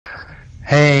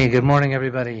Hey, good morning,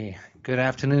 everybody. Good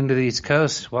afternoon to the East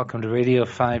Coast. Welcome to Radio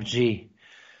 5G.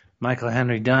 Michael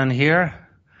Henry Dunn here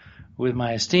with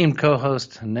my esteemed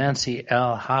co-host, Nancy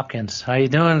L. Hopkins. How you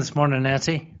doing this morning,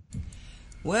 Nancy?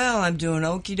 Well, I'm doing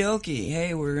okie dokie.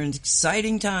 Hey, we're in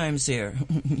exciting times here.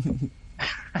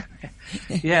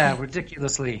 Yeah,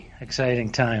 ridiculously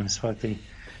exciting times. What the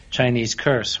Chinese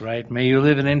curse, right? May you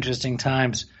live in interesting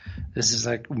times. This is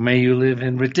like, may you live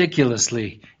in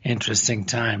ridiculously interesting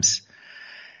times.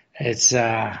 It's,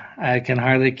 I can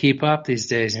hardly keep up these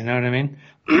days, you know what I mean?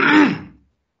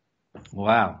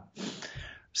 Wow.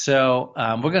 So,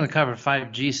 we're going to cover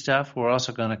 5G stuff. We're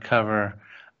also going to cover,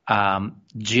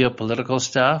 geopolitical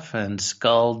stuff and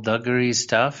skullduggery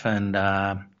stuff and,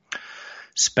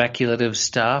 speculative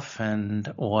stuff and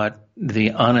what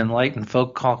the unenlightened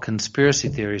folk call conspiracy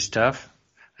theory stuff.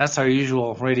 That's our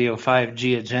usual Radio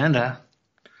 5G agenda.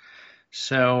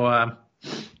 So,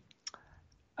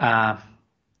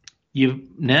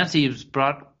 Nancy, you've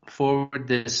brought forward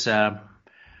this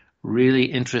really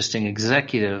interesting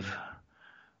executive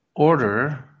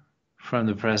order from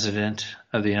the President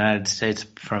of the United States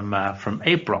from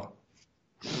April.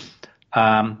 Do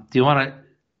you want to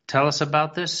tell us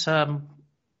about this?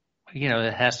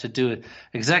 It has to do with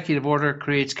executive order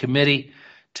creates committee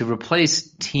to replace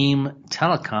Team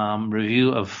Telecom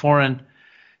review of foreign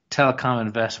telecom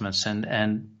investments.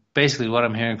 And basically what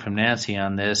I'm hearing from Nancy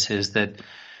on this is that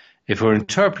if we're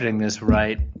interpreting this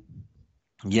right,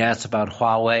 yeah, it's about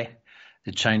Huawei,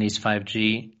 the Chinese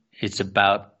 5G. It's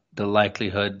about the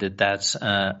likelihood that that's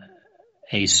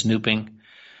a snooping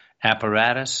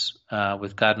apparatus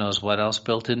with God knows what else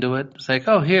built into it. It's like,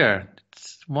 oh, here,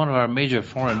 it's one of our major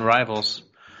foreign rivals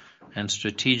and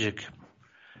strategic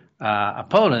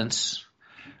opponents.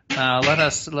 Let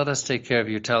us take care of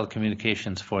your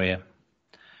telecommunications for you.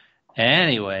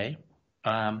 Anyway,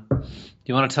 do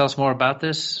you want to tell us more about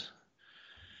this?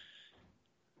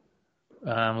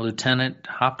 Lieutenant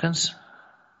Hopkins?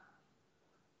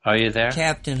 Are you there?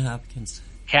 Captain Hopkins.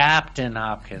 Captain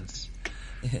Hopkins.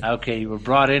 Okay, you were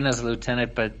brought in as a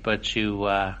lieutenant, but you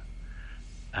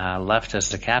left as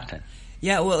the captain.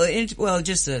 Yeah, well,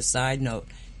 just a side note,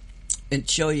 and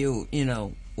show you,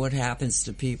 what happens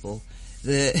to people.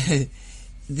 I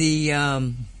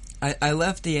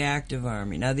left the active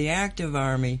army. Now, the active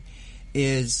army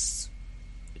is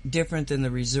different than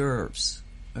the reserves.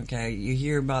 Okay, you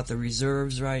hear about the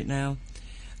reserves right now.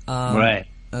 Right.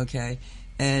 Okay,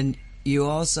 and you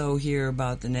also hear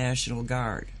about the National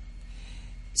Guard.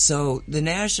 So the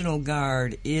National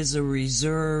Guard is a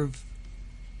reserve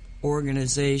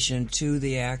organization to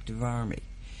the active army,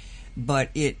 but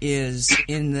it is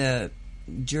in the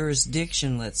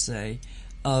jurisdiction, let's say,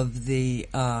 of the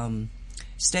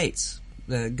states.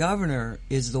 The governor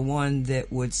is the one that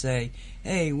would say,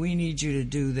 hey, we need you to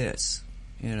do this,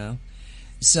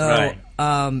 So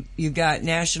right. You got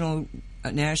National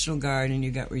Guard and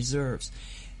you got reserves.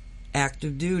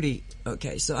 Active duty.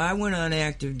 Okay, so I went on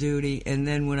active duty, and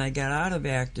then when I got out of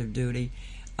active duty,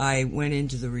 I went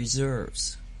into the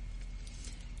reserves.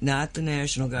 Not the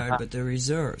National Guard, but the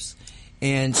reserves.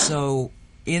 And so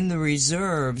in the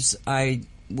reserves, I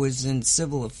was in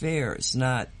civil affairs,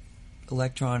 not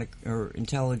electronic or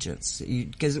intelligence.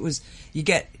 Because you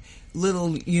get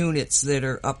little units that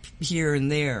are up here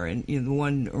and there, and the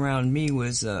one around me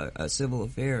was civil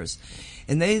affairs.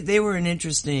 And they were an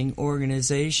interesting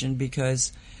organization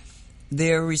because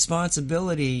their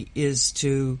responsibility is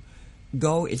to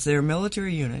go, if they're a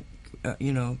military unit,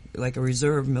 like a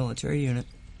reserve military unit,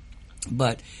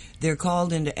 but they're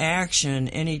called into action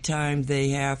anytime they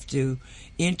have to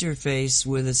interface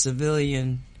with a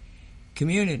civilian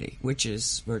community, which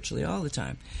is virtually all the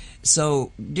time.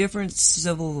 So different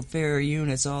civil affairs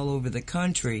units all over the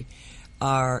country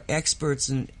are experts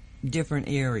in different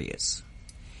areas.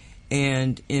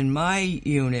 And in my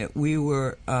unit, we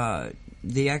were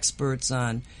the experts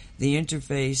on the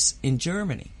interface in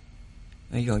Germany.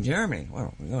 And you go, Germany?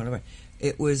 Well, we're going away.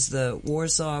 It was the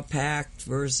Warsaw Pact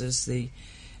versus the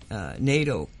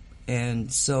NATO.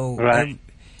 And so right.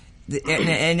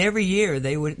 And every year,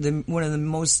 they would one of the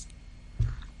most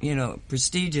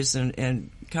prestigious and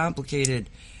complicated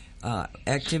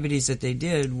activities that they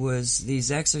did was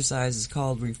these exercises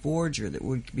called Reforger that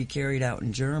would be carried out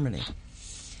in Germany.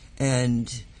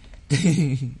 And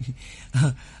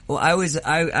well,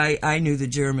 I knew the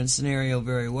German scenario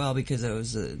very well because I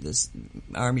was this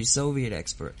Army Soviet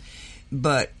expert.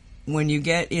 But when you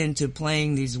get into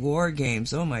playing these war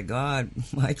games, oh my God,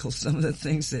 Michael, some of the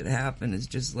things that happen is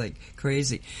just like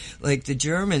crazy. Like the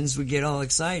Germans would get all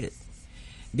excited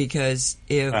because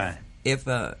if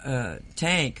a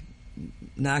tank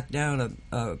knocked down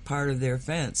a part of their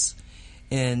fence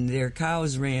and their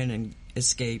cows ran and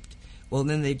escaped, well,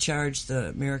 then they charged the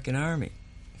American army.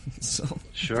 So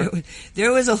sure,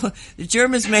 the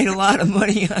Germans made a lot of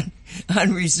money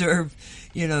on reserve,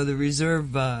 the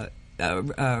reserve.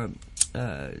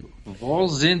 Wo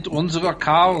sind unsere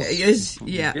Cows?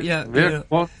 Yeah.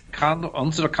 Wo kann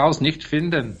unsere Cows nicht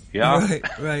finden? Ja.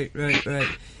 Right.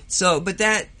 So, but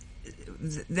that's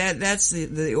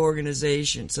the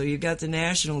organization. So you've got the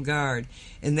National Guard,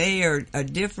 and they are a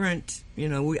different.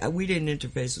 We didn't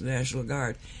interface with the National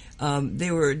Guard.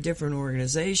 They were a different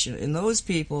organization, and those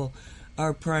people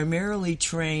are primarily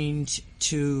trained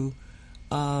to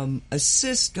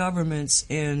assist governments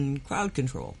in crowd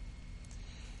control.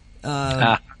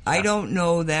 I don't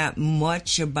know that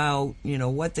much about,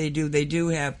 what they do. They do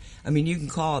have, you can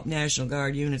call up National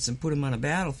Guard units and put them on a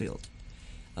battlefield.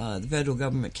 The federal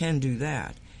government can do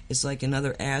that. It's like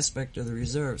another aspect of the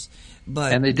reserves.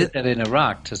 And they did that in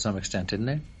Iraq to some extent, didn't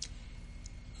they?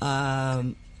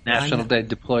 They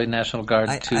deployed National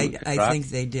Guard to Iraq? I think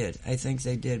they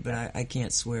did, but I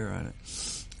can't swear on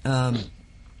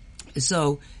it.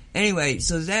 So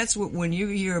that's what, when you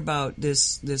hear about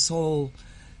this whole,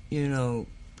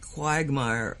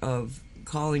 quagmire of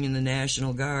calling in the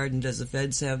National Guard and does the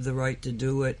feds have the right to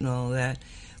do it and all that,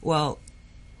 well,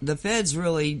 the feds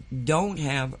really don't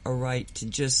have a right to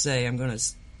just say, I'm going to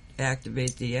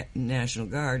activate the National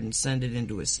Guard and send it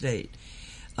into a state.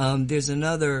 There's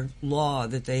another law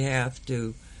that they have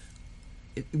to,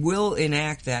 will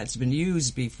enact that. It's been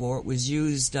used before. It was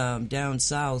used down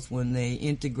south when they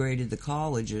integrated the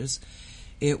colleges.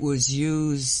 It was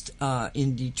used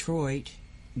in Detroit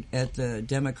at the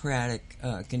Democratic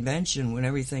convention when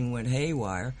everything went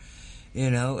haywire.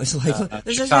 It's like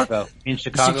Chicago.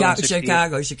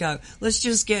 Chicago. Let's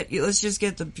just get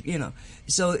the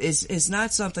So it's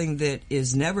not something that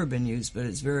is never been used, but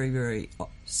it's very, very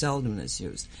seldom that's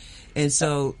used. And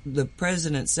so the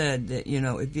president said that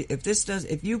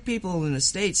if you people in the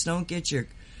states don't get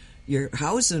your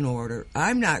house in order,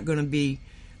 I don't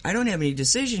have any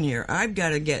decision here. I've got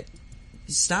to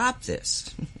stop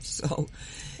this. So.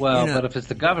 But if it's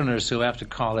the governors who have to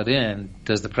call it in,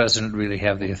 does the president really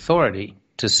have the authority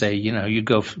to say, you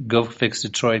go fix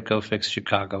Detroit, go fix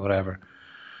Chicago, whatever,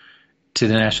 to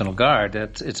the National Guard?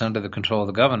 It's under the control of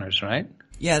the governors, right?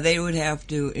 Yeah, they would have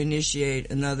to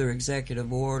initiate another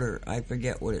executive order. I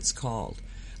forget what it's called.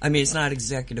 It's not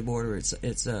executive order;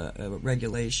 it's a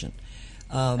regulation.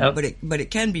 But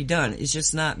it can be done. It's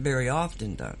just not very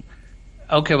often done.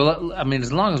 Okay, well,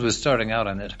 as long as we're starting out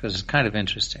on this, because it's kind of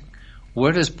interesting.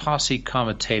 Where does posse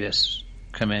comitatus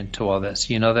come into all this?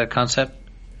 You know that concept?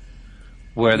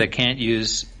 Where they can't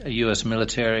use a U.S.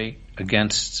 military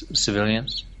against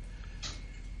civilians?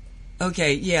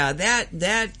 Okay, yeah,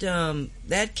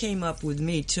 that came up with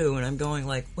me too, and I'm going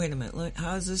like, wait a minute,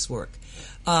 how does this work?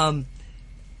 I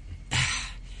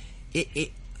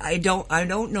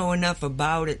don't know enough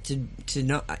about it to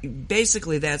know.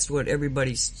 Basically, that's what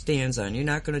everybody stands on. You're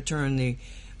not going to turn the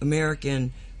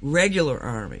American regular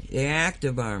army, the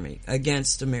active army,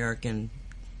 against American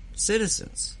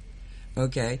citizens.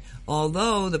 Okay?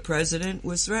 Although the president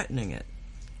was threatening it.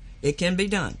 It can be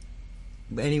done.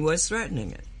 And he was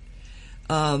threatening it.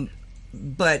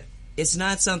 But it's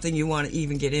not something you want to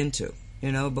even get into,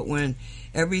 but when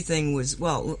everything was,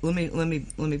 well, let me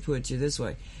put it to you this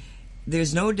way.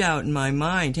 There's no doubt in my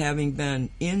mind, having been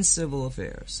in civil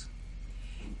affairs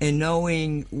and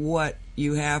knowing what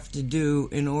you have to do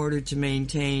in order to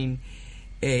maintain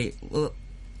a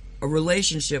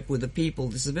relationship with the people,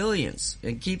 the civilians,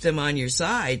 and keep them on your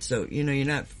side, so you're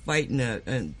not fighting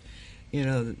the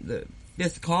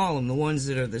fifth column, the ones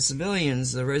that are the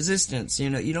civilians, the resistance.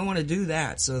 You don't want to do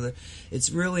that. So it's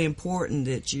really important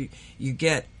that you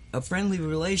get a friendly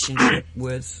relationship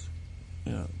with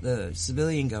the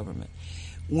civilian government.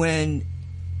 When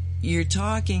you're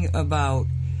talking about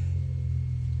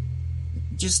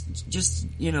just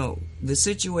the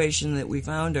situation that we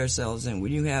found ourselves in,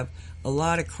 when you have a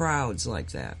lot of crowds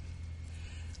like that,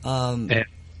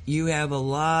 you have a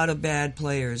lot of bad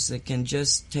players that can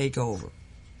just take over.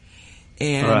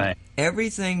 And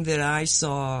everything that I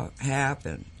saw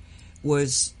happen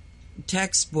was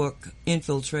textbook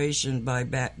infiltration by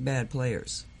bad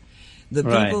players. The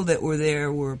people that were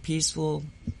there were peaceful.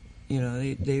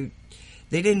 They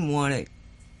didn't want to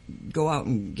go out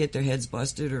and get their heads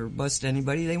busted or bust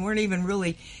anybody. They weren't even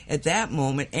really at that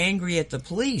moment angry at the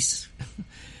police.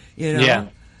 They're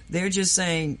just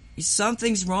saying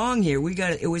something's wrong here.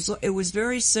 It was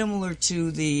very similar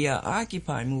to the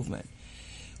Occupy movement,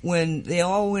 when they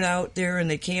all went out there and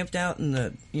they camped out in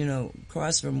the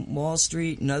across from Wall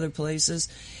Street and other places.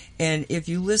 And if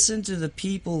you listen to the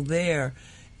people there,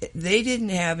 they didn't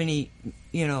have any,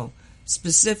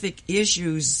 specific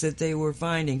issues that they were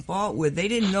finding fault with. They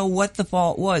didn't know what the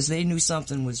fault was. They knew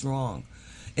something was wrong,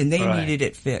 and they needed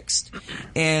it fixed.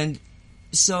 And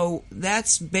so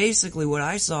that's basically what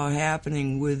I saw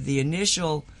happening with the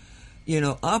initial,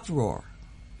 uproar.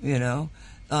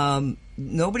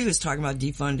 Nobody was talking about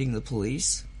defunding the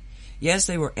police. Yes,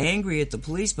 they were angry at the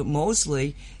police, but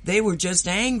mostly they were just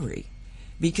angry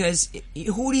because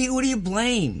who do you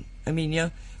blame? I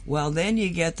mean, well, then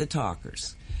you get the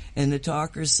talkers, and the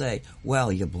talkers say,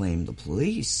 well, you blame the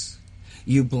police,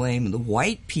 you blame the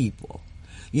white people,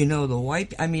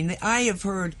 I have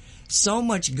heard so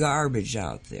much garbage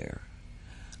out there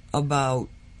about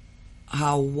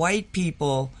how white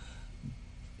people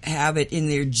have it in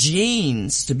their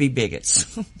genes to be bigots.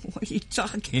 What are you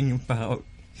talking about?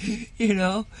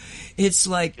 It's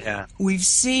like we've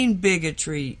seen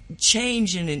bigotry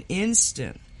change in an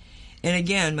instant. And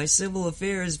again, my civil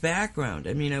affairs background.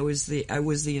 I mean, I was the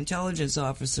intelligence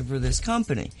officer for this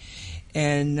company,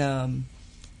 and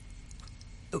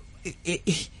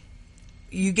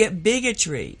you get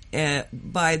bigotry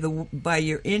by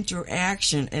your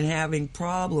interaction and having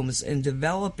problems and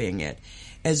developing it,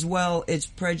 as well as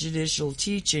prejudicial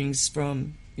teachings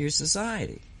from your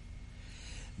society.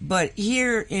 But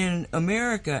here in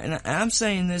America, and I'm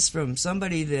saying this from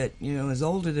somebody that, is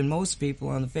older than most people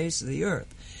on the face of the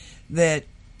earth, that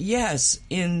yes,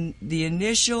 in the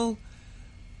initial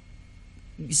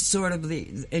sort of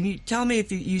and you tell me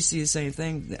if you see the same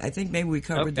thing. I think maybe we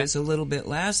covered this a little bit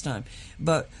last time,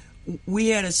 but we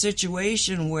had a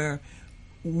situation where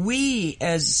we,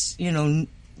 as,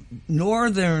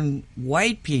 northern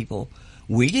white people,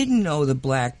 we didn't know that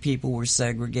black people were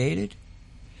segregated.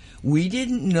 We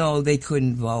didn't know they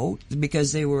couldn't vote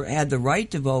because they had the right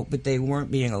to vote, but they weren't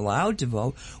being allowed to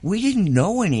vote. We didn't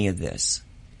know any of this.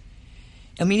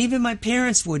 I mean, even my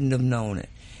parents wouldn't have known it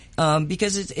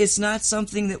because it's not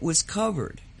something that was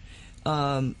covered.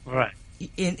 Right.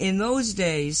 In those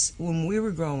days, when we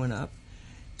were growing up,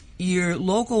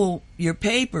 your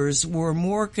papers were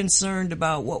more concerned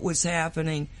about what was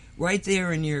happening right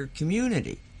there in your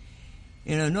community.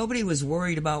 Nobody was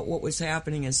worried about what was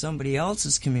happening in somebody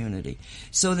else's community.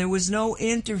 So there was no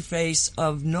interface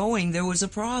of knowing there was a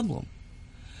problem.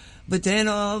 But then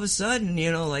all of a sudden,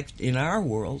 like in our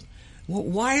world, well,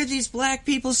 why are these black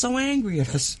people so angry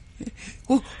at us?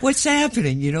 What's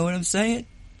happening? You know what I'm saying?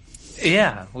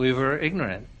 Yeah, we were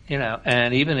ignorant,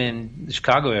 and even in the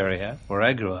Chicago area where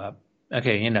I grew up,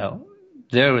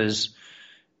 there was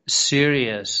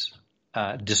serious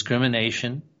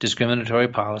discriminatory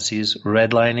policies,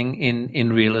 redlining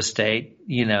in real estate,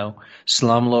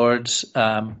 slumlords,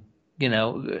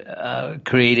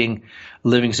 creating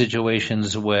living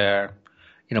situations where,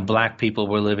 black people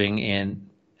were living in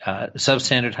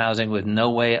substandard housing with no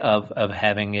way of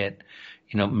having it,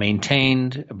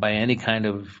 maintained by any kind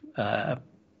of,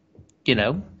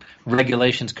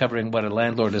 regulations covering what a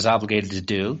landlord is obligated to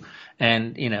do,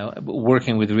 and,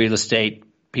 working with real estate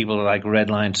people like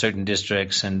redlined certain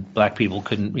districts, and black people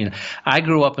couldn't, I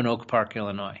grew up in Oak Park,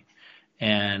 Illinois,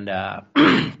 and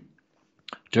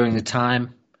during the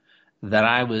time that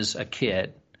I was a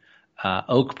kid,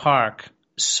 Oak Park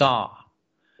saw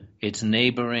its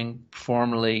neighboring,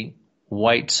 formerly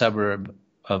white suburb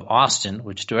of Austin,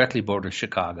 which directly borders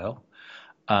Chicago,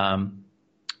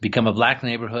 become a black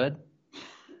neighborhood,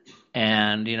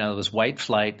 and, there was white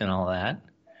flight and all that,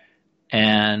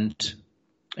 and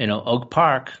Oak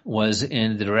Park was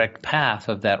in the direct path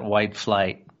of that white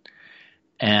flight.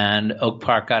 And Oak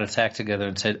Park got its act together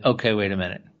and said, okay, wait a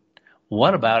minute.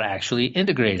 What about actually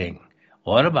integrating?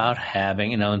 What about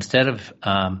having, instead of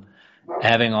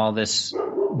having all this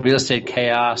real estate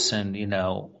chaos and,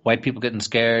 white people getting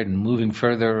scared and moving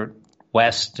further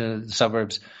west to the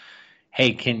suburbs,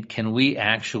 hey, can we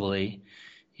actually,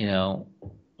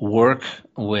 work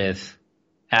with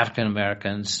African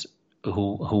Americans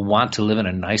who want to live in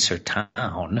a nicer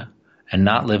town and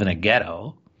not live in a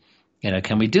ghetto?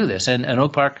 Can we do this? And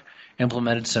Oak Park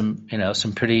implemented some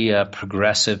pretty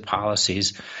progressive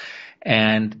policies,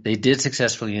 and they did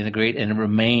successfully integrate, and it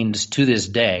remains to this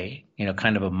day,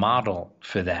 kind of a model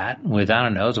for that. With, I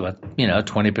don't know, it's about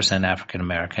 20% African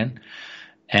American,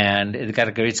 and it got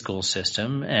a great school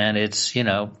system, and it's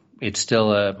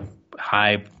still a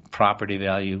high property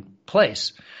value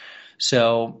place.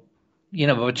 So.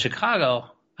 But with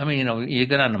Chicago, you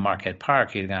go down to Marquette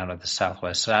Park, you go down to the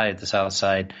southwest side, the south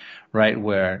side, right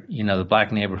where, the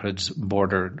black neighborhoods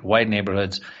bordered white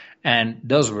neighborhoods, and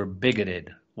those were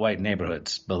bigoted white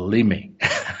neighborhoods, believe me.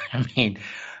 It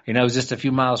was just a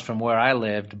few miles from where I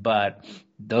lived, but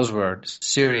those were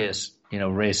serious,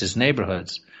 racist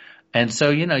neighborhoods. And so,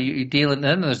 you deal, and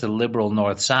then there's the liberal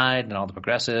North Side and all the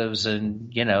progressives,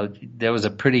 and, there was a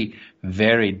pretty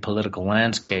varied political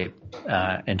landscape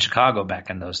in Chicago back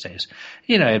in those days.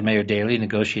 You had Mayor Daley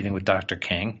negotiating with Dr.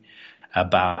 King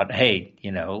about, hey,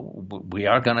 we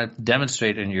are going to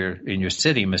demonstrate in your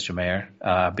city, Mr. Mayor,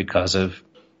 because of,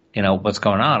 what's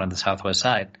going on the Southwest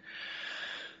Side.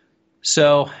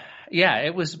 So, yeah,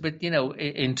 it was, but,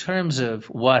 in terms of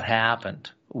what happened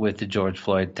with the George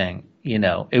Floyd thing,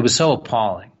 it was so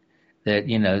appalling that,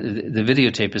 the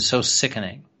videotape is so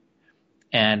sickening,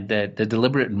 and that the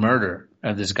deliberate murder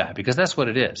of this guy, because that's what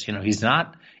it is. He's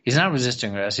not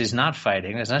resisting arrest. He's not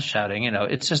fighting. He's not shouting.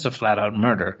 It's just a flat out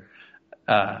murder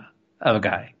of a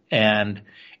guy. And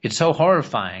it's so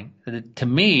horrifying that, to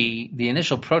me, the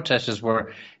initial protesters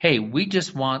were, hey, we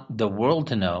just want the world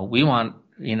to know. We want,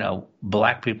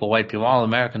 black people, white people, all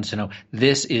Americans to know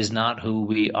this is not who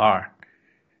we are.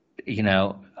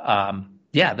 There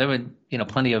were,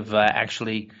 plenty of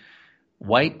actually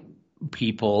white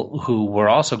people who were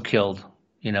also killed,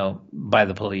 by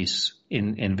the police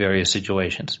in various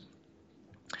situations.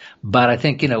 But I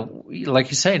think, like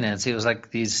you say, Nancy, it was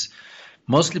like these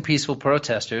mostly peaceful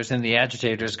protesters, and the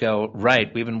agitators go,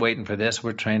 right, we've been waiting for this.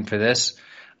 We're trained for this.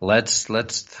 Let's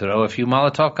throw a few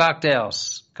Molotov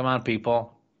cocktails. Come on,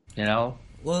 people,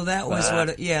 Well, that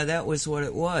was what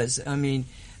it was. I mean,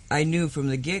 I knew from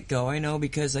the get-go, I know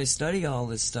because I study all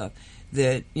this stuff,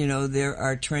 that, there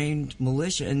are trained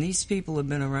militia, and these people have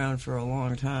been around for a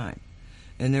long time,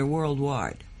 and they're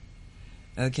worldwide.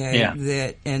 Okay?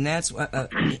 Yeah. And that's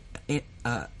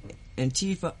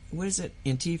Antifa, what is it?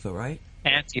 Antifa, right?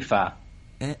 Antifa.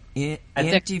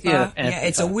 Antifa? Yeah,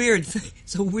 it's a weird thing.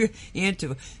 It's a weird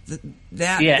Antifa.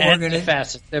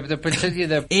 Anti-fascist. They're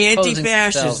particularly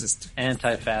anti-fascist.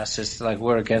 Anti-fascist, like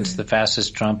we're against the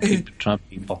fascist Trump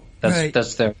people.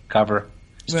 That's their cover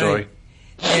story.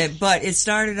 Right. But it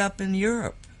started up in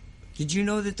Europe. Did you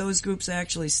know that those groups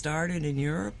actually started in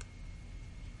Europe?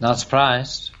 Not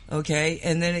surprised. Okay,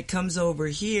 and then it comes over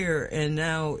here, and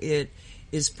now it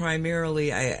is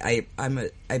primarily, I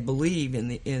believe,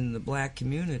 in the black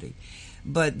community.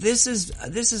 But this is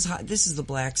the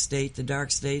black state, the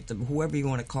dark state, whoever you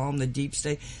want to call them, the deep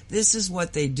state. This is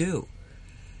what they do.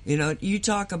 You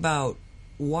talk about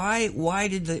why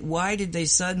did they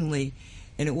suddenly,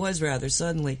 and it was rather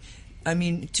suddenly. I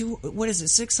mean,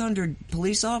 600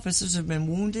 police officers have been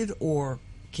wounded or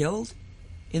killed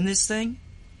in this thing.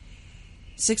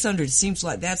 600 seems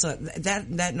like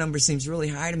that number seems really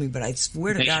high to me, but I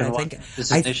swear to God, I think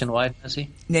this is nationwide,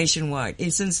 Nancy.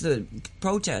 Nationwide, since the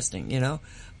protesting,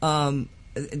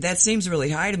 that seems really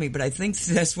high to me. But I think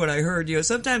that's what I heard.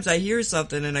 Sometimes I hear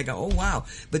something and I go, "Oh wow,"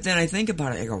 but then I think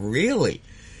about it, I go, "Really?"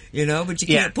 But you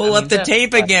can't pull up the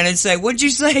tape again and say, "What'd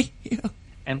you say?"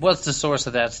 And what's the source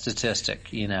of that statistic?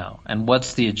 And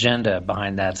what's the agenda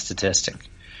behind that statistic?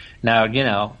 Now,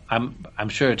 I'm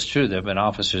sure it's true there have been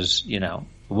officers,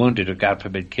 wounded or, God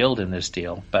forbid, killed in this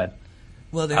deal. But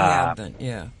there have been,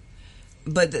 yeah.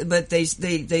 But they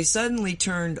suddenly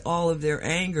turned all of their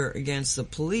anger against the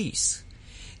police.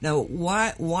 Now,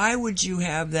 why would you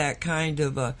have that kind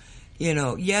of a,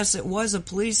 yes, it was a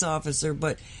police officer,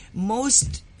 but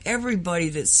most everybody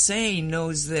that's sane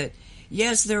knows that,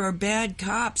 yes, there are bad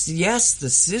cops. Yes,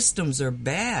 the systems are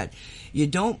bad. You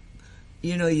don't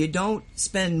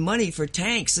spend money for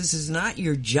tanks. This is not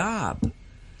your job.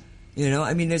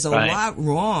 There's a lot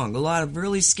wrong, a lot of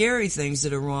really scary things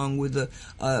that are wrong with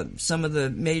some of the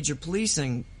major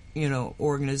policing,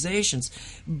 organizations.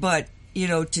 But,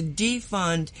 to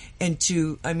defund and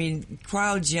to,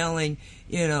 crowds yelling,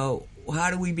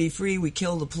 how do we be free? We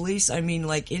kill the police.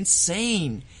 Like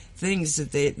insane things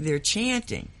that they're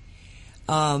chanting.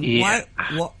 Why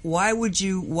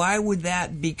would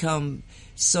that become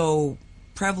so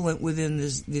prevalent within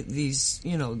these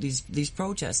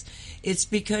protests? It's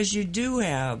because you do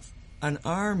have an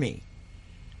army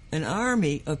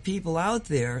of people out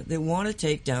there that want to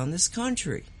take down this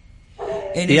country.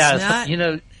 And it's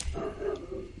not,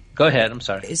 go ahead, I'm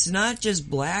sorry. It's not just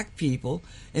black people.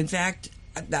 In fact,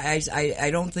 I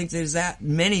don't think there's that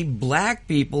many black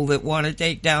people that want to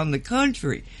take down the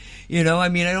country. I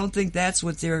don't think that's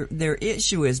what their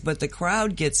issue is, but the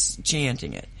crowd gets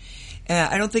chanting it.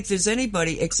 I don't think there's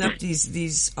anybody except these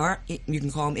you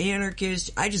can call them anarchists.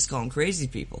 I just call them crazy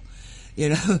people.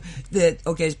 But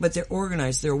they're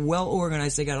organized. They're well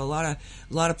organized. They got a lot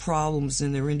of problems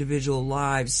in their individual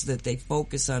lives that they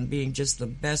focus on being just the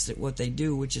best at what they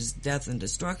do, which is death and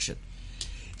destruction.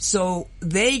 So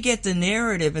they get the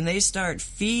narrative and they start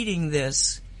feeding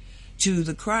this to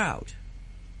the crowd.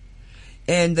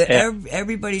 And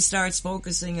everybody starts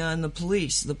focusing on the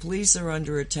police. The police are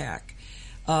under attack.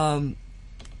 And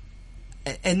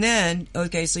then,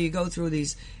 okay, so you go through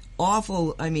these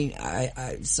awful, I mean,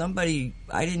 I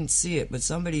didn't see it, but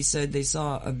somebody said they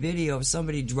saw a video of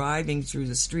somebody driving through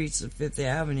the streets of Fifth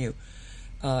Avenue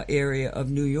area of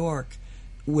New York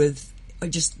with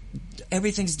just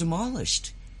everything's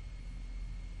demolished.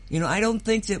 You know, I don't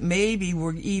think that maybe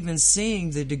we're even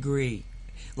seeing the degree.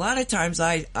 A lot of times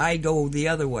I go the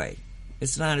other way.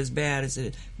 It's not as bad as it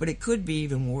is, but it could be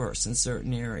even worse in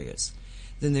certain areas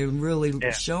than they're really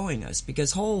showing us,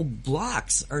 because whole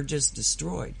blocks are just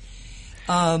destroyed.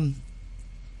 But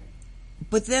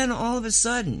then all of a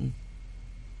sudden,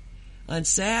 on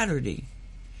Saturday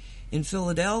in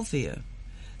Philadelphia,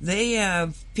 they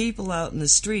have people out in the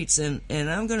streets, and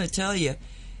I'm going to tell you,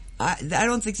 I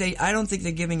don't think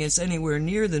they're giving us anywhere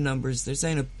near the numbers. They're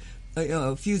saying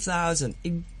a few thousand.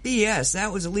 BS.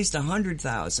 That was at least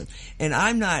 100,000, and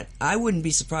I wouldn't be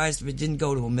surprised if it didn't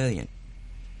go to 1 million.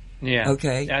 Yeah.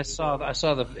 Okay. I saw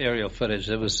the aerial footage.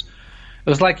 It was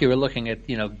like you were looking at,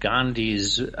 you know,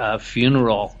 Gandhi's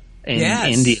funeral in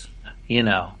India. You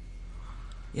know.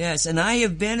 Yes, and I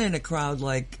have been in a crowd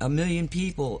like 1 million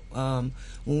people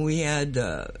when we had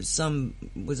was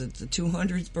it the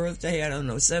 200th birthday? I don't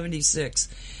know,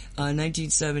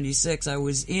 1976. I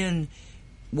was in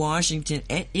Washington,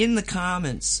 in the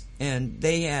Commons, and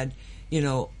they had, you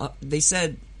know, they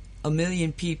said 1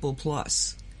 million people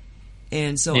plus.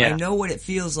 And so I know what it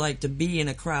feels like to be in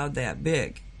a crowd that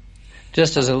big.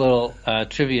 Just as a little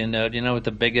trivia note, you know what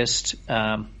the biggest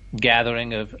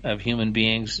gathering of human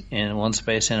beings in one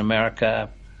space in America,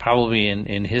 probably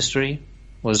in history,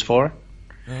 was for?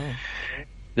 Oh.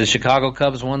 The Chicago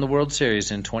Cubs won the World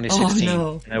Series in 2016. Oh,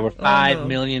 no. There were 5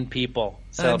 million people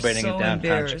celebrating in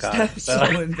downtown Chicago. I'm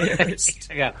so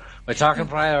embarrassed. Yeah, we're talking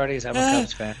priorities. I'm a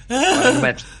Cubs fan.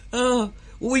 Oh,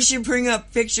 we should bring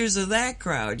up pictures of that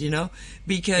crowd, you know,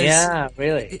 because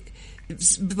really.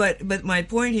 But my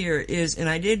point here is, and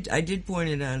I did point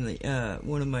it on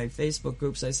one of my Facebook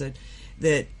groups. I said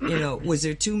that, you know, was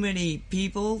there too many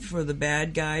people for the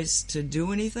bad guys to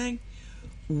do anything?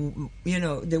 You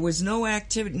know, there was no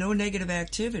activity, no negative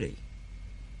activity.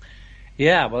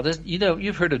 Yeah, well, you know,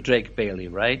 you've heard of Drake Bailey,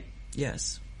 right?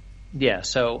 Yes. Yeah,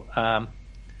 so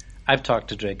I've talked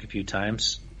to Drake a few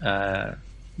times,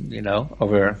 you know,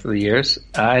 over the years.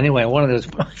 Anyway, one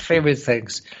of my favorite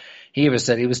things he ever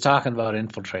said, he was talking about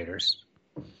infiltrators.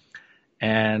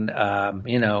 And,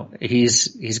 you know,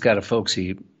 he's got a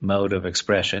folksy mode of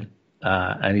expression,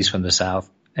 and he's from the South.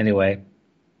 Anyway,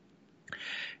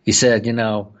 he said, you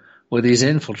know, with these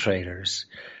infiltrators,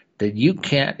 that you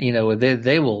can't, you know,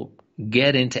 they will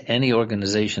get into any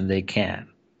organization they can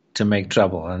to make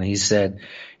trouble. And he said,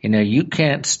 you know, you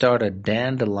can't start a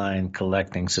dandelion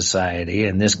collecting society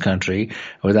in this country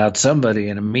without somebody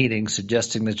in a meeting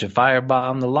suggesting that you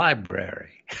firebomb the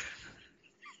library.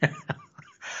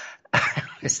 I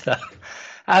always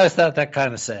thought that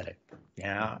kind of said it.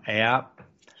 Yeah.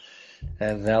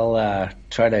 And they'll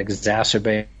try to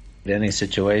exacerbate any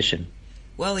situation.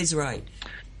 Well, he's right.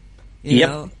 You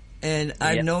know, and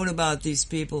I've known about these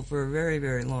people for a very,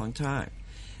 very long time.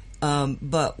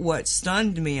 But what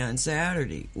stunned me on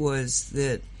Saturday was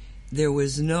that there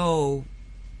was no,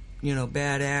 you know,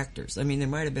 bad actors. I mean, there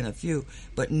might have been a few,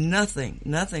 but nothing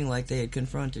like they had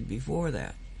confronted before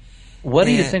that. What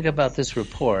do you think about this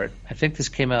report? I think this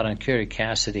came out on Kerry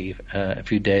Cassidy a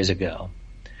few days ago,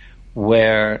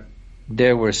 where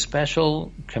there were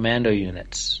special commando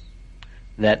units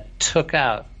that took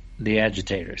out the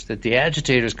agitators, that the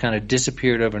agitators kind of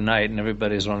disappeared overnight, and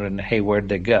everybody's wondering, hey, where'd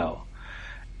they go?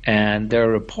 And there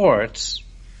are reports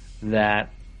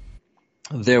that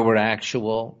there were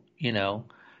actual, you know,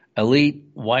 elite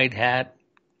white hat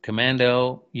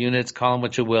commando units, call them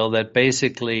what you will, that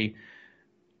basically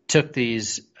took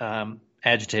these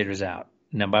agitators out.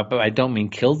 Now, I don't mean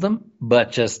killed them,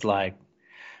 but just like,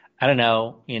 I don't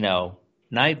know, you know,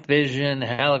 night vision,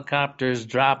 helicopters,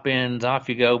 drop-ins, off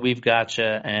you go, we've got you,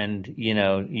 and, you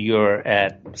know, you're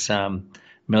at some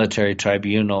military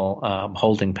tribunal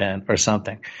holding pen or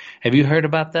something. Have you heard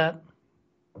about that?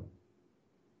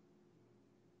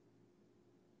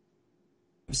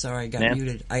 I'm sorry, I got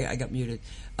muted. I got muted.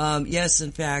 Yes,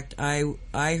 in fact, I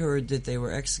heard that they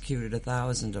were executed,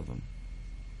 1,000 of them.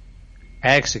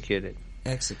 Executed.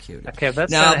 Okay,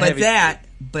 that's now,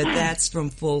 but that's from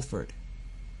Fulford.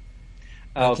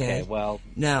 Okay, well,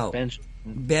 now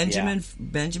Benjamin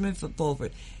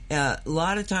Fulford. A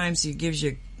lot of times he gives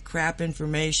you crap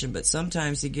information, but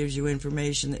sometimes he gives you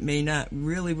information that may not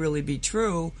really be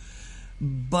true,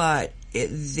 but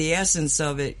the essence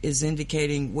of it is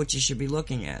indicating what you should be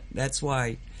looking at. That's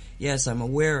why, yes, I'm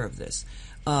aware of this.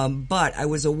 But I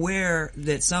was aware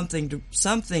that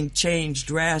something changed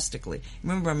drastically.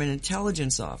 Remember, I'm an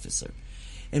intelligence officer,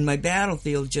 and my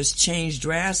battlefield just changed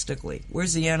drastically.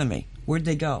 Where's the enemy? Where'd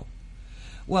they go?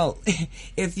 Well,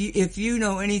 if you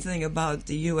know anything about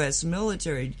the U.S.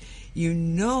 military, you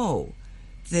know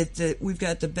that we've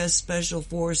got the best special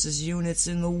forces units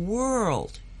in the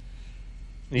world.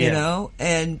 Yeah. You know,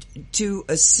 and to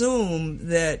assume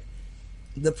that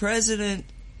the president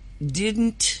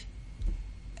didn't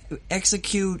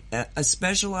execute a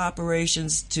special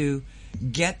operations to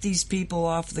get these people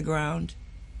off the ground,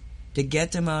 to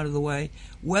get them out of the way,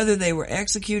 whether they were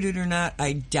executed or not,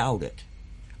 I doubt it.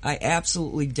 I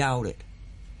absolutely doubt it.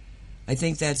 I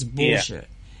think that's bullshit.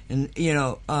 Yeah. And, you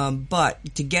know,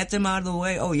 but to get them out of the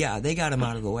way, oh yeah, they got them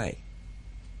out of the way.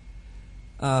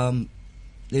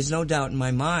 There's no doubt in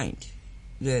my mind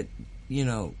that, you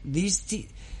know,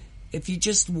 if you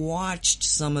just watched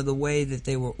some of the way that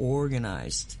they were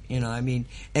organized, you know, I mean,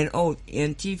 and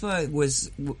Antifa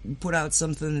put out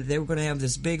something that they were going to have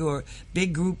this big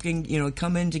group, you know,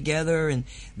 come in together, and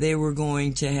they were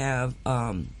going to have,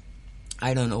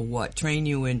 I don't know what, train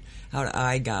you in how to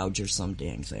eye gouge or some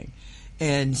dang thing.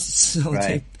 And so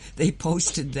right. they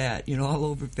posted that, you know, all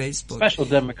over Facebook. Special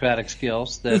democratic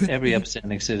skills that every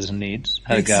upstanding citizen needs.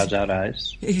 How to gouge out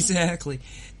eyes. Exactly.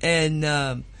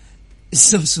 And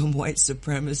some white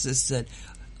supremacist said,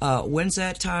 when's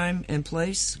that time and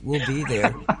place? We'll be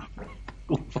there.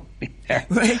 We'll be there.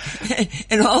 Right?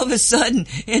 And all of a sudden,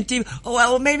 oh,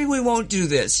 well, maybe we won't do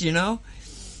this, you know?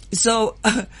 So,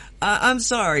 I'm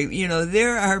sorry, you know,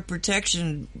 there are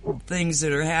protection things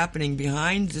that are happening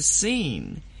behind the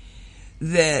scene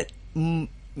that, you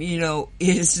know,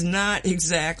 is not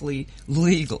exactly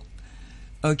legal.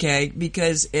 Okay?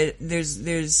 Because and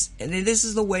this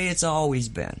is the way it's always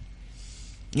been.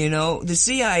 You know, the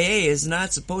CIA is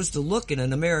not supposed to look at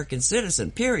an American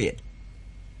citizen, period.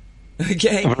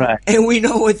 Okay? Right. And we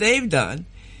know what they've done.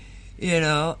 You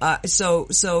know,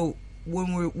 so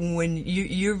when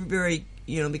you're very,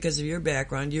 you know, because of your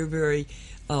background, you're very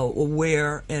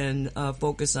aware and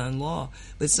focus on law.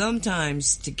 But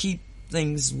sometimes to keep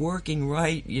things working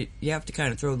right, you have to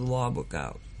kind of throw the law book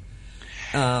out.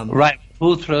 Right.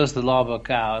 Who throws the law book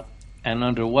out, and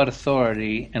under what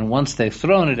authority? And once they've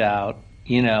thrown it out,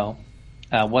 you know,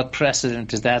 what precedent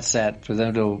does that set for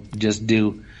them to just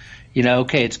do, you know,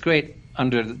 okay, it's great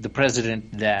under the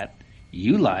president that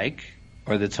you like,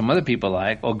 or that some other people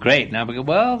like, oh, great. Now we go,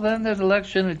 well, then there's an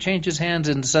election, it changes hands,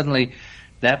 and suddenly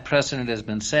that precedent has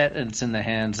been set, and it's in the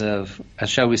hands of,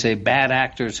 shall we say, bad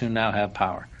actors who now have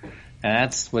power. And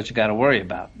that's what you got to worry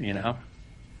about, you know?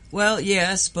 Well,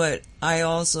 yes, but I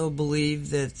also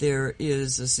believe that there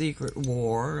is a secret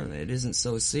war, it isn't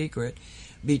so secret,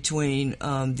 between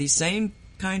the same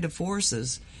kind of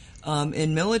forces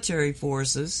in military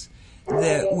forces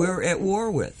that we're at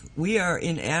war with. We are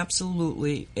in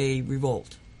absolutely a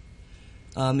revolt.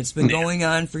 It's been going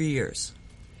on for years.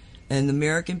 And the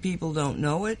American people don't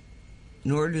know it,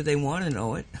 nor do they want to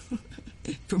know it,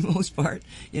 for most part,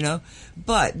 you know.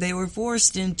 But they were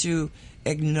forced into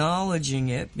acknowledging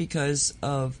it because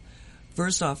of,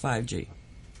 first off, 5G.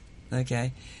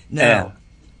 Okay? Now,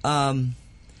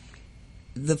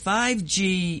 the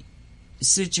 5G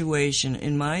situation,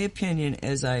 in my opinion,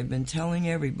 as I've been telling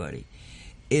everybody,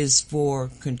 is for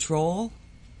control,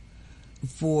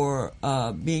 for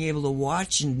being able to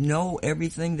watch and know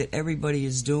everything that everybody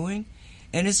is doing,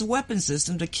 and it's a weapon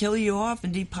system to kill you off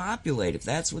and depopulate if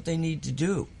that's what they need to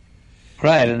do.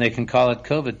 Right, and they can call it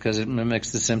COVID because it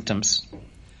mimics the symptoms.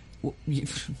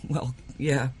 Well,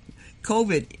 yeah,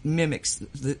 COVID mimics.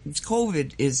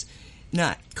 COVID is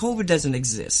not. COVID doesn't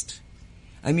exist.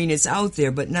 I mean, it's out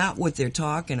there, but not what they're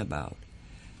talking about.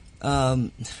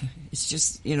 It's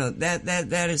just, you know,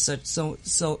 that is such so.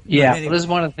 Yeah, well, this is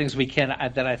one of the things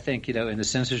that I think, you know, in the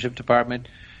censorship department,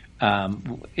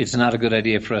 it's not a good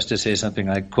idea for us to say something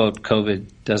like, quote, COVID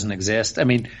doesn't exist. I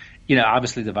mean, you know,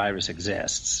 obviously the virus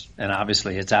exists, and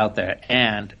obviously it's out there,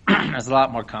 and it's a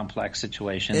lot more complex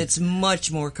situation. It's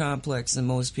much more complex than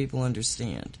most people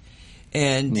understand,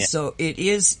 and so it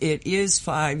is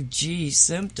 5G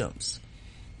symptoms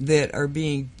that are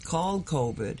being called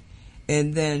COVID,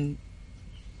 and then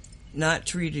not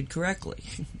treated correctly.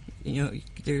 You know,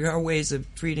 there are ways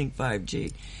of treating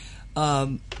 5G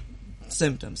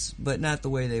symptoms, but not the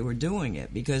way they were doing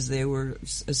it, because they were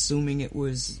assuming it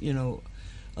was, you know,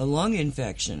 a lung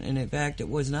infection, and in fact it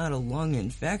was not a lung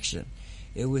infection.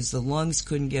 It was the lungs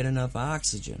couldn't get enough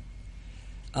oxygen.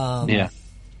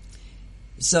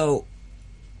 So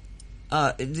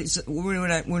we're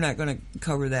not going to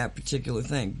cover that particular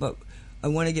thing, but I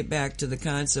want to get back to the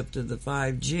concept of the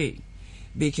 5G,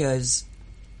 because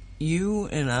you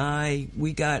and I,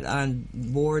 we got on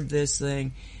board this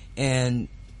thing, and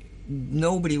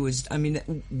nobody was, I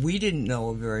mean, we didn't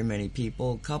know very many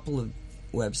people, a couple of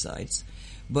websites,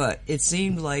 but it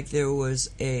seemed like there was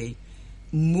a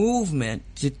movement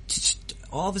to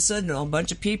all of a sudden a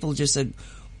bunch of people just said,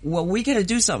 well, we got to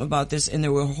do something about this, and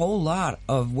there were a whole lot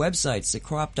of websites that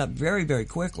cropped up very, very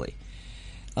quickly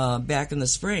back in the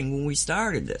spring when we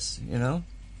started this, you know?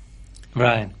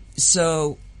 Right.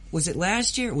 So, was it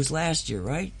last year? It was last year,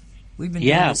 right? We've been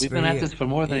at this for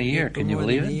more than a year. Can you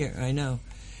believe it? Year, I know.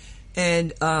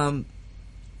 And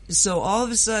so all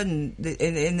of a sudden,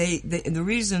 and the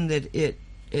reason that it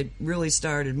really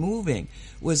started moving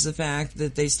was the fact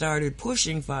that they started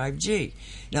pushing 5G.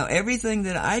 Now, everything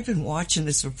that I've been watching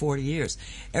this for 40 years,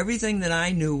 everything that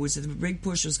I knew was that the big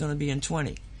push was going to be in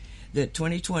 20. That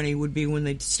 2020 would be when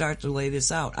they'd start to lay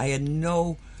this out. I had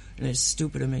no, and it's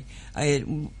stupid of me, I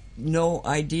had no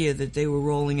idea that they were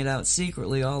rolling it out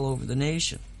secretly all over the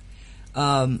nation.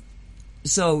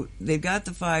 So they've got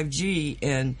the 5G,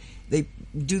 and they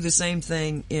do the same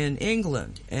thing in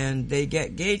England, and they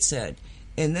get Gateshead.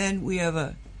 And then we have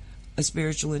a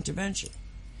spiritual intervention,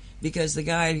 because the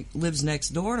guy lives next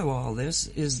door to all this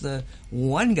is the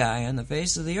one guy on the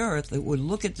face of the earth that would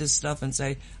look at this stuff and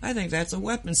say, I think that's a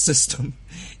weapon system.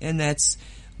 And that's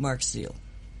Mark Steele.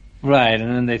 Right, and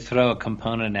then they throw a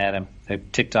component at him. They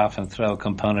ticked off and throw a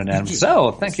component at him.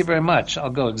 So, thank you very much.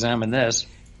 I'll go examine this.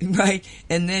 Right,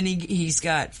 and then he's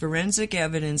got forensic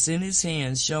evidence in his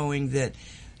hands showing that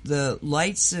the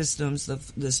light systems,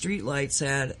 the street lights,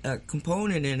 had a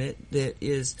component in it that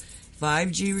is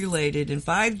 5G related, and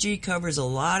 5G covers a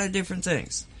lot of different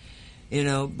things, you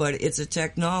know, but it's a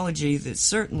technology that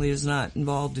certainly is not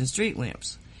involved in street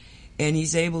lamps. And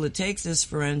he's able to take this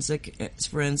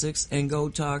forensics and go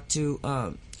talk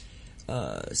to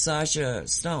Sasha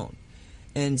Stone.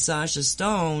 And Sasha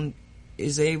Stone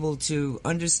is able to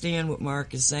understand what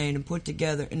Mark is saying and put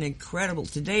together an incredible,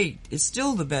 to date, it's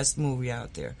still the best movie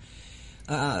out there.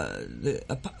 The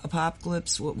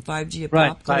Apocalypse, 5G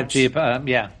Apocalypse. Right,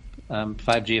 5G,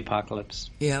 5G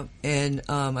Apocalypse. Yeah, and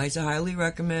I highly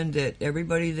recommend that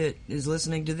everybody that is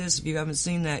listening to this, if you haven't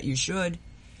seen that, you should.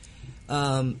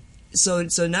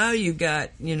 So now you've got,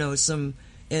 you know, some,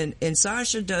 and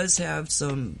Sasha does have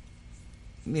some,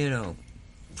 you know,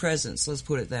 presence, let's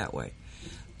put it that way.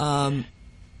 And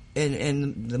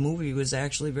the movie was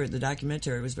actually the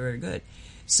documentary was very good.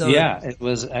 So yeah, it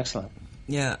was excellent.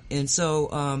 Yeah, and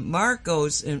so Mark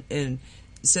goes and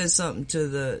says something to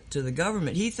the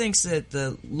government. He thinks that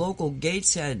the local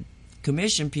Gateshead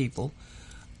Commission people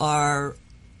don't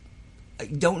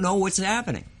know what's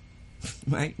happening,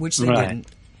 right? Which they didn't.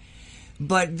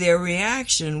 But their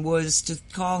reaction was to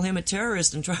call him a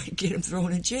terrorist and try to get him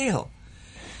thrown in jail.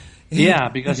 Yeah,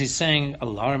 because he's saying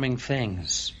alarming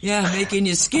things. Yeah, making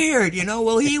you scared, you know.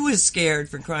 Well, he was scared,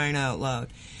 for crying out loud.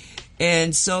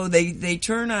 And so they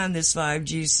turn on this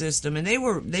 5G system, and they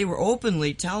were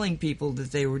openly telling people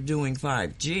that they were doing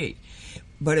 5G.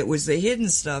 But it was the hidden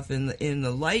stuff in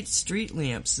the light street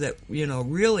lamps that, you know,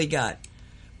 really got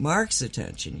Mark's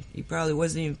attention. He probably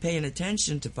wasn't even paying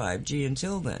attention to 5G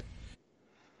until then.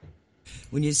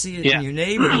 When you see it in your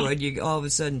neighborhood, you all of a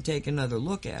sudden take another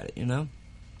look at it, you know.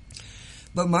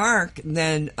 But Mark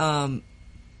then,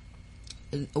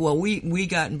 we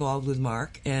got involved with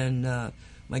Mark, and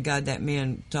my God, that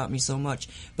man taught me so much.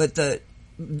 But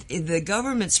the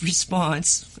government's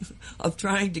response of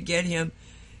trying to get him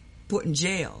put in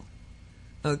jail,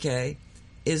 okay,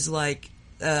 is like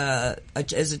as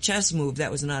a chess move.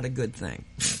 That was not a good thing.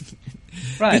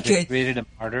 Right, they created a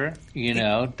martyr, you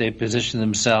know, they positioned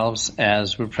themselves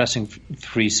as repressing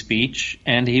free speech,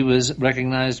 and he was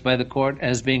recognized by the court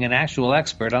as being an actual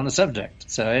expert on the subject.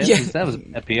 So that was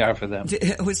a PR for them.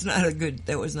 That was not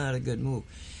a good move.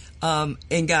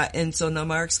 And so now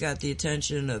Mark's got the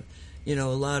attention of, you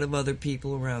know, a lot of other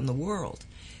people around the world,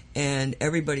 and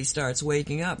everybody starts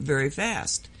waking up very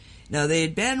fast. Now, they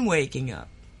had been waking up.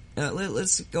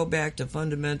 Let's go back to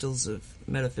fundamentals of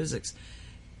metaphysics.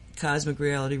 Cosmic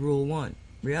reality, rule 1.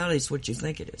 Reality is what you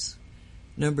think it is.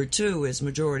 Number 2 is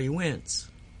majority wins.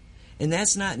 And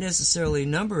that's not necessarily a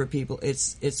number of people.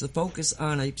 It's the focus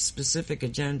on a specific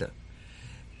agenda,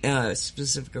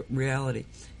 specific reality.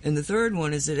 And the third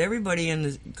one is that everybody in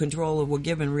the control of a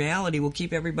given reality will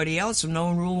keep everybody else from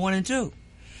knowing rule 1 and 2.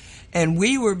 And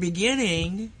we were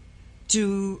beginning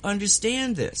to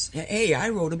understand this. Hey, I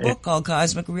wrote a book called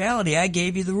Cosmic Reality. I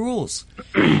gave you the rules.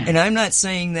 And I'm not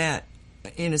saying that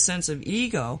in a sense of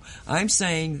ego. I'm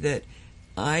saying that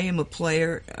I am a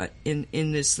player in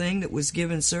this thing that was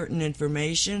given certain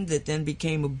information that then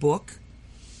became a book,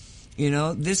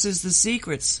 This is the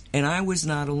secrets, and I was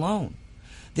not alone.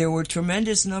 There were a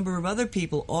tremendous number of other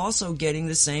people also getting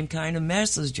the same kind of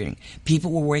messaging.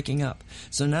 People were waking up.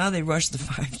 So now they rushed the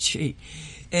 5G.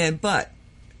 But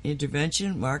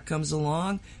intervention, Mark comes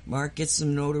along, Mark gets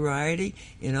some notoriety,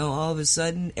 all of a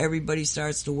sudden everybody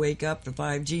starts to wake up to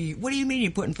 5G. What do you mean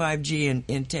you're putting 5G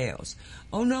in Taos?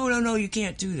 Oh, no, you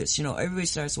can't do this. Everybody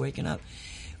starts waking up.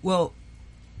 Well,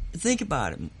 think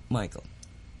about it, Michael.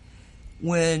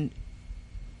 When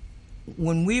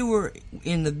we were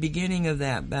in the beginning of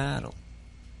that battle,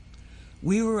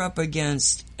 we were up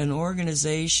against an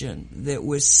organization that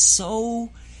was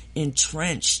so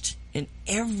entrenched in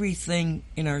everything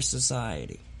in our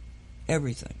society,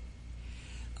 everything,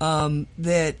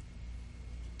 that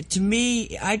to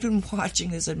me, I'd been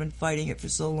watching this, I'd been fighting it for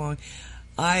so long,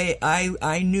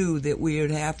 I knew that we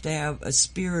would have to have a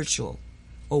spiritual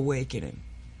awakening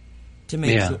to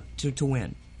make to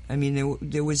win. I mean,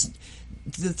 there was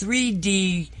the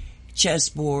 3D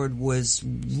chessboard was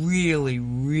really,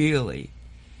 really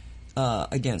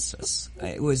against us.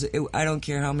 I don't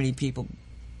care how many people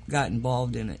got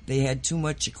involved in it. They had too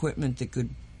much equipment that could,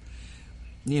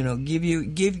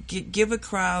 give a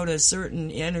crowd a certain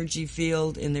energy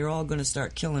field, and they're all going to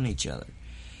start killing each other.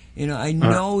 I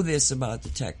know this about the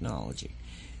technology.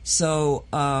 So,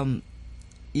 I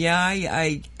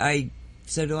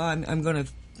said, I'm going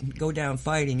to go down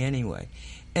fighting anyway.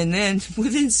 And then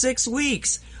within 6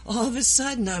 weeks, all of a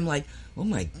sudden, I'm like, oh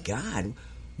my God,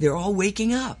 they're all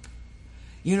waking up.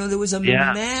 There was a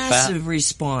massive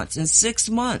response in 6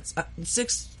 months.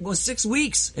 6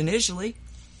 weeks initially.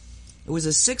 It was a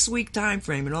 6-week time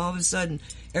frame, and all of a sudden,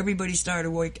 everybody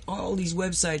started working. All these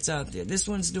websites out there. This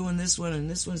one's doing this one, and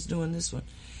this one's doing this one.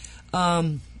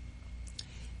 And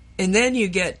then you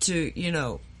get to,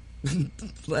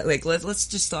 like let's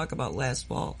just talk about last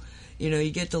fall.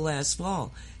 You get to last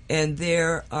fall, and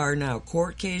there are now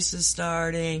court cases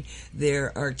starting.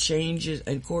 There are changes,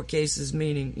 and court cases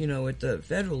meaning, at the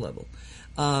federal level.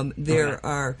 There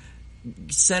are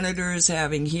senators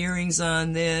having hearings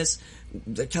on this.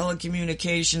 The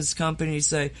telecommunications companies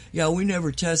say, we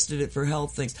never tested it for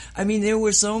health things. I mean, there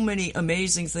were so many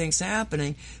amazing things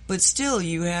happening, but still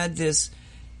you had this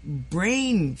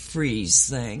brain freeze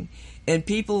thing. And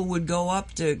people would go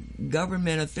up to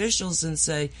government officials and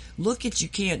say, look, you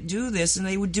can't do this, and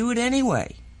they would do it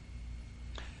anyway.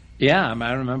 Yeah,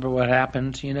 I remember what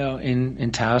happened,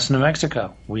 in Taos, New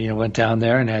Mexico. We went down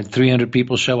there and had 300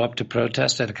 people show up to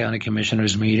protest at a county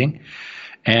commissioner's meeting.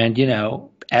 And,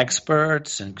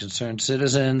 experts and concerned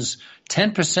citizens,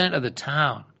 10% of the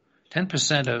town,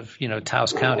 10% of,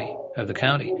 Taos County, of the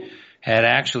county, had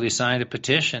actually signed a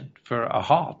petition for a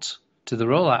halt to the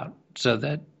rollout so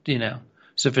that,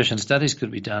 sufficient studies could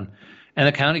be done. And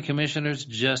the county commissioners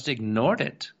just ignored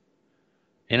it.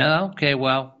 Okay,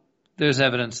 well, there's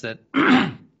evidence that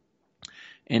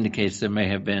indicates there may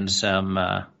have been some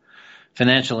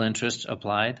financial interest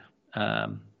applied.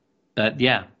 But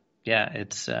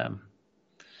it's... and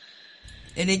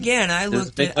again, I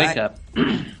looked at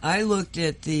I looked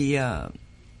at the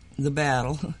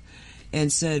battle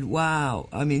and said, wow,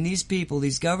 I mean, these people,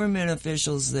 these government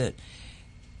officials that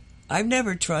I've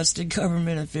never trusted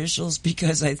government officials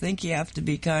because I think you have to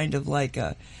be kind of like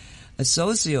a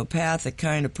sociopathic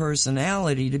kind of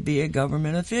personality to be a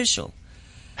government official.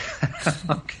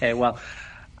 Okay, well,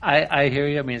 I hear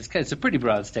you. I mean, it's a pretty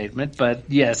broad statement, but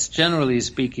yes, generally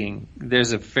speaking,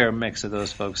 there's a fair mix of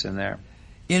those folks in there.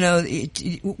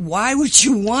 Why would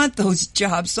you want those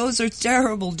jobs? Those are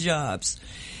terrible jobs,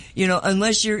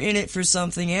 unless you're in it for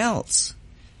something else.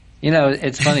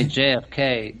 It's funny.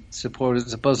 JFK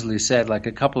supposedly said, like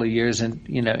a couple of years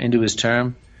into his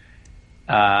term,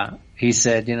 he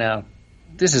said,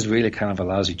 this is really kind of a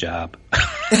lousy job.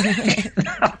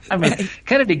 I mean,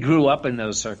 Kennedy grew up in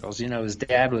those circles. His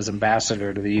dad was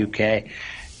ambassador to the UK,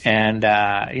 and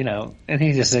and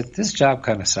he just said, this job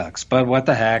kind of sucks, but what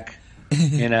the heck,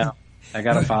 I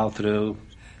got to follow through,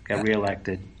 got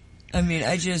reelected. I mean,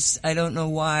 I don't know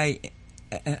why.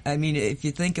 I mean, if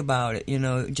you think about it,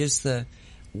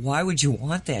 why would you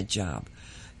want that job?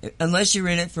 Unless you're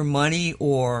in it for money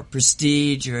or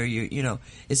prestige or,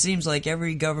 it seems like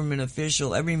every government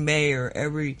official, every mayor,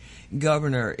 every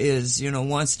governor is,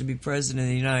 wants to be president of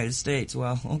the United States.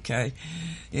 Well, okay,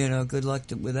 good luck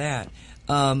with that.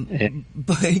 But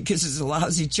because it's a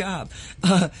lousy job.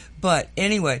 But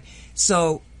anyway,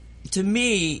 so to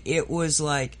me, it was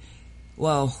like,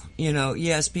 well,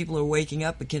 yes, people are waking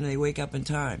up, but can they wake up in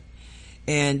time?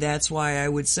 And that's why I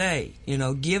would say,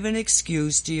 give an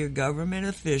excuse to your government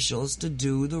officials to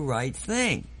do the right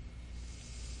thing.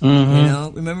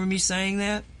 Mm-hmm. Remember me saying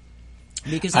that?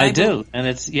 Because I do, and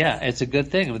it's a good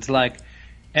thing. It's like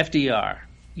FDR,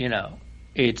 you know,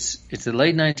 it's the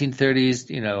late 1930s,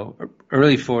 you know,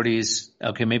 early 40s.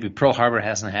 Okay, maybe Pearl Harbor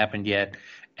hasn't happened yet,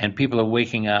 and people are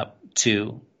waking up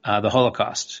to the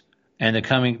Holocaust, and they're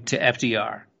coming to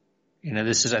FDR. You know,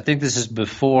 I think this is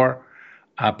before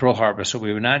Pearl Harbor, so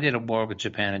we were not yet at war with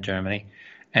Japan and Germany.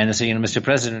 And they say, you know, Mr.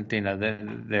 President, you know,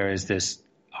 there is this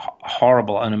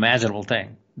horrible, unimaginable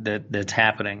thing that's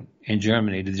happening in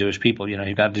Germany to the Jewish people. You know,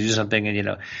 you've got to do something, and you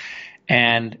know,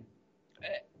 and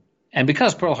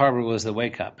because Pearl Harbor was the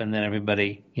wake up, and then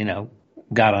everybody, you know,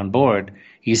 got on board.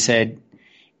 He said,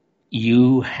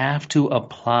 you have to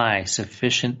apply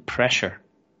sufficient pressure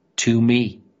to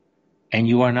me, and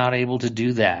you are not able to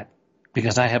do that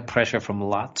because I have pressure from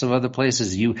lots of other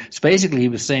places. So basically, he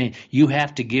was saying, you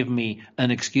have to give me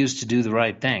an excuse to do the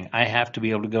right thing. I have to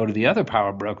be able to go to the other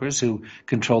power brokers who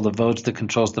control the votes, that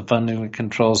controls the funding, that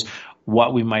controls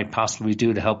what we might possibly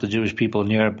do to help the Jewish people in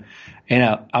Europe. You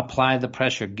know, apply the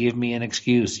pressure. Give me an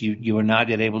excuse. You are not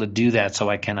yet able to do that, so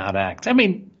I cannot act. I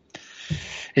mean,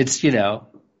 it's, you know,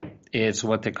 it's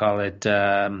what they call it.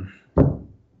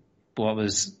 What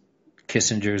was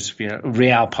Kissinger's, you know,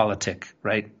 realpolitik,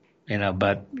 right? You know,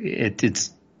 but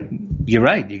it's you're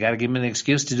right. You got to give them an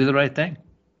excuse to do the right thing.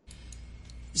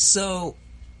 So,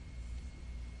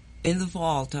 in the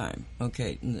fall time,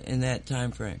 okay, in that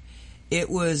time frame, it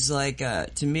was like,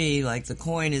 to me, like the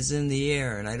coin is in the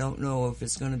air, and I don't know if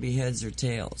it's going to be heads or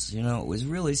tails. You know, it was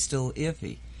really still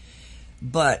iffy.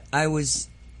 But I was,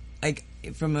 like,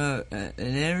 from an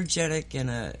energetic and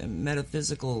a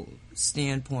metaphysical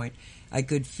standpoint, I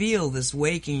could feel this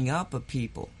waking up of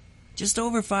people. Just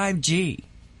over 5G,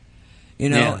 you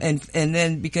know, Yeah. and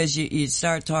then because you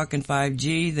start talking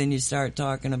 5G, then you start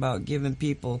talking about giving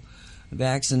people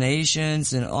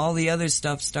vaccinations and all the other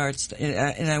stuff starts.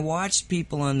 And I watched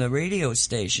people on the radio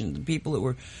station, the people that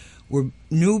were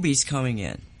newbies coming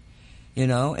in, you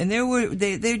know, and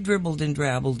they dribbled and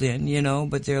drabbled in, you know,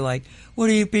 but they're like, what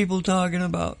are you people talking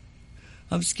about?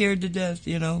 I'm scared to death,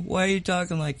 you know. Why are you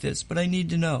talking like this? But I need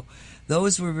to know.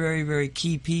 Those were very, very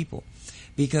key people.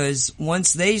 Because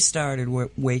once they started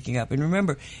waking up, and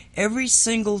remember, every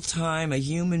single time a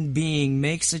human being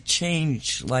makes a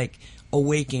change, like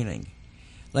awakening,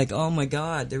 like, oh my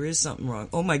God, there is something wrong.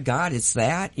 Oh my God, it's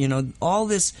that. You know, all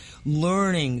this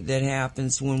learning that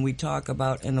happens when we talk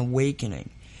about an awakening.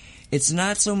 It's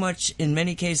not so much, in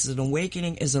many cases, an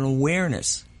awakening as an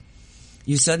awareness.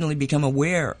 You suddenly become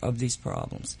aware of these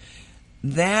problems.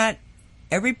 That,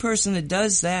 every person that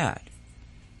does that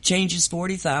changes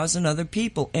 40,000 other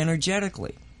people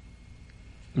energetically.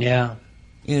 Yeah.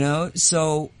 You know,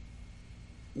 so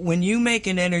when you make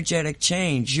an energetic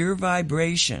change, your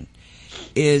vibration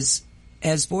has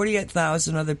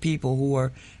 48,000 other people who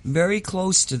are very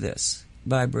close to this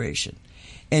vibration.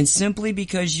 And simply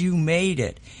because you made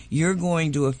it, you're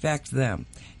going to affect them.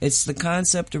 It's the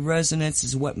concept of resonance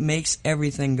is what makes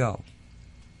everything go.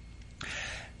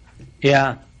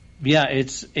 Yeah. Yeah,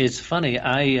 it's funny.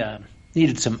 I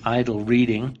needed some idle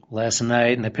reading last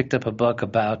night, and I picked up a book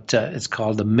about, it's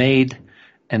called The Maid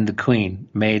and the Queen.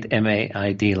 Maid,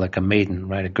 M-A-I-D, like a maiden,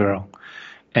 right, a girl.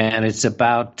 And it's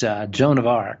about Joan of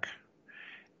Arc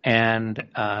and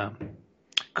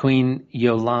Queen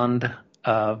Yolande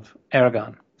of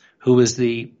Aragon, who was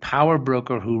the power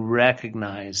broker who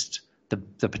recognized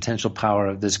the potential power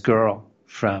of this girl,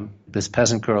 from this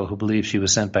peasant girl who believed she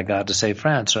was sent by God to save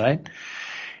France, right?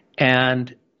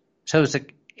 And so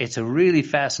it's a really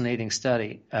fascinating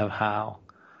study of how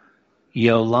Queen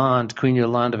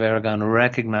Yolande of Aragon,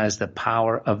 recognized the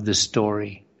power of the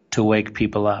story to wake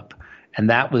people up. And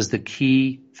that was the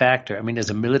key factor. I mean, as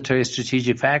a military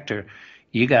strategic factor,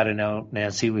 you got to know,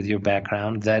 Nancy, with your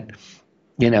background, that,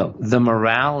 you know, the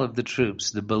morale of the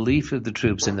troops, the belief of the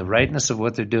troops in the rightness of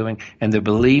what they're doing, and the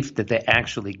belief that they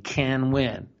actually can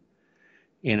win.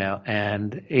 You know,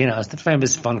 and, you know, it's the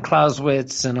famous von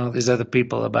Clausewitz and all these other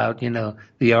people about, you know,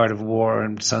 the art of war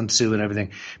and Sun Tzu and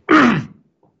everything.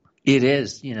 It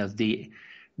is, you know, the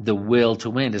will to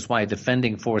win is why a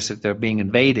defending force, if they're being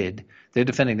invaded, they're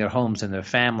defending their homes and their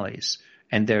families.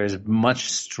 And there is much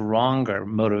stronger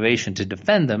motivation to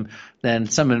defend them than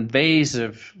some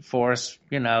invasive force.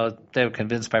 You know, they were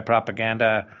convinced by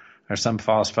propaganda or some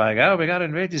false flag, oh, we got to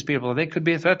invade these people. They could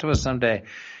be a threat to us someday.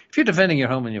 If you're defending your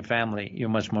home and your family, you're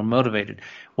much more motivated.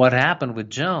 What happened with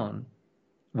Joan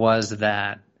was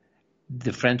that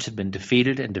the French had been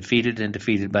defeated and defeated and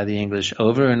defeated by the English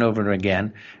over and over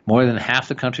again. More than half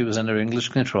the country was under English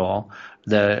control.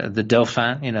 The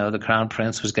Dauphin, you know, the crown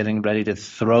prince, was getting ready to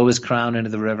throw his crown into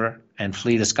the river and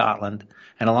flee to Scotland.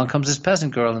 And along comes this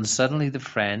peasant girl, and suddenly the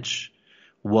French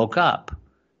woke up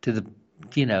to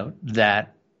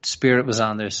that spirit was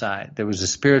on their side. There was a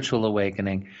spiritual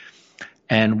awakening.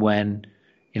 And when,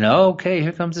 okay,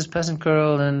 here comes this peasant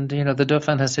girl, and, the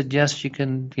Dauphin has said, yes, you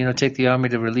can, take the army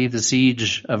to relieve the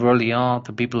siege of Orleans.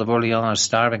 The people of Orleans are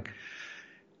starving.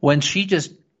 When she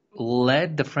just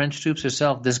led the French troops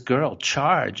herself, this girl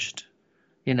charged,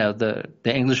 the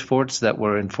English forts that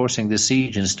were enforcing the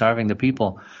siege and starving the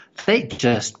people. They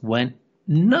just went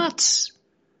nuts.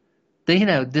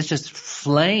 This just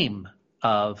flame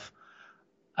of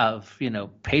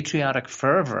patriotic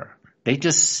fervor. They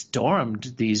just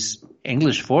stormed these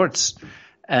English forts,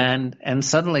 and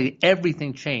suddenly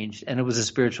everything changed, and it was a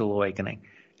spiritual awakening.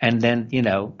 And then,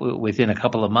 within a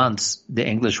couple of months, the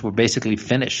English were basically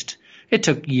finished. It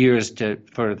took years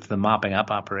for the mopping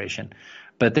up operation,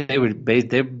 but they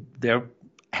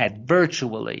had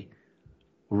virtually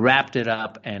wrapped it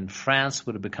up, and France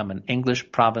would have become an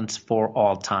English province for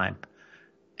all time.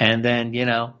 And then,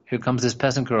 here comes this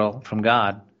peasant girl from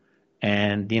God.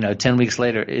 And, 10 weeks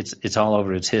later, it's all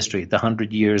over. It's history. The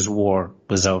 100 Years' War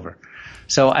was over.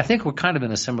 So I think we're kind of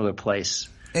in a similar place.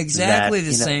 Exactly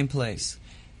the same place.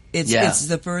 It's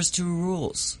the first two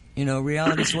rules.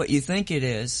 Reality is what you think it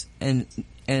is, and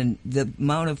the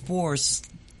amount of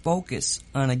focus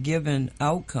on a given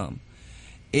outcome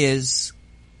is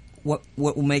what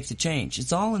will make the change.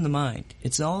 It's all in the mind.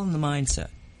 It's all in the mindset.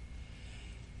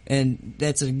 And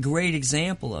that's a great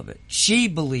example of it. She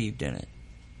believed in it.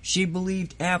 She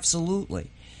believed absolutely.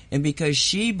 And because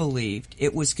she believed,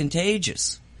 it was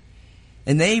contagious.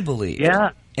 And they believed.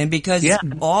 Yeah. And because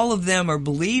all of them are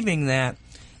believing that,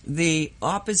 the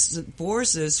opposite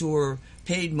forces who are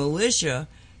paid militia,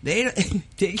 they're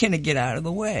going to get out of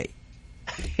the way.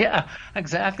 Yeah,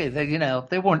 exactly.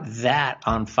 They weren't that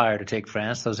on fire to take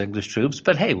France, those English troops.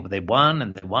 But hey, they won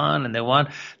and they won and they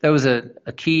won. There was a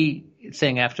key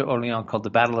thing after Orleans called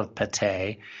the Battle of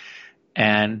Patay.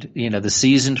 And, the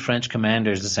seasoned French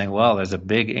commanders are saying, well, there's a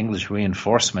big English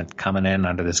reinforcement coming in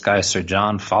under this guy, Sir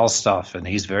John Falstaff, and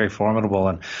he's very formidable,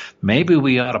 and maybe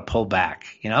we ought to pull back.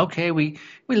 Okay, we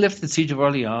lifted the siege of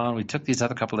Orleans, we took these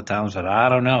other couple of towns, but I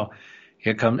don't know.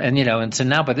 Here come, and so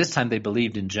now by this time they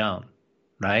believed in Joan,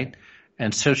 right?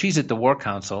 And so she's at the War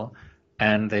Council,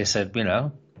 and they said,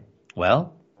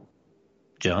 well,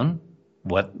 Joan,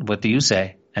 what do you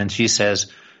say? And she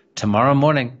says, tomorrow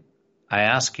morning, I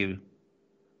ask you,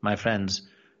 my friends,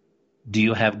 do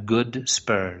you have good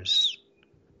spurs?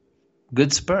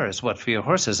 Good spurs, what, for your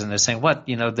horses? And they're saying, what,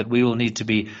 that we will need to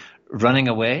be running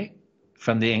away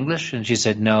from the English? And she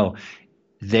said, no,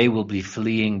 they will be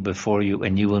fleeing before you,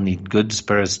 and you will need good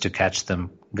spurs to catch them.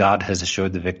 God has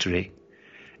assured the victory.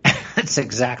 That's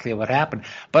exactly what happened.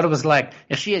 But it was like,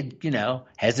 if she had,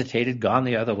 hesitated, gone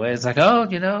the other way, it's like,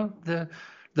 the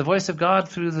voice of God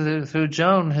through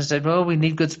Joan has said, well, we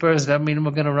need good spurs. Does that mean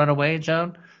we're going to run away,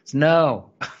 Joan?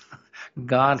 No.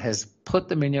 God has put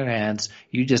them in your hands.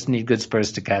 You just need good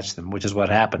spurs to catch them, which is what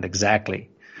happened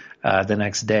exactly. The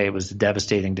next day it was a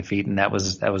devastating defeat, and that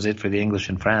was it for the English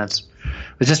in France.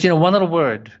 It's just, one little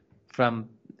word from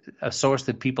a source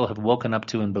that people have woken up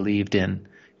to and believed in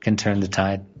can turn the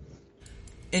tide.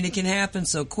 And it can happen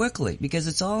so quickly because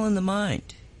it's all in the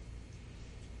mind.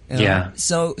 Yeah.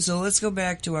 So let's go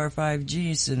back to our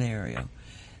 5G scenario.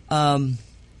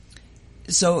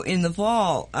 So in the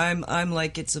fall, I'm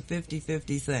like it's a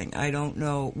 50-50 thing. I don't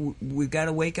know. We've got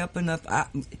to wake up enough.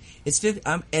 I'm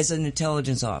as an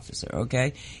intelligence officer,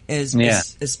 okay? As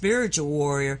a spiritual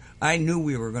warrior, I knew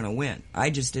we were going to win. I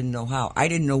just didn't know how. I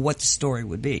didn't know what the story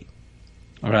would be.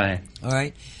 All right.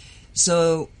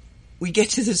 So we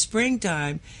get to the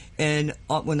springtime, and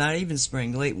well, not even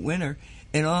spring, late winter.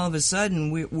 And all of a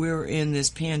sudden, we're in this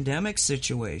pandemic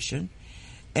situation,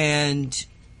 and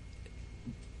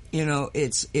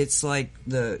it's like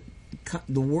the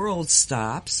world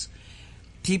stops,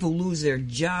 people lose their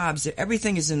jobs,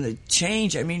 everything is in the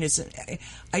change. I mean,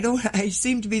 I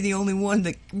seem to be the only one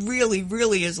that really,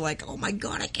 really is like, oh my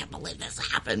God, I can't believe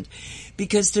this happened,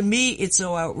 because to me it's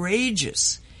so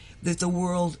outrageous that the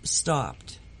world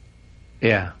stopped.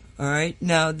 Yeah. All right.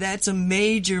 Now that's a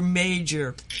major,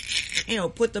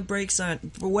 put the brakes on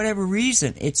for whatever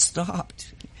reason. It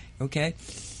stopped. Okay.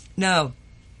 Now,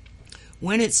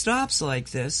 when it stops like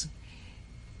this,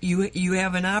 you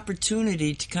have an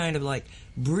opportunity to kind of like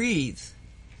breathe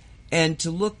and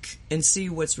to look and see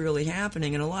what's really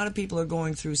happening. And a lot of people are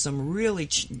going through some really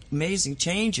amazing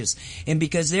changes. And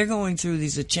because they're going through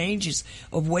these changes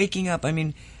of waking up, I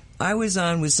mean, I was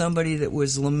on with somebody that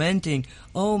was lamenting,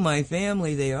 oh, my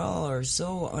family, they all are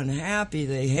so unhappy,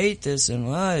 they hate this and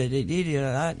what,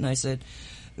 and I said,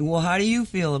 well, how do you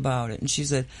feel about it? And she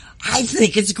said, I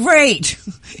think it's great.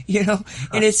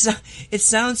 And it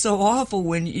sounds so awful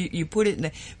when you put it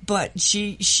in but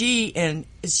she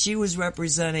was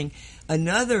representing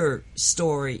another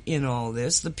story in all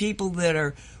this, the people that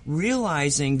are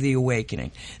realizing the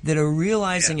awakening, that are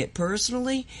realizing it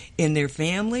personally in their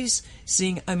families,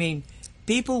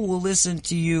 people will listen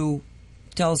to you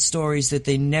tell stories that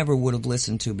they never would have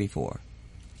listened to before.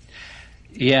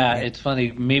 Yeah, it's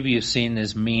funny. Maybe you've seen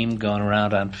this meme going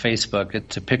around on Facebook.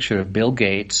 It's a picture of Bill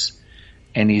Gates,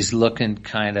 and he's looking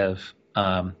kind of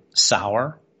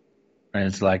sour. And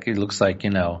it's like, it looks like,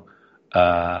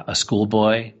 a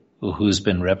schoolboy who's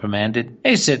been reprimanded.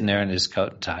 He's sitting there in his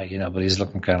coat and tie, but he's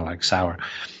looking kind of like sour.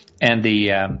 And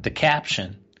the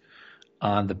caption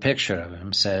on the picture of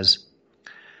him says,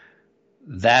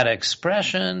 "That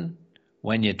expression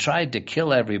when you tried to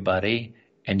kill everybody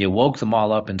and you woke them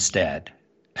all up instead."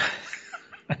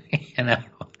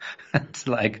 It's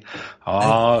like,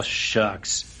 oh,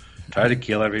 shucks. Try to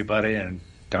kill everybody and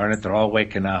darn it, they're all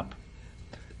waking up.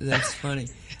 That's funny.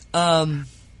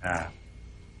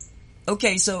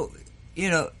 Okay, so,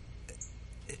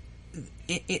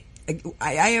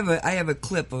 I have a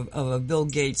clip of a Bill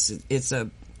Gates.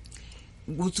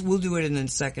 We'll do it in the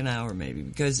second hour maybe,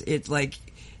 because it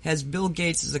has Bill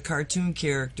Gates as a cartoon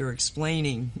character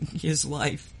explaining his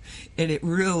life, and it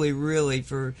really, really,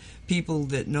 for people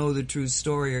that know the true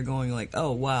story, are going like,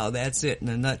 oh wow, that's it in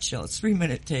a nutshell. It's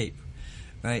 3-minute tape,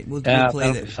 right? We'll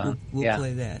play that. We'll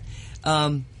play that.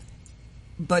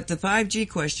 But the 5G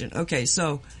question. Okay,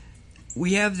 so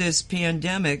we have this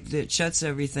pandemic that shuts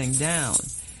everything down,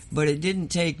 but it didn't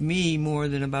take me more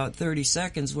than about 30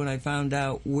 seconds when I found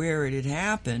out where it had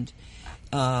happened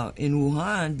in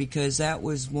Wuhan, because that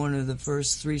was one of the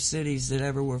first 3 cities that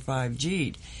ever were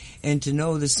 5G'd. And to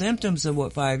know the symptoms of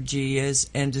what 5G is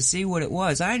and to see what it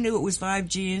was, I knew it was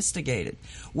 5G instigated.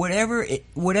 Wherever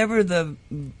the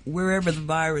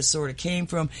virus sort of came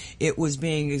from, it was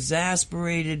being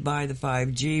exasperated by the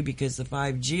 5G, because the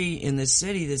 5G in this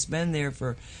city that's been there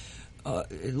for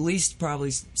at least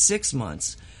probably 6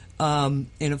 months, in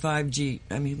a 5G,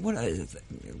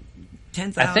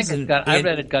 10,000. I think I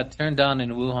read it got turned on in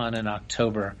Wuhan in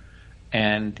October,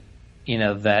 and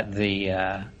that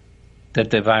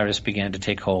the virus began to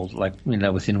take hold,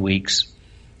 within weeks.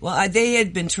 Well, they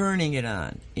had been turning it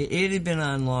on. It had been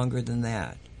on longer than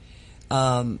that.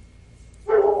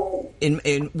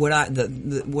 In what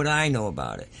I know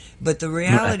about it, but the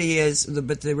reality is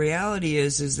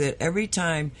that every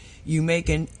time you make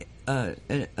an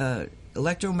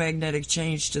electromagnetic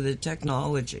change to the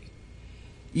technology,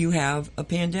 you have a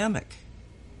pandemic.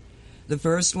 The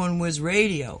first one was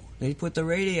radio. They put the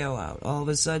radio out. All of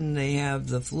a sudden, they have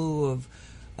the flu of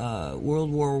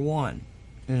World War I.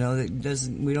 We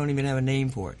don't even have a name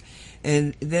for it.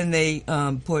 And then they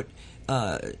put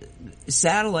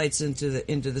satellites into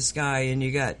the sky, and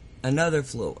you got another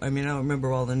flu. I don't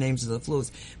remember all the names of the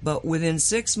flus, but within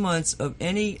 6 months of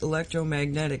any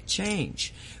electromagnetic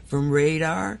change from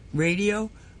radio,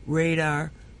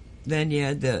 then you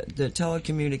had the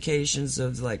telecommunications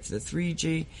of the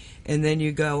 3G, and then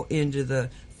you go into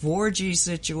the 4G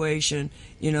situation.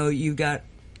 You got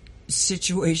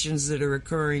situations that are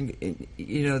occurring,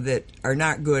 that are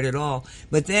not good at all.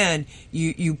 But then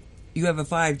you have a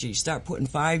 5G. Start putting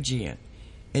 5G in,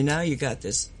 and now you got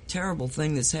this terrible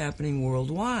thing that's happening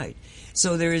worldwide.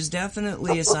 So there is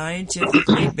definitely a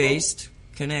scientifically based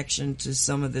connection to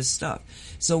some of this stuff.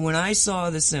 So when I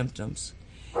saw the symptoms,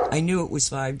 I knew it was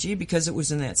 5G because it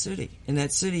was in that city. And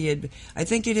that city I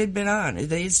think it had been on.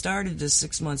 They had started this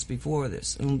 6 months before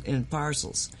this in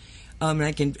parcels. And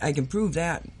I can prove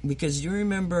that, because you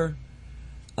remember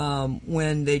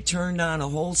when they turned on a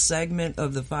whole segment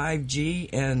of the 5G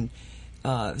and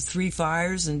 3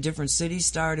 fires in different cities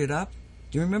started up.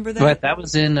 Do you remember that? But that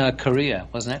was in Korea,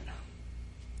 wasn't it?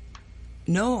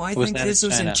 No, I think this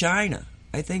was in China.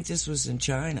 I think this was in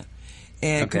China.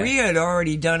 And Korea had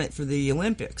already done it for the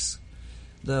Olympics.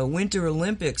 The Winter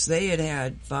Olympics, they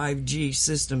had 5G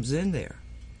systems in there.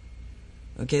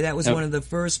 Okay, that was one of the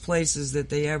first places that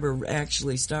they ever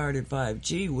actually started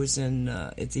 5G was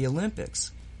at the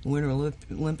Olympics, Winter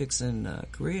Olympics in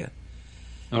Korea.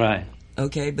 All right.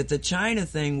 Okay, but the China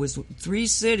thing was 3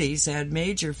 cities had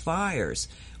major fires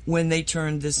when they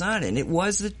turned this on, and it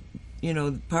was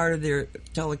part of their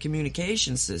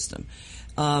telecommunication system.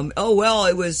 It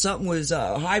was something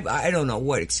high. I don't know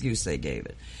what excuse they gave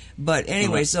it, but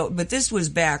anyway. But this was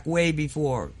back way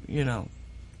before,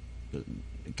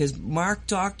 because Mark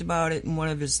talked about it in one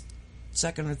of his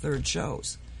second or third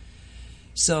shows.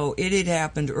 So it had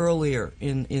happened earlier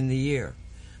in the year.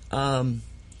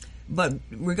 But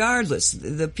regardless,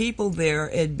 the people there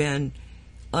had been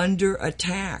under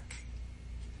attack.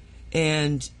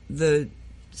 And the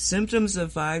symptoms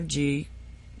of 5G,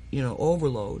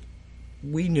 overload,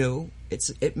 we knew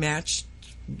it matched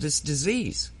this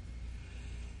disease.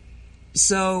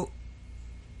 So,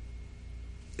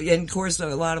 and of course,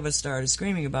 a lot of us started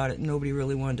screaming about it, and nobody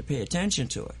really wanted to pay attention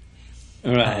to it.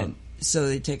 Right. So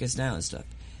they take us down and stuff.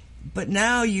 But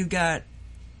now you got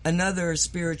another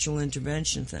spiritual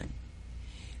intervention thing,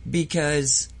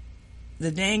 because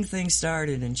the dang thing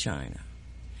started in China.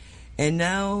 And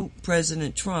now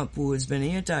President Trump, who has been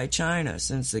anti-China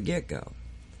since the get-go,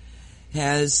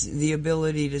 has the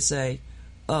ability to say,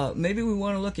 maybe we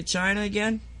want to look at China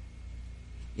again?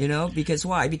 Because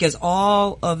why? Because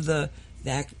all of the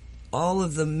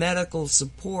medical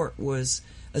support was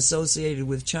associated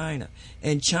with China.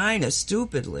 And China,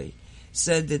 stupidly,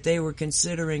 said that they were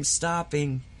considering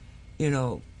stopping,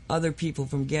 other people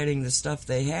from getting the stuff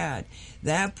they had.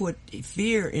 That put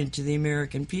fear into the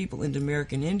American people, into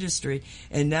American industry,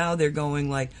 and now they're going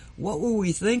like, what were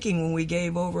we thinking when we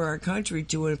gave over our country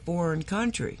to a foreign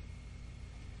country?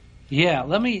 Yeah,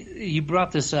 you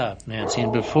brought this up, Nancy,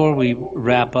 and before we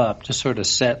wrap up, just sort of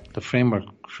set the framework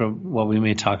for what we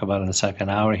may talk about in the second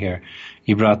hour here,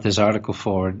 you brought this article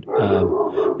forward.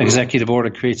 Executive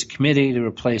order creates a committee to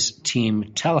replace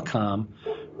Team Telecom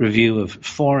review of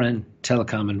foreign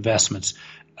telecom investments.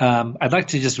 I'd like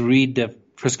to just read the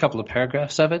first couple of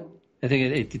paragraphs of it. I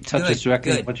think it touches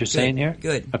directly on what you're saying here.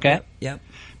 Good. Okay? Yep.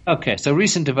 Okay, so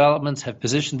recent developments have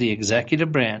positioned the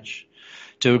executive branch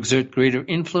to exert greater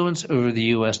influence over the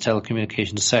U.S.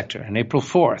 telecommunications sector. On April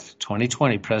 4th,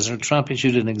 2020, President Trump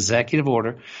issued an executive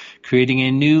order creating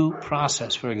a new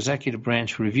process for executive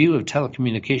branch review of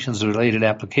telecommunications-related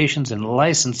applications and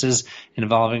licenses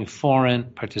involving foreign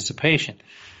participation.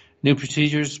 New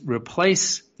procedures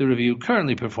replace the review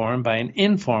currently performed by an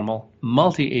informal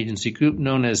multi-agency group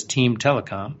known as Team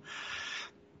Telecom.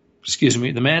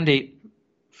 The mandate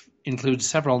includes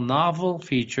several novel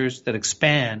features that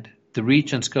expand the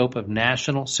reach and scope of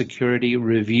national security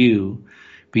review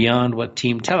beyond what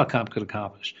Team Telecom could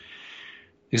accomplish.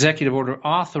 Executive order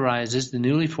authorizes the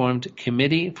newly formed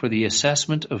Committee for the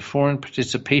Assessment of Foreign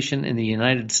Participation in the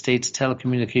United States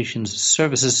Telecommunications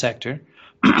Services Sector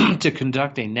to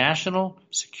conduct a national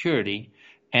security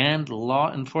and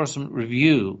law enforcement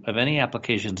review of any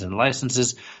applications and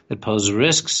licenses that pose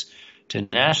risks to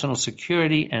national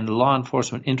security and law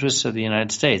enforcement interests of the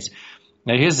United States.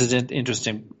 Now, here's an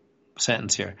interesting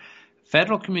sentence here.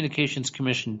 Federal Communications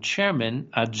Commission Chairman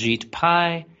Ajit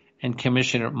Pai and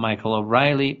Commissioner Michael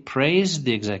O'Reilly praised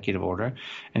the executive order,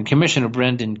 and Commissioner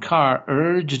Brendan Carr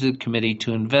urged the committee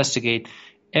to investigate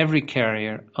every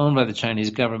carrier owned by the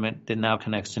Chinese government that now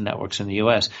connects to networks in the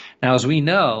U.S. Now, as we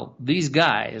know, these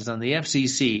guys on the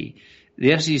FCC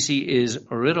is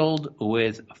riddled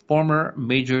with former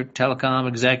major telecom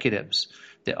executives.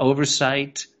 The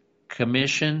Oversight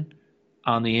Commission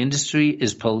on the industry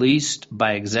is policed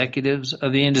by executives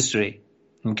of the industry,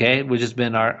 okay, which has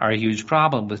been our huge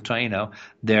problem with trying,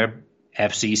 they're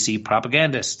FCC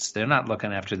propagandists. They're not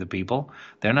looking after the people.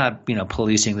 They're not,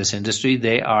 policing this industry.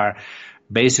 They are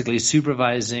basically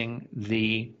supervising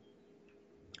the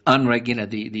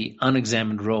the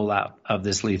unexamined rollout of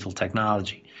this lethal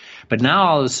technology. But now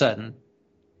all of a sudden,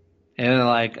 they're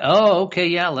like, oh, okay,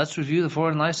 yeah, let's review the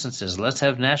foreign licenses. Let's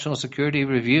have national security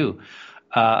review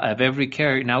of every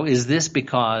carrier. Now, is this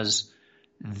because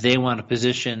they want to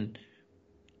position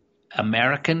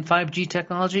American 5G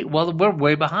technology? Well, we're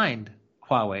way behind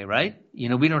Huawei, right?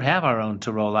 We don't have our own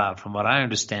to roll out, from what I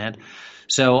understand.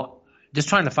 So just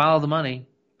trying to follow the money.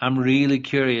 I'm really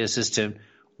curious as to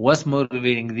what's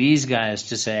motivating these guys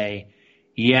to say,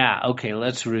 yeah, okay,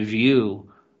 let's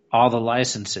review all the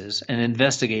licenses and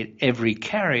investigate every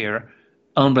carrier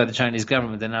owned by the Chinese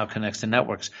government that now connects to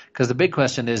networks. Because the big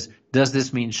question is, does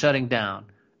this mean shutting down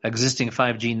existing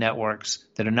 5G networks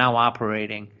that are now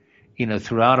operating,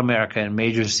 throughout America in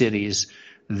major cities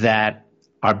that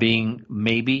are being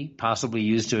possibly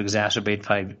used to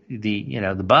exacerbate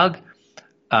the bug?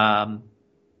 A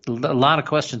lot of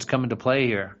questions come into play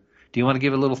here. Do you want to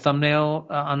give a little thumbnail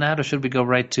on that, or should we go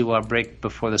right to our break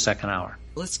before the second hour?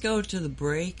 Let's go to the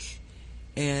break,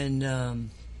 and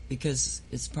because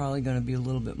it's probably going to be a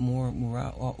little bit more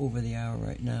over the hour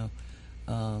right now.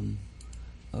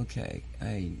 Okay,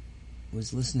 I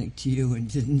was listening to you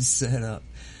and didn't set up.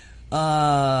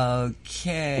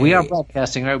 Okay. We are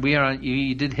broadcasting, right? We are on.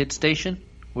 You did hit station?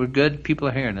 We're good? People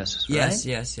are hearing us, right?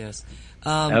 Yes.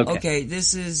 Okay,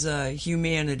 this is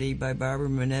Humanity by Barbara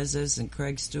Menezes and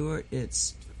Craig Stewart.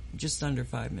 It's just under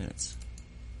 5 minutes.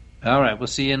 All right, we'll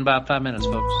see you in about 5 minutes,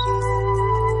 folks.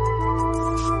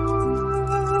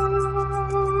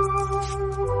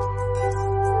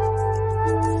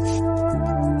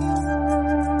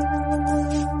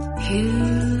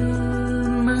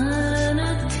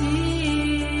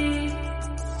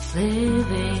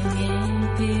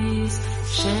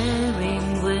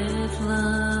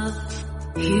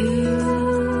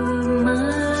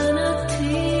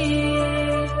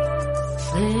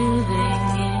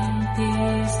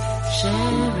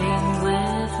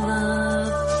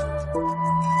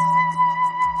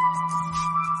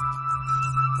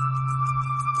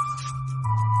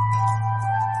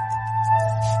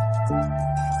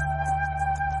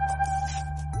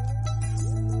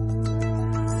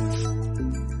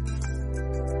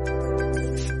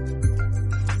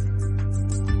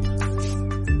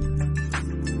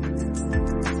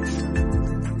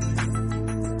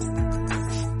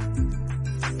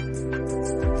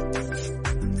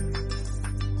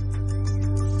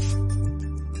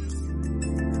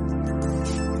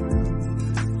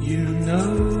 You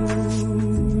know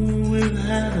we've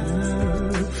had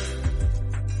enough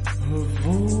of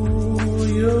all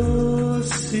your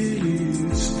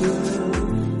silly stuff.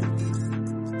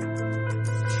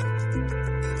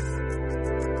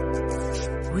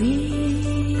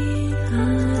 We've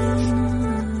had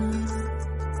enough.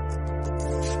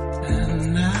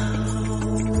 And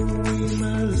now we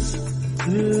must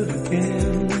live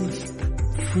again,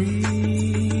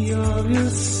 free of your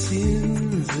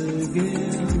sins again.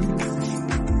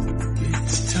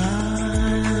 It's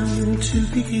time to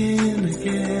begin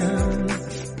again.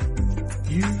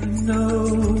 You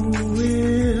know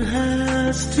it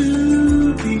has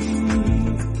to be.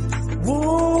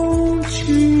 Won't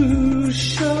you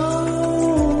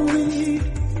show me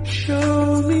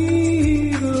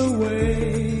the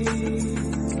way?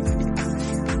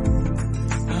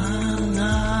 I'm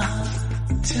not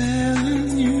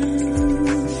telling you,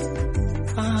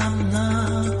 I'm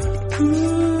not pushing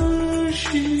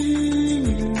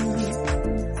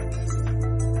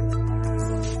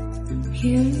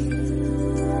you. Humanity.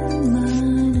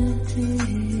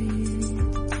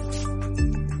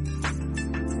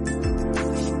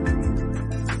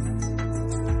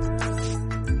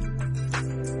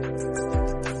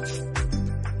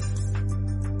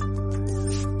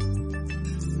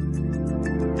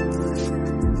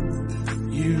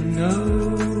 You know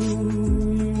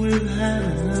we've had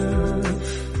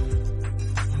enough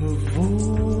of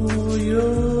all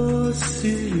your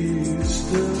silly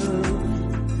stuff.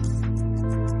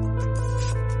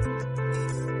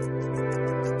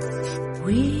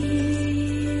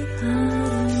 We've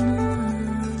had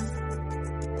enough.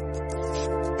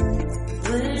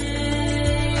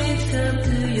 Wake up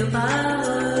to your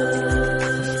power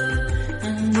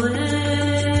and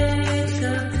wake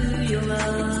up to your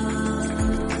love.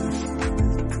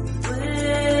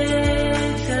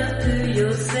 Wake up to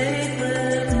your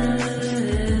sacredness,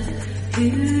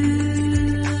 humanity.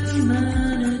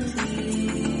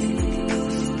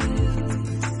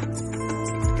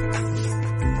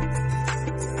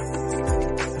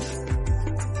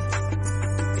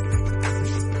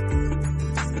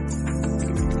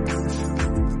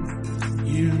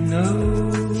 You know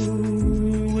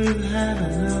we've had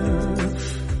enough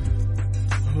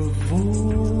of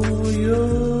all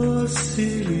your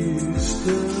silly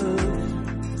stuff.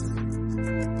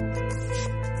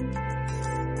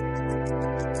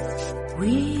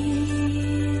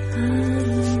 We've had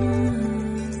enough.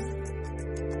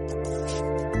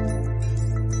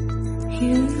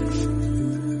 Humanity.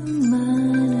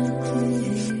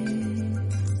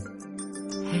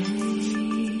 Hey,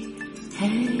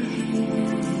 hey,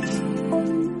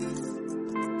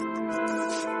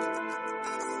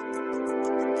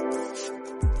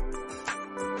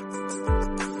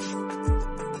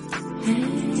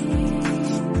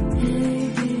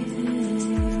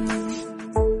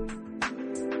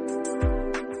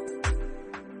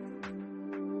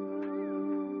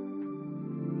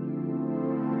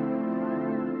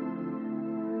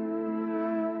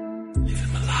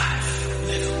 Living my life,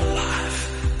 living my life,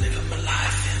 living my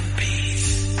life in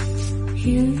peace.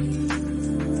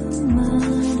 humanity.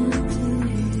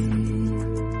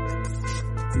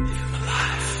 Living my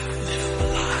life, living my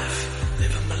life,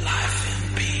 living my life in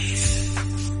peace.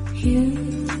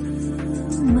 Humanity.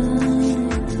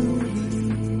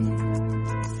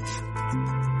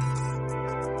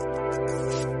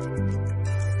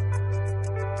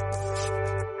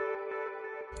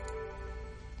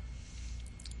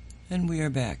 And we are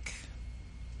back.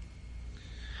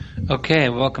 Okay,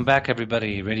 welcome back,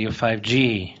 everybody. Radio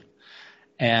 5G.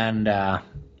 And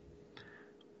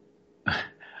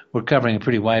we're covering a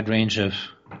pretty wide range of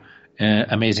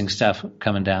amazing stuff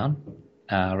coming down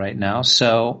right now.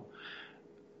 So,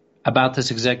 about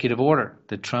this executive order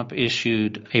that Trump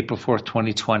issued April 4th,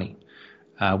 2020.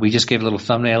 We just gave a little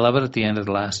thumbnail of it at the end of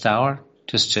the last hour,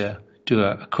 just to do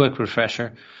a quick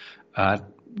refresher.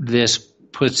 This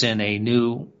puts in a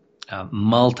new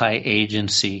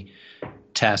multi-agency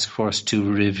task force to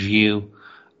review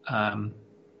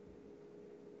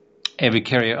every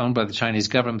carrier owned by the Chinese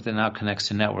government that now connects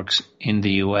to networks in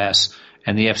the U.S.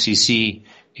 And the FCC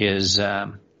is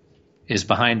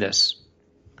behind this.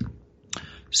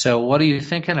 So, what are you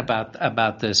thinking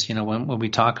about this? You know, when we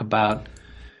talk about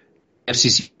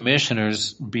FCC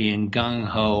commissioners being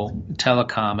gung-ho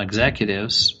telecom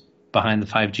executives behind the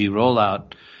 5G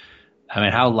rollout, I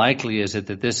mean, how likely is it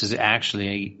that this is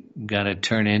actually going to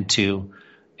turn into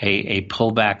a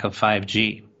pullback of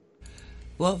 5G?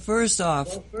 Well, first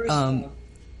off, we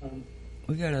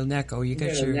got an echo. You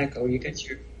got your.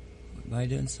 Am I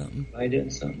doing something?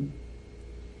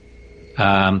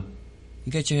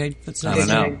 You got your headphones on? I don't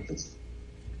know.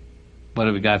 What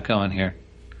have we got going here?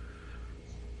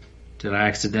 Did I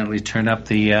accidentally turn up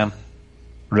the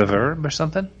reverb or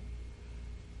something?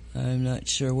 I'm not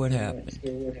sure what happened.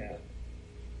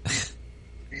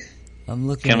 I'm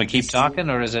looking. Can we keep talking,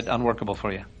 or is it unworkable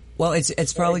for you? Well,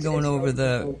 it's probably going over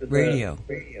the radio.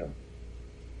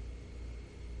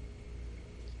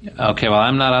 Okay, well,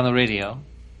 I'm not on the radio.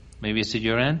 Maybe it's at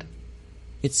your end?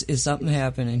 It's something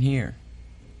happening here.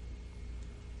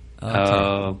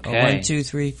 Okay. 1, 2,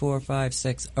 3, 4, 5,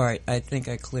 6. All right, I think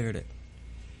I cleared it.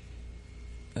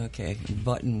 Okay,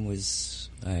 button was,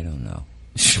 I don't know.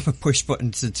 Push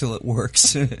buttons until it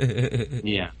works.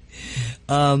 Yeah.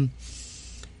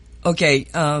 Okay.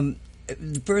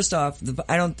 First off,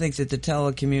 I don't think that the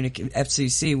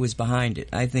FCC was behind it.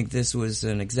 I think this was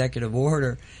an executive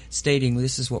order stating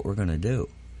this is what we're going to do.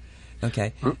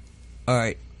 Okay. All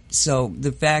right. So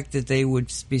the fact that they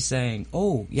would be saying,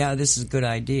 "Oh, yeah, this is a good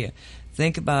idea."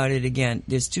 Think about it again.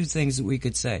 There's two things that we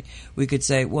could say. We could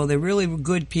say, well, they're really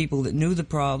good people that knew the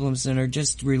problems and are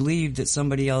just relieved that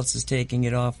somebody else is taking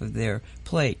it off of their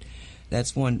plate.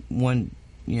 That's one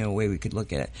way we could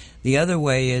look at it. The other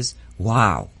way is,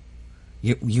 wow,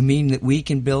 you mean that we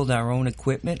can build our own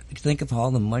equipment? Think of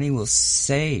all the money we'll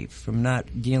save from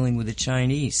not dealing with the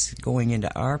Chinese going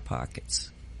into our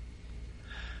pockets.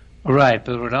 Right,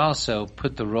 but it would also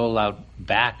put the rollout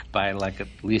back by like at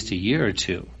least a year or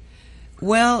two.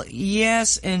 Well,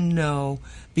 yes and no,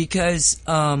 because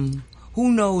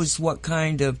who knows what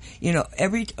kind of, you know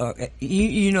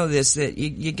this, that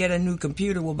you get a new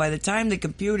computer. Well, by the time the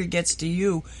computer gets to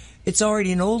you, it's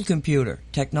already an old computer,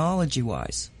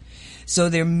 technology-wise. So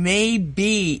there may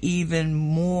be even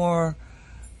more,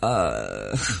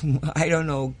 I don't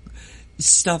know,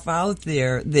 stuff out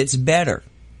there that's better.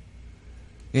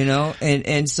 You know,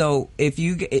 and so if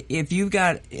you've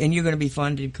got, and you're going to be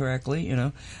funded correctly,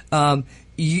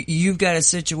 you've got a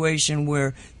situation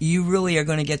where you really are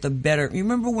going to get the better. You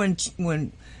remember when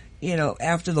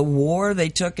after the war they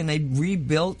took and they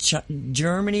rebuilt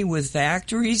Germany with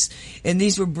factories, and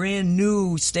these were brand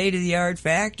new state of the art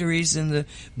factories, and the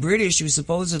British, who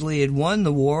supposedly had won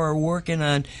the war, are working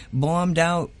on bombed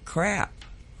out crap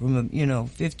from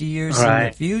 50 years in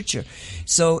the future.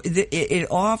 So it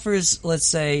offers, let's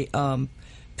say,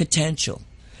 potential.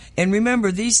 And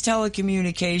remember, these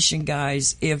telecommunication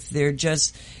guys, if they're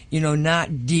just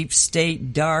not deep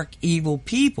state, dark, evil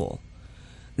people,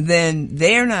 then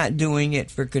they're not doing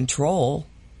it for control.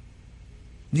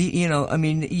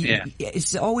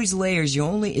 It's always layers.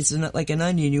 It's like an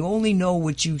onion. You only know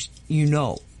what you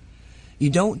know. You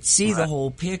don't see the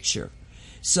whole picture.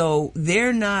 So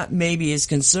they're not maybe as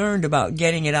concerned about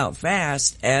getting it out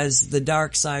fast as the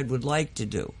dark side would like to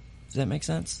do. Does that make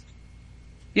sense?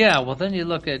 Yeah, well, then you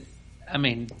look at,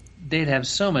 they'd have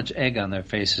so much egg on their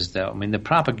faces, though. The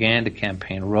propaganda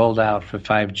campaign rolled out for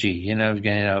 5G.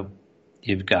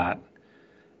 You've got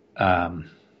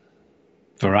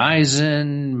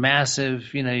Verizon,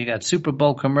 massive, you got Super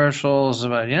Bowl commercials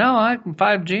about, I'm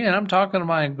 5G and I'm talking to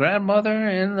my grandmother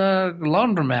in the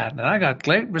laundromat and I got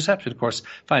great reception. Of course,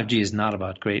 5G is not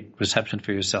about great reception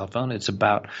for your cell phone. It's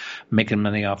about making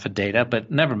money off of data, but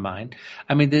never mind.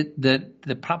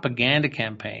 The propaganda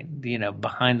campaign,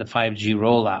 behind the 5G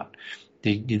rollout,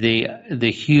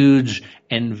 the huge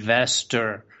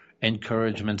investor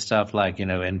encouragement stuff like,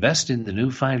 invest in the new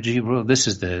 5G world. This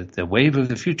is the wave of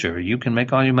the future. You can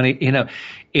make all your money.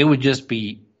 It would just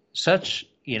be such,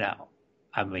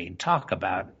 talk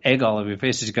about egg all over your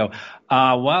faces. You go,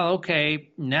 okay,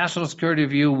 national security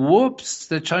review. Whoops,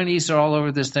 the Chinese are all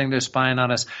over this thing. They're spying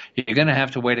on us. You're going to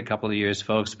have to wait a couple of years,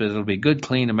 folks, but it'll be good,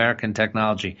 clean American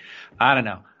technology. I don't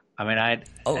know.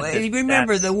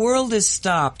 Remember, the world is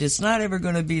stopped. It's not ever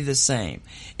going to be the same.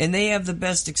 And they have the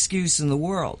best excuse in the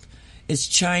world. It's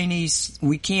Chinese.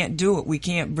 We can't do it. We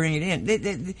can't bring it in.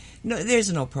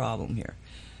 There's no problem here.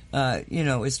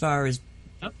 As far as,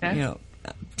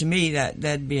 to me,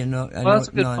 that'd be a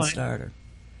non-starter.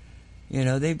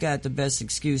 They've got the best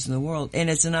excuse in the world. And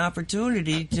it's an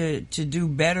opportunity to do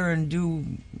better and do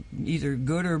either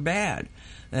good or bad.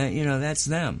 That's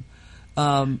them.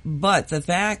 But the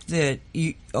fact that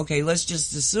let's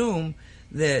just assume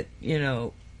that,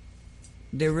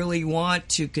 they really want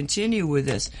to continue with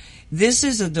this. This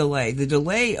is a delay. The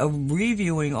delay of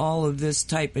reviewing all of this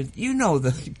type of,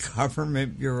 the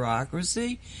government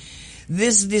bureaucracy.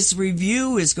 This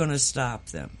review is going to stop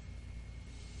them.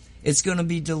 It's going to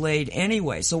be delayed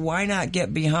anyway. So why not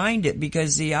get behind it?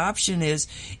 Because the option is,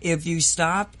 if you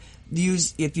stop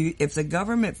if the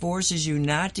government forces you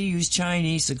not to use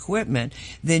Chinese equipment,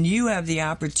 then you have the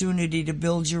opportunity to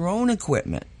build your own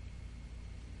equipment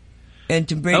and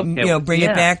to bring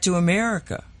it back to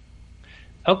America.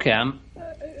 Okay,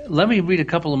 let me read a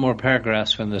couple of more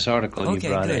paragraphs from this article you Okay,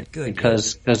 brought in, good.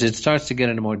 because it starts to get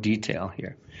into more detail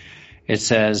here. It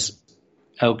says,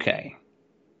 okay,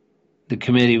 the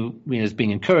committee is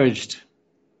being encouraged,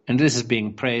 and this is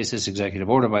being praised, this executive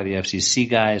order by the FCC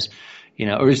guys,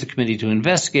 urged the committee to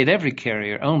investigate every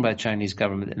carrier owned by Chinese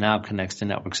government that now connects to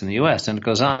networks in the U.S. And it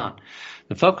goes on.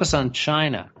 The focus on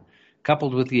China,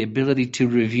 coupled with the ability to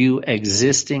review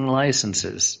existing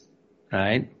licenses,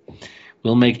 right,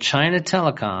 will make China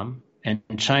Telecom and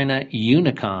China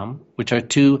Unicom, which are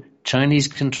two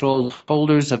Chinese-controlled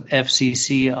holders of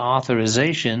FCC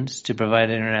authorizations to provide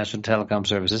international telecom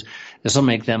services, this will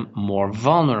make them more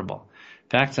vulnerable. In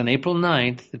fact, on April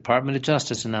 9th, the Department of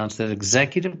Justice announced that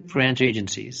executive branch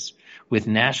agencies with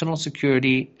national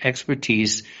security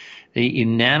expertise, they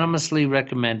unanimously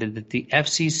recommended that the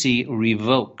FCC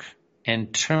revoke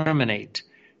and terminate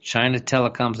China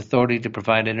Telecom's authority to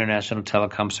provide international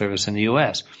telecom service in the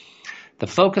U.S. The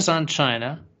focus on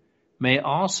China may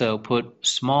also put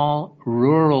small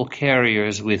rural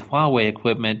carriers with Huawei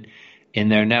equipment in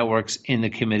their networks in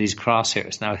the committee's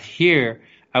crosshairs. Now here,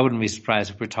 I wouldn't be surprised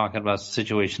if we're talking about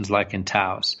situations like in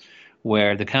Taos,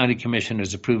 where the county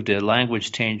commissioners approved a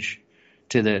language change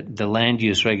to the land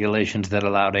use regulations that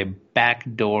allowed a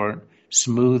backdoor,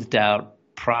 smoothed out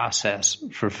process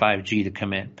for 5G to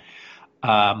come in.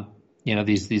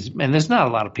 These, and there's not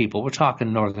a lot of people. We're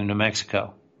talking northern New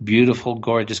Mexico, beautiful,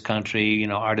 gorgeous country,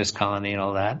 artist colony and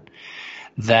all that.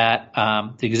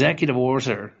 The executive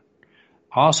order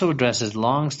also addresses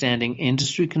long-standing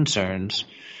industry concerns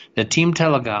that Team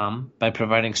Telecom, by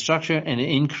providing structure and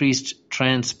increased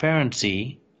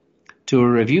transparency to a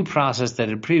review process that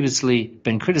had previously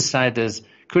been criticized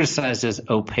as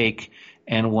opaque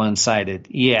and one-sided.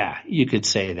 Yeah, you could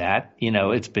say that.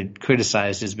 It's been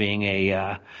criticized as being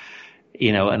an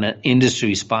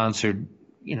industry-sponsored,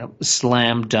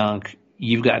 slam dunk.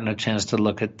 You've got no chance to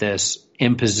look at this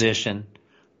imposition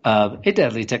of a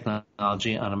deadly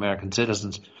technology on American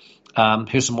citizens.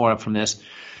 Here's some more up from this.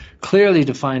 Clearly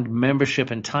defined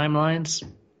membership and timelines,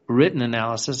 written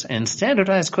analysis, and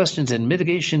standardized questions and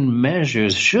mitigation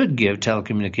measures should give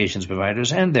telecommunications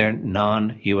providers and their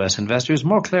non-U.S. investors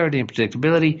more clarity and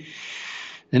predictability.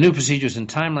 The new procedures and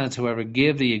timelines, however,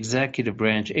 give the executive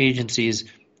branch agencies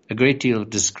a great deal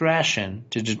of discretion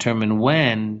to determine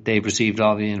when they've received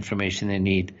all the information they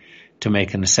need to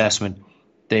make an assessment.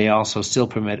 They also still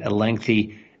permit a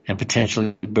lengthy and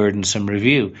potentially burdensome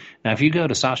review. Now, if you go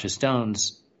to Sasha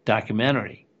Stone's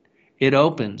documentary, it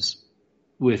opens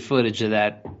with footage of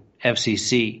that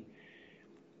FCC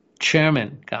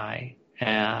chairman guy,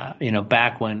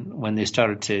 back when they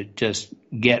started to just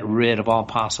get rid of all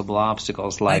possible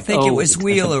obstacles. Like, I think it was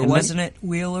Wheeler, wasn't it?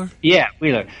 Wheeler? Yeah,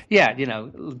 Wheeler. Yeah,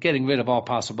 getting rid of all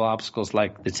possible obstacles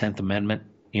like the 10th Amendment,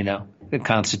 the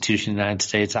Constitution of the United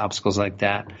States, obstacles like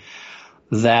that.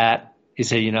 That he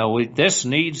said, this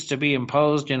needs to be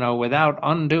imposed, without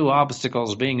undue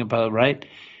obstacles being imposed, right?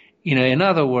 In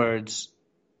other words,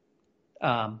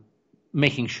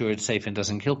 making sure it's safe and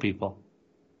doesn't kill people.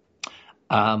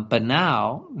 But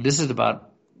now this is about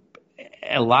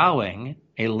allowing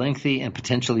a lengthy and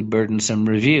potentially burdensome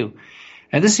review.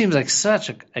 And this seems like such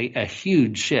a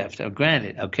huge shift.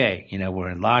 Granted, okay, we're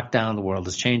in lockdown, the world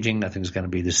is changing, nothing's going to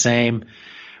be the same.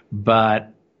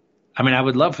 But, I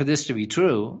would love for this to be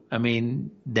true.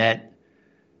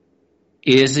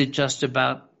 Is it just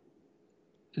about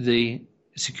the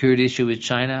security issue with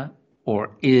China,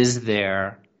 or is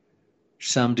there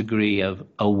some degree of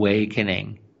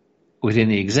awakening within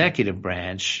the executive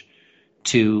branch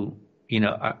to,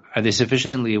 are they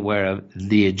sufficiently aware of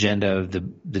the agenda of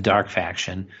the dark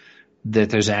faction that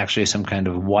there's actually some kind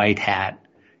of white hat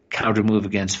counter move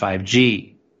against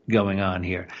 5G going on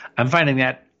here? I'm finding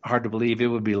that hard to believe. It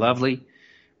would be lovely,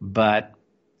 but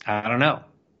I don't know.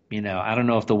 I don't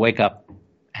know if the wake up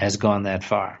has gone that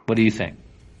far. What do you think?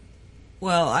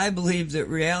 Well, I believe that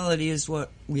reality is what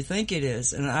we think it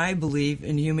is, and I believe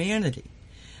in humanity.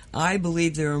 I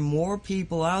believe there are more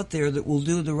people out there that will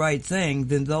do the right thing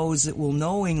than those that will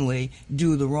knowingly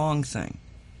do the wrong thing.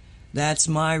 That's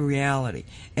my reality.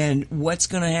 And what's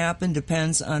going to happen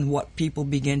depends on what people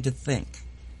begin to think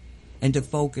and to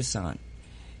focus on.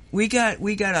 We got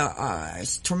a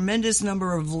tremendous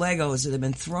number of Legos that have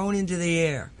been thrown into the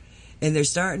air, and they're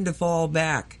starting to fall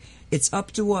back. It's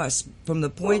up to us, from the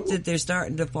point that they're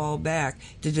starting to fall back,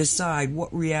 to decide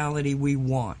what reality we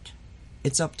want.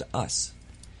 It's up to us.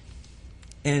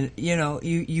 And,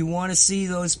 you want to see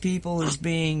those people as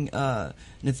being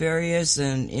nefarious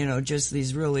and, just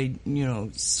these really,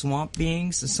 swamp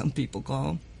beings, as some people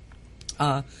call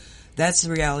them. That's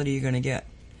the reality you're going to get.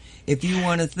 If you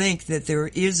want to think that there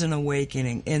is an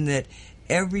awakening, and that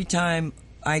every time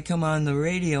I come on the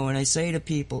radio and I say to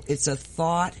people, it's a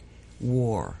thought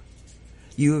war.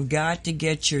 You have got to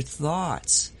get your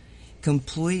thoughts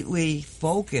completely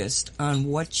focused on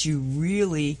what you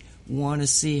really want to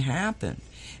see happen,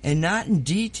 and not in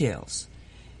details.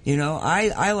 You know,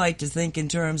 I like to think in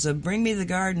terms of bring me the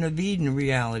Garden of Eden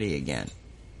reality again.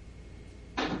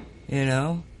 You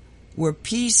know, where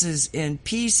peace and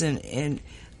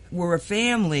we're a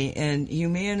family, and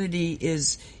humanity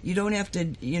is, you don't have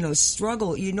to,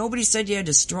 struggle. Nobody said you had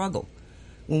to struggle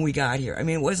when we got here. I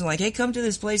mean, it wasn't like, hey, come to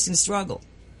this place and struggle.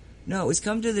 No, it was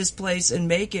come to this place and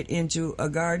make it into a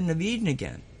Garden of Eden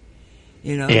again.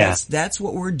 You know, that's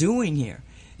what we're doing here.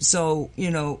 So,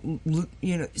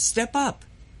 step up,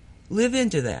 live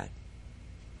into that.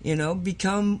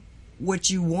 Become what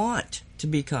you want to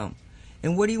become.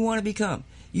 And what do you want to become?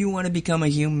 You want to become a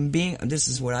human being. This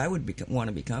is what I would want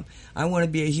to become. I want to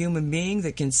be a human being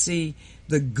that can see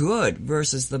the good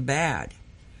versus the bad.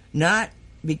 Not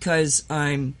because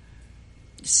I'm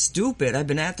stupid. I've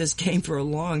been at this game for a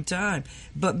long time.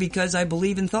 But because I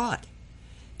believe in thought.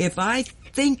 If I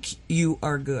think you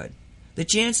are good, the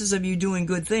chances of you doing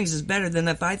good things is better than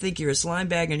if I think you're a slime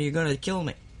bag and you're going to kill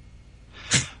me.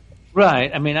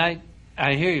 Right. I mean,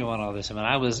 I hear you on all this. I mean,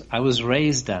 I was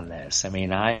raised on this. I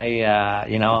mean,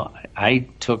 I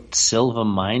took Silva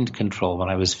mind control when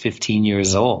I was 15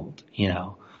 years old, in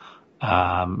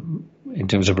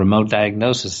terms of remote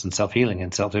diagnosis and self-healing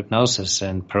and self-hypnosis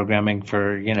and programming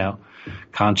for,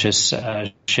 conscious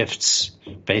shifts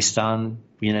based on,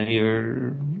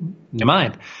 your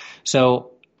mind.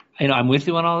 So, I'm with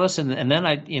you on all this. And then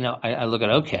I look at,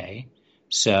 okay,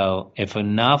 so if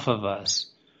enough of us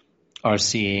are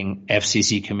seeing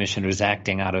FCC commissioners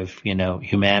acting out of,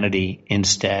 humanity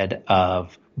instead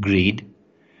of greed,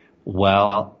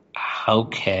 well,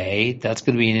 okay, that's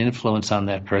going to be an influence on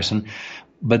that person.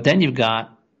 But then you've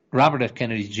got Robert F.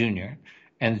 Kennedy Jr.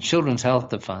 and the Children's Health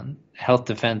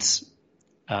Defense,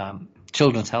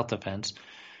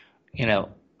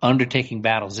 undertaking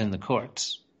battles in the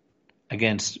courts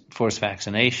against forced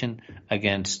vaccination,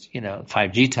 against,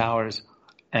 5G towers.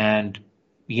 And,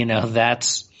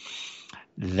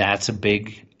 that's a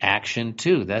big action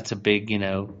too. That's a big,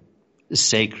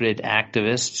 sacred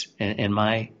activist in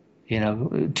my,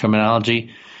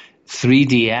 terminology,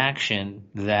 3D action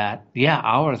that,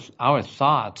 our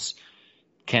thoughts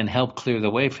can help clear the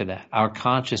way for that. Our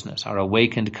consciousness, our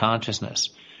awakened consciousness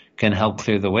can help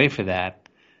clear the way for that.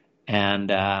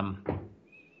 And,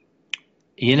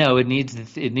 it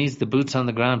needs the boots on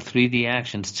the ground 3D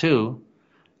actions too.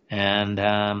 And,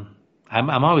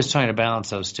 I'm always trying to balance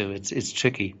those two. It's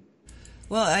tricky.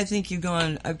 Well, I think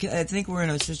I think we're in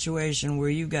a situation where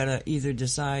you've got to either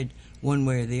decide one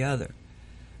way or the other.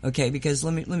 Okay, because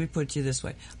let me put it to you this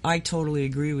way. I totally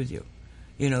agree with you.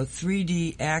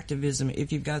 3D activism,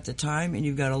 if you've got the time and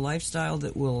you've got a lifestyle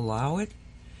that will allow it,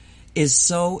 is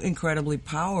so incredibly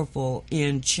powerful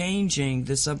in changing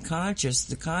the subconscious,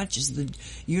 the conscious, the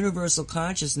universal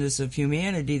consciousness of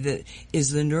humanity that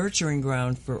is the nurturing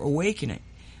ground for awakening.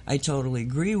 I totally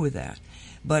agree with that.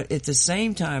 But at the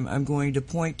same time, I'm going to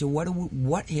point to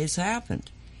what has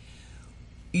happened.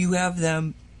 You have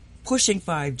them pushing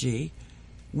 5G,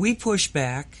 we push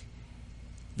back,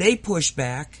 they push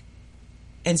back,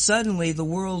 and suddenly the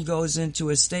world goes into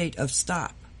a state of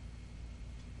stop.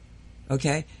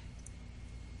 Okay?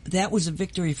 That was a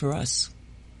victory for us.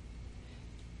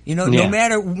 No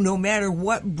matter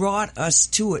what brought us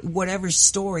to it, whatever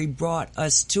story brought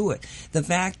us to it, the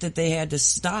fact that they had to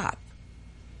stop,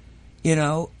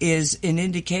 is an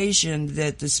indication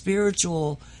that the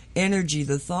spiritual energy,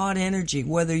 the thought energy,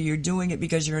 whether you're doing it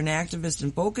because you're an activist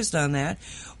and focused on that,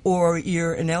 or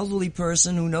you're an elderly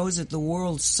person who knows that the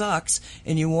world sucks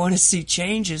and you want to see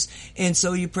changes, and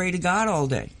so you pray to God all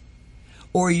day.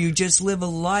 Or you just live a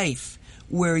life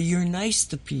where you're nice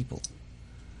to people.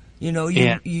 You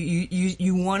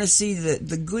want to see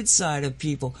the good side of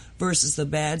people versus the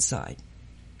bad side.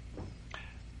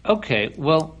 Okay,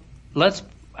 well,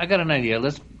 I got an idea.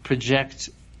 Let's project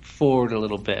forward a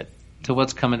little bit to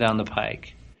what's coming down the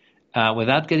pike.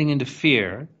 Without getting into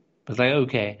fear, but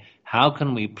okay, how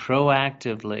can we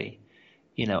proactively,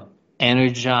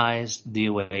 energize the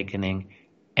awakening,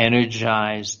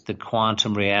 energize the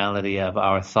quantum reality of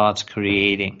our thoughts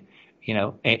creating,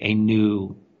 a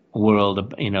new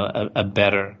world, a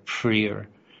better, freer,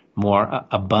 more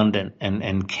abundant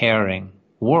and caring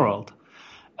world.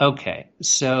 Okay,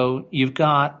 so you've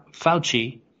got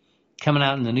Fauci coming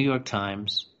out in the New York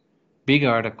Times, big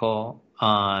article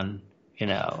on,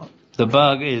 the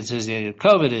bug is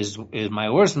COVID is my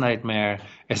worst nightmare.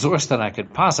 It's worse than I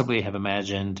could possibly have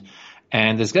imagined,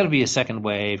 and there's going to be a second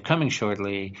wave coming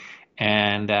shortly,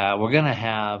 and we're going to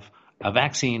have a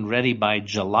vaccine ready by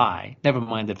July. Never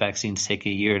mind that vaccines take a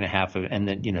year and a half and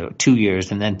then 2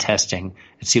 years and then testing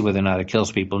and see whether or not it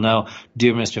kills people. No,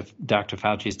 dear Dr.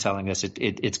 Fauci is telling us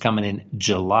it's coming in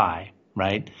July,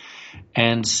 right?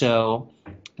 And so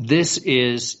this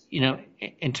is,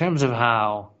 in terms of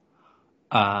how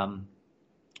the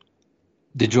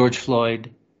George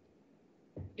Floyd,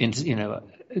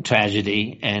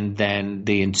 tragedy and then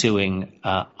the ensuing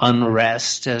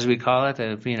unrest, as we call it,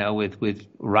 with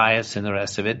riots and the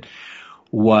rest of it,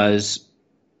 was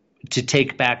to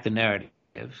take back the narrative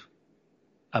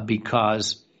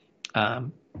because,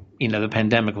 the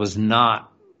pandemic was not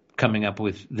coming up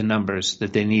with the numbers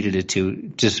that they needed it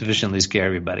to sufficiently scare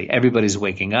everybody. Everybody's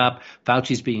waking up.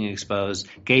 Fauci's being exposed.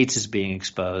 Gates is being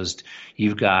exposed.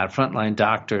 You've got frontline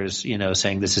doctors,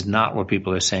 saying this is not what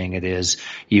people are saying it is.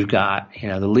 You've got,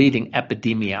 the leading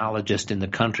epidemiologist in the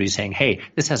country saying, hey,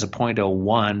 this has a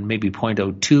 0.01, maybe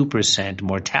 0.02%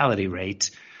 mortality rate.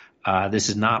 This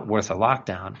is not worth a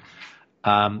lockdown.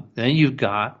 Then you've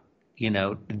got,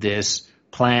 this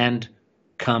planned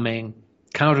coming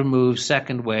counter move,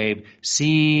 second wave.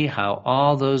 See how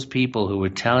all those people who were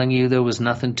telling you there was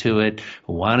nothing to it,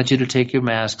 who wanted you to take your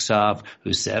masks off,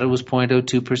 who said it was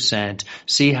 0.02%,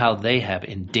 see how they have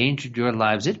endangered your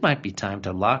lives. It might be time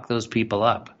to lock those people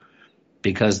up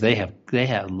because they have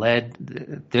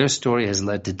led, their story has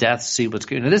led to death. See what's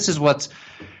going on. This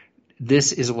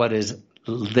is what is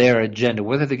their agenda,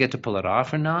 whether they get to pull it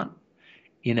off or not.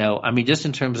 Just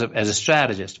in terms of as a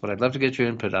strategist, what I'd love to get your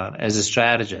input on as a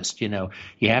strategist, you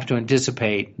have to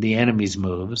anticipate the enemy's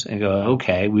moves and go,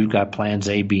 okay, we've got plans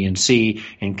A, B, and C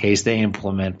in case they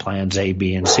implement plans A,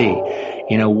 B, and C.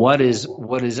 What is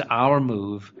our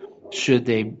move should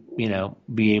they,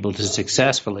 be able to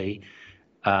successfully,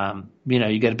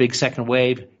 you get a big second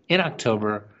wave in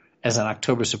October as an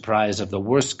October surprise of the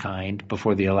worst kind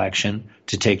before the election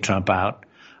to take Trump out.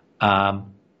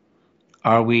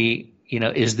 Are we,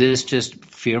 is this just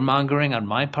fear-mongering on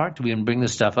my part? Do we even bring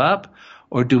this stuff up?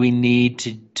 Or do we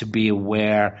need to be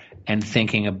aware and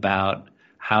thinking about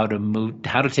how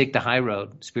to take the high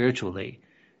road spiritually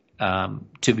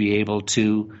to be able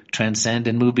to transcend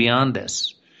and move beyond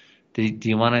this? Do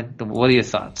you want to – what are your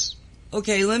thoughts?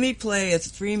 Okay, let me play a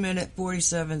 3-minute,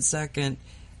 47-second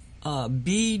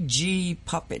BG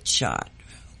puppet shot.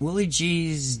 Willie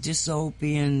G's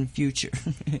dystopian future.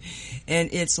 And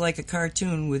it's like a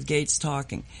cartoon with Gates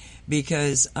talking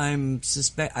because I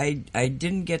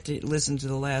didn't get to listen to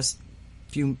the last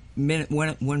few minute,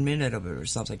 1 minute of it or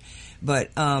something. But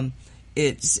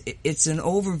it's an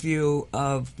overview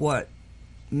of what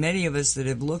many of us that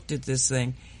have looked at this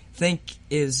thing think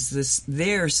is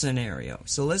their scenario.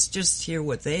 So let's just hear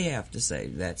what they have to say.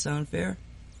 Does that sound fair?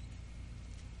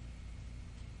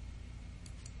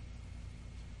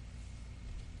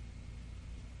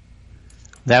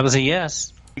 That was a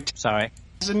yes. Sorry.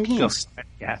 As a means.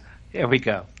 Yeah, here we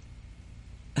go.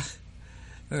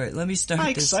 All right, let me start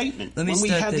My this. excitement Let me when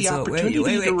start we had this. the opportunity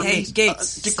Wait, to hey, release,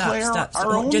 Gates, declare stop.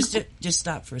 our own. Just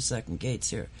stop for a second, Gates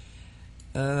here.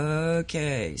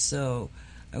 Okay, so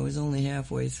I was only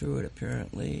halfway through it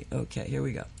apparently. Okay, here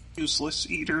we go. Useless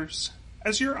eaters.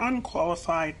 As your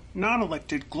unqualified,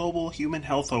 non-elected global human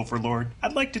health overlord,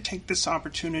 I'd like to take this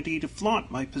opportunity to flaunt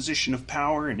my position of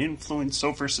power and influence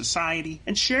over society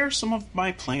and share some of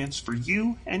my plans for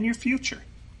you and your future.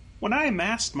 When I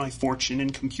amassed my fortune in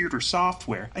computer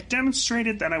software, I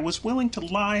demonstrated that I was willing to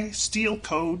lie, steal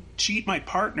code, cheat my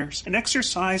partners, and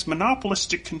exercise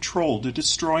monopolistic control to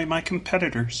destroy my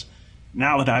competitors.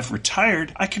 Now that I've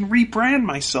retired, I can rebrand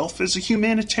myself as a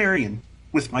humanitarian.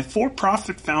 With my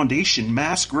for-profit foundation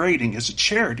masquerading as a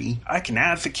charity, I can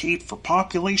advocate for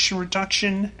population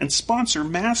reduction and sponsor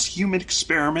mass human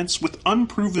experiments with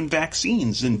unproven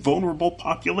vaccines in vulnerable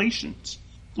populations.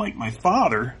 Like my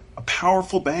father, a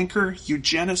powerful banker,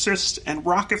 eugenicist, and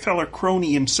Rockefeller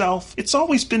crony himself, it's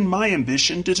always been my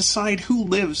ambition to decide who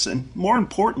lives and, more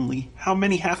importantly, how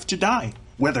many have to die.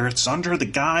 Whether it's under the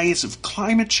guise of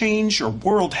climate change or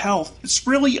world health, it's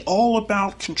really all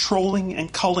about controlling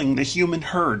and culling the human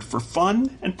herd for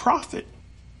fun and profit.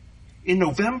 In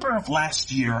November of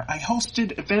last year, I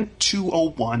hosted Event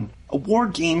 201, a war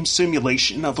game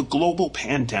simulation of a global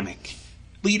pandemic.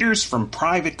 Leaders from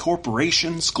private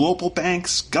corporations, global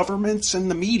banks, governments, and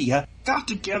the media got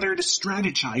together to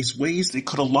strategize ways they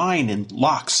could align in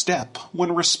lockstep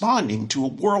when responding to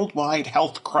a worldwide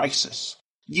health crisis.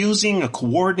 Using a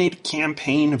coordinated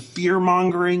campaign of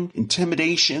fear-mongering,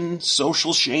 intimidation,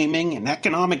 social shaming, and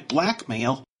economic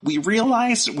blackmail, We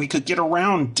realized that we could get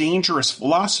around dangerous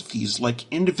philosophies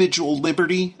like individual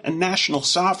liberty and national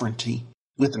sovereignty.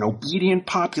 With an obedient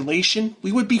population,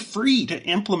 we would be free to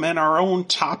implement our own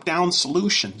top-down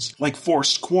solutions, like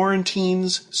forced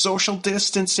quarantines, social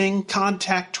distancing,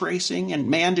 contact tracing, and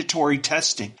mandatory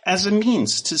testing, as a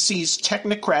means to seize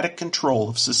technocratic control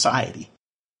of society.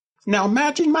 Now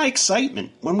imagine my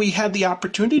excitement when we had the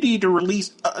opportunity to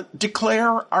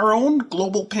declare our own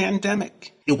global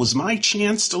pandemic. It was my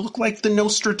chance to look like the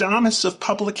Nostradamus of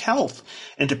public health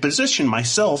and to position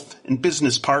myself and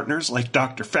business partners like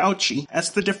Dr. Fauci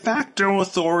as the de facto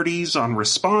authorities on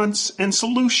response and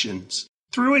solutions.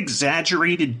 Through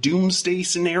exaggerated doomsday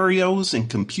scenarios and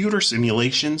computer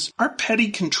simulations, our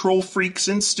petty control freaks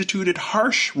instituted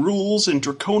harsh rules and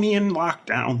draconian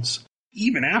lockdowns.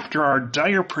 Even after our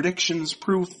dire predictions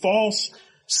proved false,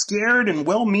 scared and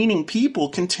well-meaning people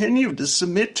continued to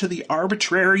submit to the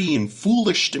arbitrary and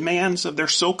foolish demands of their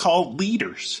so-called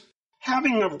leaders.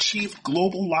 Having achieved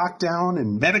global lockdown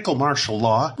and medical martial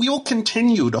law, we will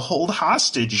continue to hold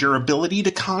hostage your ability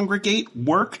to congregate,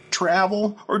 work,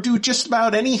 travel, or do just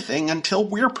about anything until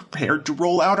we're prepared to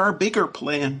roll out our bigger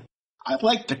plan. I'd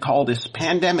like to call this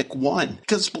Pandemic 1,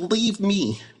 because believe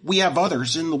me, we have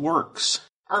others in the works.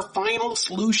 Our final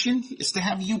solution is to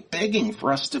have you begging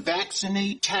for us to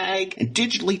vaccinate, tag, and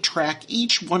digitally track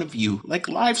each one of you like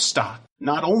livestock.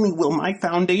 Not only will my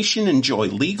foundation enjoy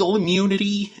legal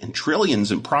immunity and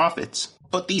trillions in profits,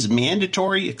 but these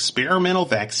mandatory experimental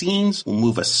vaccines will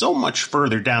move us so much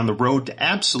further down the road to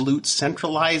absolute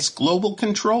centralized global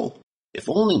control. If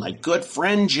only my good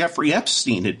friend Jeffrey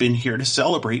Epstein had been here to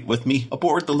celebrate with me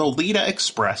aboard the Lolita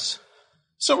Express.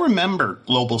 So remember,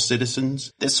 global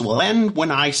citizens, this will end when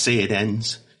I say it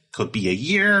ends. Could be a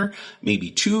year,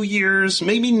 maybe 2 years,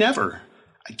 maybe never.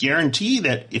 I guarantee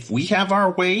that if we have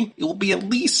our way, it will be at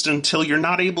least until you're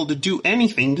not able to do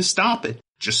anything to stop it.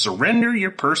 Just surrender your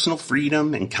personal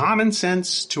freedom and common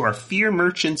sense to our fear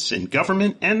merchants in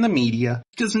government and the media,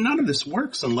 because none of this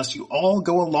works unless you all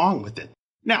go along with it.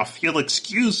 Now, if you'll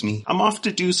excuse me, I'm off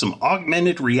to do some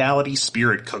augmented reality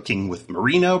spirit cooking with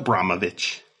Marina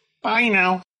Abramovich. Bye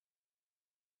now.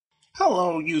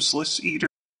 Hello, useless eater.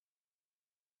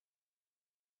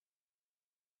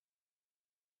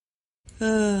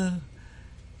 The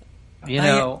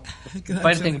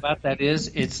funny thing about that is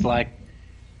it's like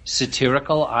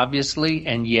satirical, obviously,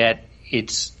 and yet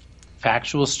it's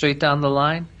factual straight down the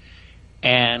line.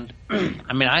 And,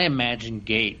 I imagine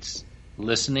Gates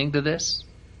listening to this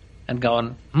and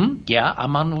going, yeah,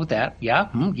 I'm on with that. Yeah,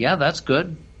 yeah, that's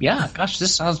good. Yeah, gosh,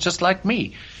 this sounds just like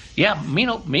me. Yeah,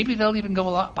 maybe they'll even go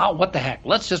along. Oh, what the heck?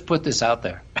 Let's just put this out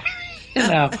there.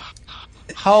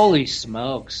 Holy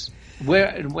smokes!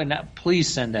 Please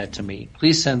send that to me.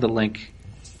 Please send the link.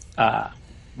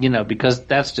 Because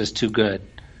that's just too good.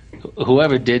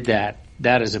 Whoever did that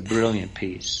is a brilliant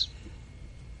piece.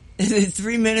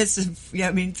 3 minutes of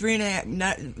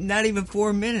 3.5, not even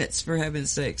 4 minutes, for heaven's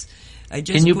sakes. I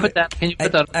just put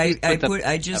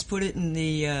it in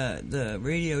the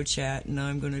radio chat, and now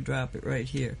I'm going to drop it right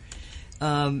here.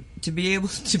 To be able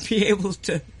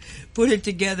to put it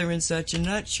together in such a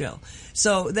nutshell.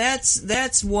 So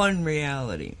that's one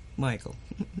reality, Michael.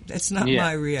 That's not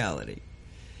my reality.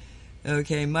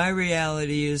 Okay, my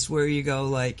reality is where you go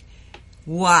like,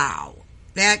 wow,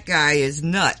 that guy is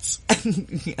nuts.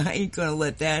 I ain't going to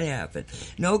let that happen.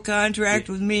 No contract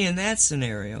with me in that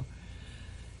scenario.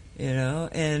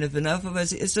 And if enough of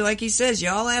us, it's like he says,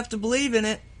 y'all have to believe in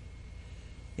it.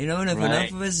 And if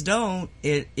enough of us don't,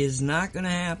 it is not going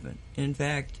to happen. In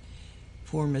fact,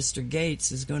 poor Mr.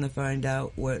 Gates is going to find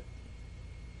out what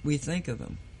we think of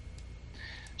him.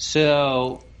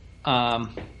 So, I'm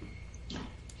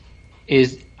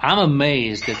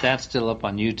amazed that that's still up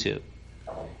on YouTube.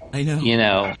 I know.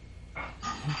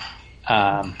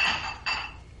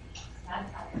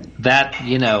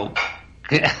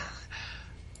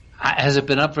 Has it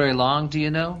been up very long, do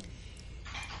you know?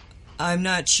 I'm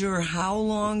not sure how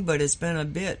long, but it's been a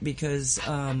bit because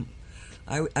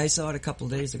I saw it a couple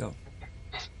of days ago.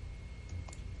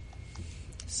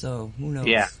 So, who knows?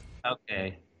 Yeah,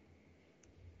 okay.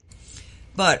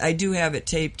 But I do have it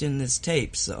taped in this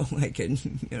tape, so I can,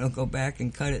 go back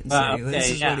and cut it and say, this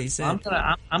is what he said.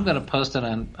 I'm gonna post it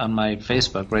on my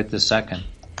Facebook right this second.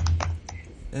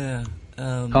 Yeah.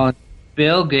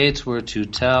 Bill Gates were to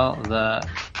tell the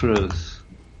truth.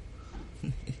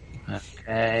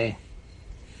 Okay.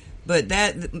 But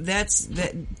that's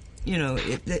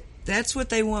what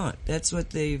they want. That's what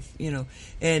they've,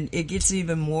 and it gets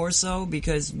even more so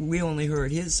because we only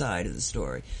heard his side of the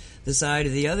story. The side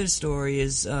of the other story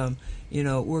is,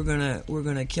 we're gonna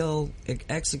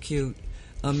execute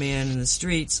a man in the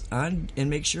streets and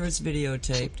make sure it's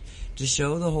videotaped to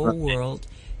show the whole world,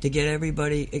 to get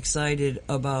everybody excited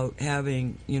about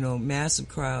having, massive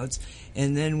crowds,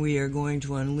 and then we are going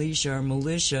to unleash our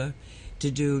militia to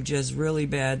do just really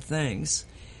bad things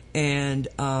and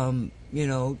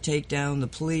take down the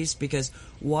police. Because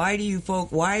why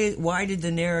did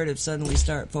the narrative suddenly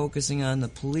start focusing on the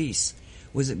police?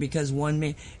 Was it because one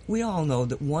man? We all know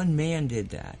that one man did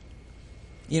that.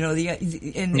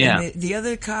 And the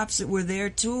other cops that were there,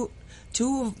 two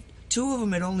of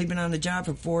them had only been on the job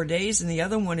for 4 days, and the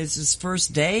other one is his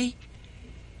first day.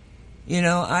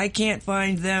 I can't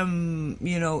find them,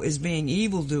 as being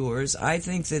evildoers. I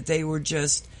think that they were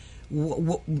just.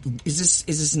 Is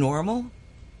this normal?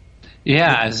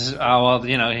 Yeah. He's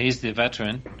the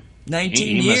veteran.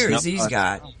 19 years he's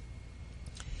got.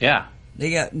 Yeah.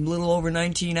 They got a little over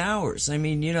 19 hours. I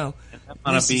mean, want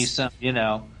to be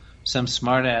some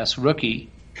smart-ass rookie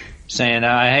saying,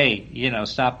 hey,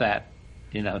 stop that,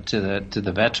 to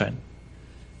the veteran.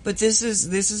 But this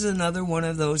is another one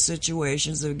of those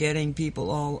situations of getting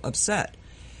people all upset.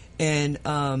 And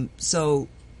so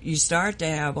you start to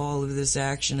have all of this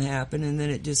action happen, and then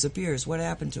it disappears. What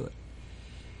happened to it?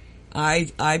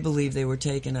 I believe they were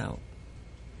taken out.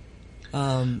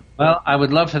 Well, I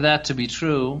would love for that to be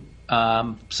true.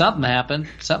 Something happened.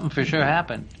 Something for sure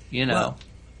happened, Well,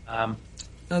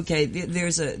 okay,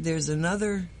 there's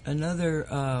another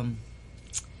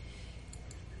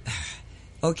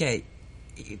okay,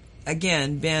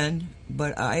 again, Ben,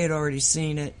 but I had already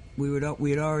seen it. We had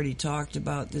already talked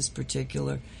about this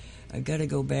particular. I've got to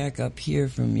go back up here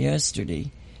from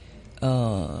yesterday.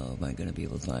 Am I going to be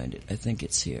able to find it? I think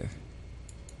it's here.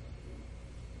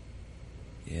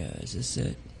 Yeah, is this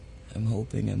it? I'm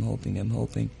hoping.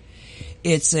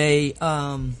 It's a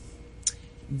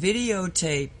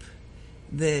videotape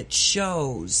that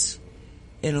shows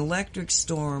an electric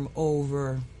storm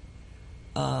over.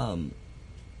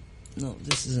 No,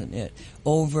 this isn't it.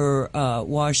 Over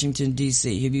Washington,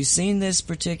 D.C. Have you seen this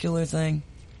particular thing?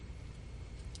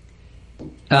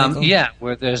 Yeah,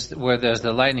 where there's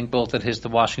the lightning bolt that hits the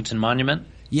Washington Monument.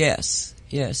 Yes.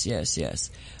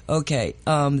 Okay,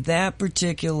 that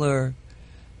particular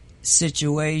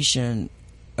situation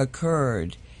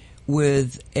occurred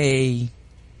with a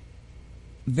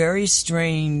very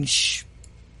strange,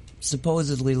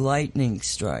 supposedly lightning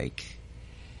strike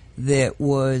that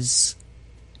was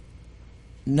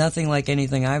nothing like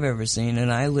anything I've ever seen,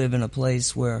 and I live in a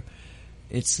place where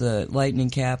it's the lightning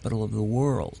capital of the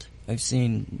world. I've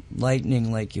seen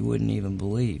lightning like you wouldn't even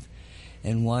believe.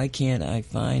 And why can't I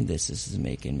find this? This is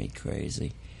making me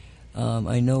crazy.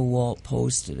 I know Walt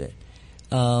posted it.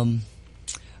 All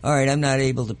right, I'm not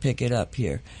able to pick it up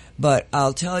here. But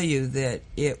I'll tell you that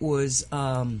it was...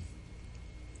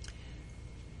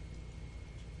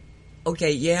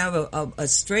 okay, you have a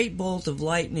straight bolt of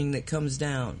lightning that comes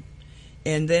down.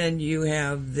 And then you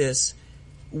have this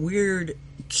weird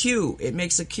Q. It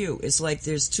makes a Q. It's like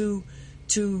there's two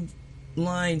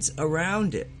lines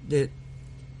around it that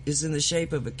is in the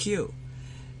shape of a Q.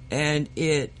 And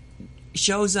it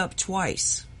shows up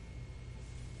twice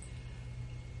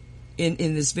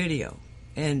in this video.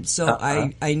 And so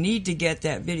I need to get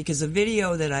that video, because the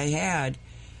video that I had,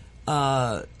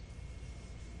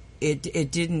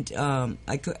 it didn't,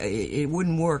 it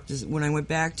wouldn't work. When I went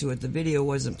back to it, the video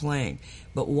wasn't playing.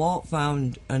 But Walt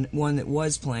found one that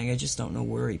was playing. I just don't know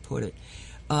where he put it.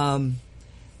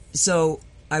 So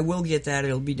I will get that.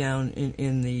 It'll be down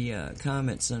in the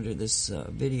comments under this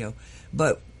video.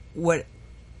 But what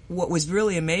was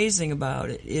really amazing about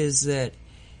it is that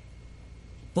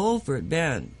Bulford,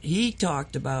 Ben, he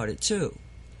talked about it too.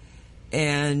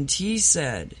 And he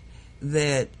said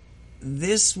that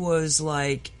this was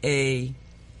like a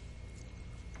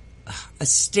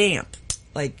stamp.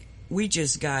 Like, we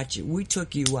just got you. We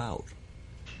took you out.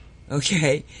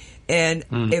 Okay? And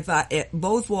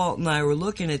both Walt and I were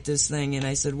looking at this thing, and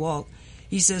I said, Walt,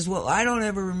 he says, well, I don't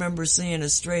ever remember seeing a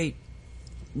straight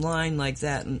line like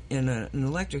that in an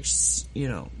electric,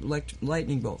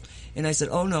 lightning bolt. And I said,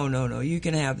 oh, no, you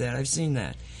can have that. I've seen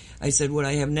that. I said, what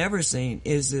I have never seen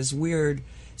is this weird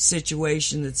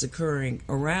situation that's occurring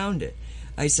around it.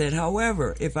 I said,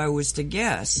 however, if I was to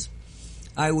guess,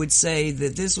 I would say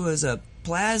that this was a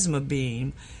plasma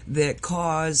beam that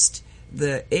caused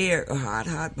the air,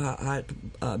 hot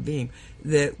beam,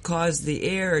 that caused the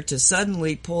air to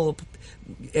suddenly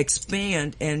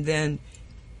expand and then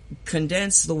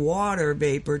condense the water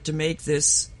vapor to make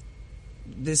this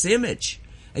image.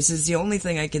 I said, it's the only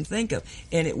thing I can think of.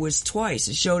 And it was twice.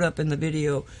 It showed up in the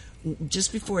video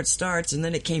just before it starts, and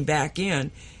then it came back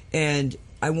in. And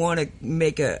I want to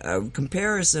make a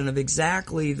comparison of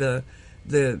exactly the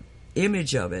the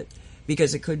image of it,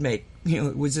 because it could make,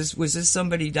 was this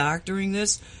somebody doctoring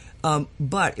this?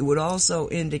 But it would also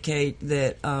indicate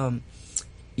that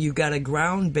you got a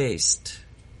ground-based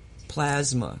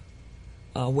plasma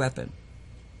weapon,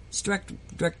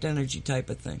 direct energy type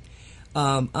of thing,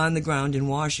 on the ground in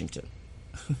Washington.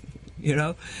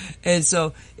 And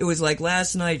so it was like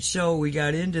last night's show, we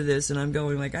got into this, and I'm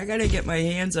going like, I got to get my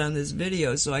hands on this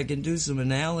video so I can do some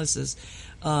analysis.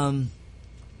 I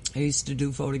used to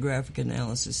do photographic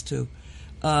analysis too.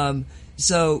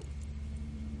 So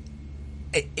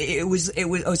it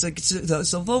was like,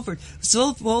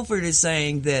 so Fulford is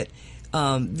saying that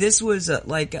this was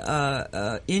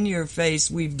in your face,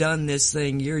 we've done this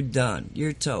thing, you're done,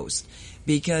 you're toast,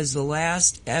 because the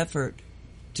last effort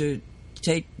to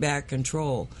take back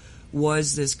control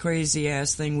was this crazy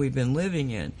ass thing we've been living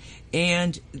in,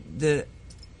 and the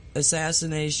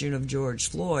assassination of George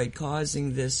Floyd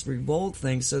causing this revolt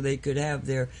thing so they could have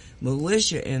their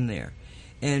militia in there.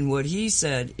 And what he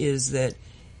said is that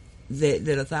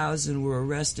 1,000 were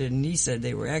arrested, and he said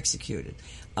they were executed.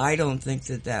 I don't think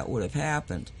that would have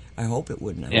happened. I hope it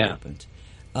wouldn't have happened.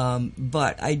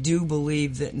 But I do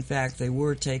believe that, in fact, they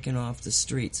were taken off the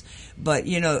streets. But,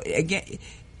 again,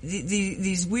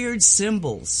 these weird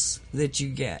symbols that you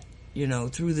get,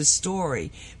 through the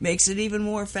story makes it even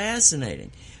more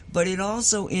fascinating. But it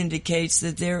also indicates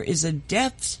that there is a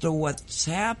depth to what's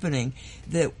happening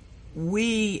that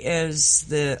we, as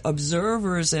the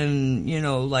observers and,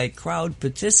 like crowd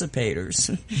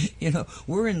participators,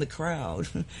 we're in the crowd.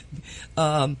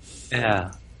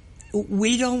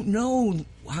 We don't know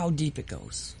how deep it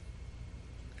goes.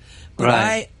 But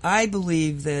right. I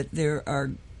believe that there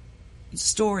are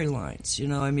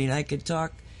storylines, I could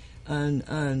talk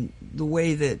on the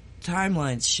way that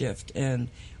timelines shift and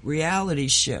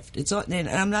realities shift. And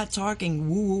I'm not talking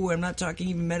woo-woo, I'm not talking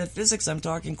even metaphysics, I'm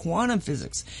talking quantum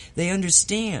physics. They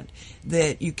understand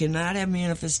that you cannot have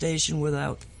manifestation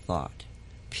without thought.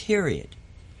 Period.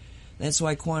 That's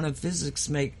why quantum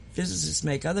physicists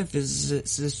make other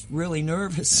physicists really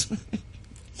nervous.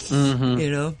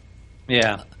 Mm-hmm.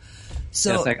 Yeah.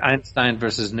 So it's like Einstein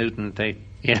versus Newton. They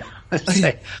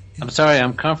say, I'm sorry,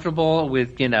 I'm comfortable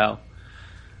with the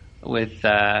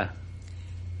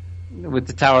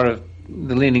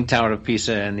Leaning Tower of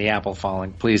Pisa and the apple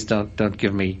falling. Please don't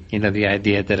give me the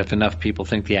idea that if enough people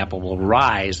think the apple will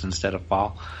rise instead of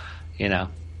fall.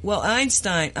 Well,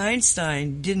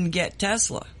 Einstein didn't get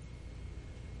Tesla.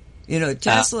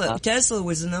 Tesla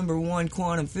was the number one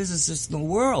quantum physicist in the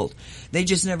world. They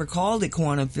just never called it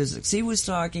quantum physics. He was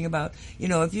talking about,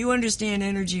 if you understand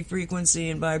energy, frequency,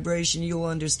 and vibration, you'll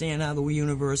understand how the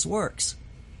universe works.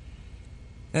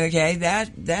 Okay,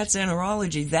 that's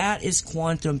enerology. That is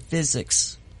quantum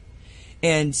physics.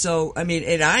 And so,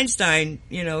 and Einstein,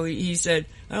 he said,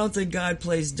 I don't think God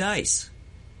plays dice.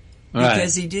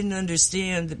 Because he didn't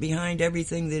understand that behind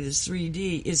everything that is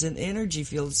 3D is an energy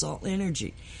field. It's all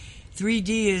energy.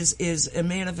 3D is a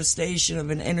manifestation of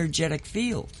an energetic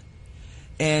field.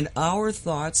 And our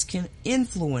thoughts can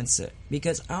influence it,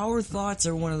 because our thoughts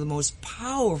are one of the most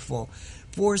powerful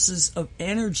forces of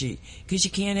energy, because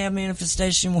you can't have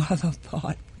manifestation without a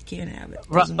thought. You can't have it.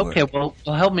 Okay, well,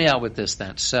 help me out with this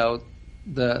then. So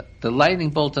the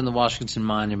lightning bolt on the Washington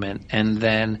Monument, and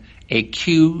then a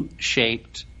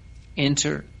Q-shaped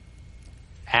interaction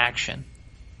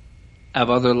of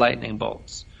other lightning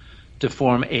bolts to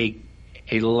form a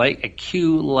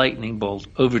Q lightning bolt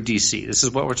over DC. This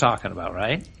is what we're talking about,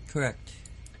 right? Correct.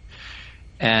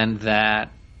 And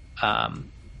that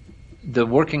the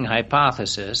working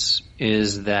hypothesis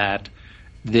is that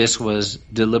this was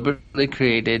deliberately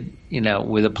created,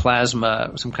 with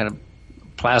some kind of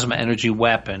plasma energy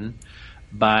weapon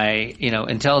by,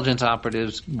 intelligence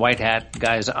operatives, white hat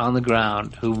guys on the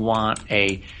ground who want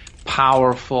a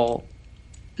powerful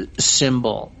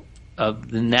symbol of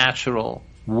the natural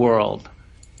world,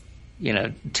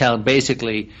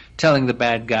 basically telling the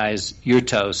bad guys, you're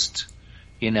toast.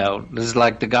 This is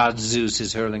like the god Zeus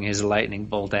is hurling his lightning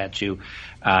bolt at you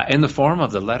in the form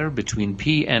of the letter between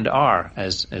P and R,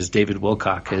 as David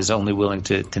Wilcock is only willing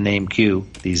to name Q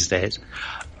these days.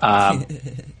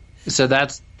 So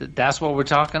that's what we're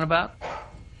talking about?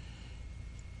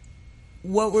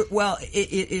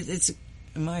 It's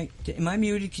am I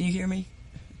muted? Can you hear me?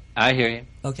 I hear you.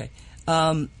 Okay.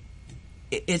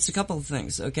 It's a couple of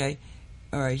things, okay?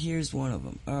 All right, here's one of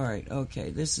them. All right, okay,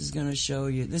 this is going to show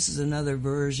you. This is another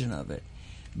version of it.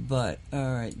 But,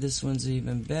 all right, this one's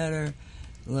even better.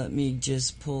 Let me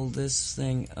just pull this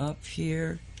thing up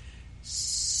here.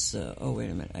 So, oh, wait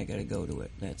a minute. I got to go to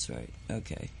it. That's right.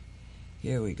 Okay.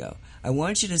 Here we go. I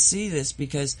want you to see this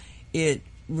because it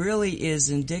really is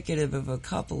indicative of a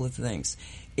couple of things.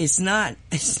 It's not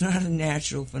a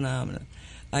natural phenomenon.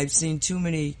 I've seen too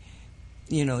many,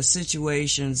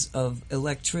 situations of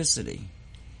electricity.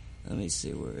 Let me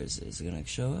see, where is it? Is it going to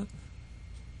show up?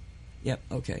 Yep,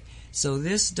 okay. So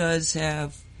this does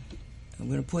have, I'm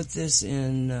going to put this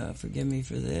in, forgive me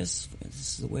for this. This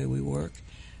is the way we work.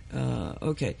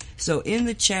 Okay, so in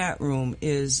the chat room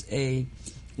is a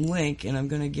link, and I'm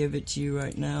going to give it to you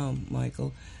right now,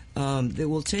 Michael, that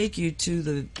will take you to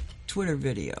the Twitter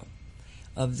video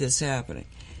of this happening.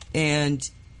 And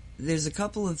there's a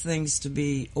couple of things to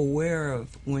be aware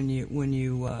of when you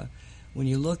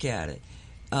look at it.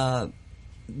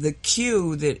 The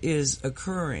cue that is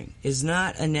occurring is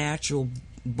not a natural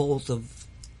bolt of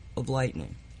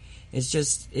lightning. It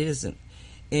isn't.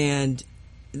 And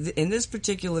in this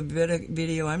particular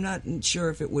video, I'm not sure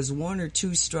if it was 1 or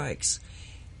 2 strikes,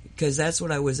 because that's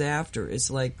what I was after. It's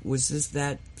like, was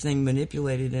that thing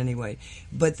manipulated anyway?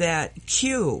 But that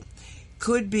cue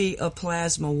could be a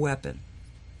plasma weapon.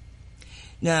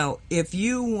 Now, if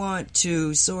you want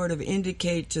to sort of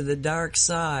indicate to the dark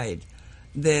side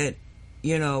that,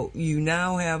 you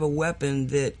now have a weapon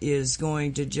that is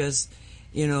going to just,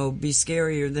 be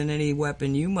scarier than any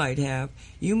weapon you might have,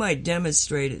 you might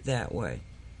demonstrate it that way.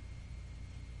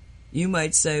 You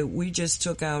might say, we just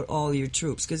took out all your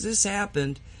troops. Because this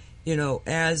happened,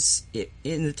 as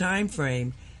in the time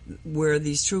frame where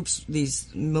these troops, these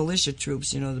militia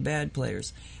troops, the bad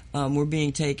players, were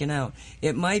being taken out.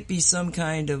 It might be some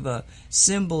kind of a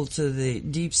symbol to the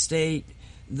deep state,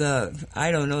 the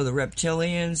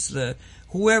reptilians,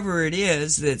 whoever it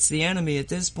is that's the enemy at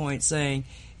this point, saying,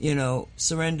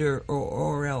 surrender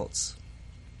or else.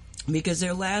 Because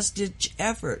their last-ditch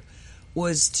effort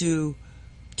was to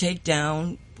take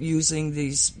down, using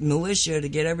these militia to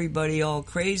get everybody all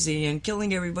crazy and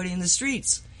killing everybody in the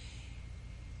streets.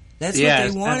 That's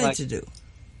what they wanted to do.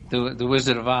 The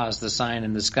Wizard of Oz, the sign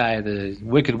in the sky, the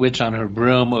Wicked Witch on her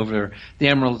broom over the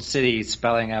Emerald City,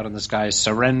 spelling out in the sky,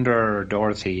 "Surrender,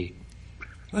 Dorothy."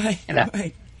 Right.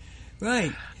 I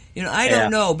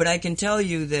don't know, but I can tell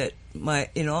you that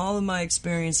in all of my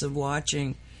experience of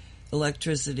watching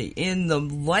electricity in the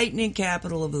lightning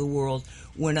capital of the world,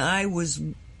 when I was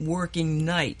working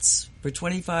nights for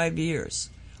 25 years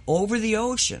over the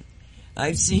ocean,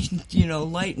 I've seen,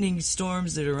 lightning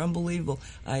storms that are unbelievable.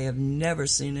 I have never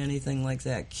seen anything like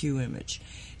that cue image.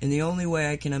 And the only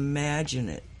way I can imagine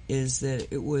it is that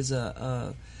it was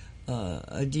a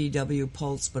DW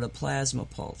pulse, but a plasma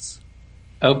pulse.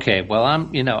 Okay, well,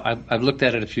 I've looked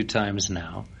at it a few times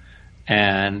now,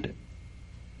 and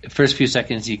the first few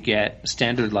seconds you get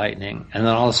standard lightning, and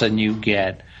then all of a sudden you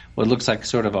get what looks like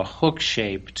sort of a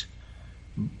hook-shaped,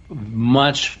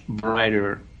 much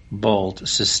brighter bolt,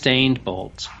 sustained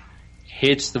bolt,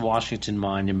 hits the Washington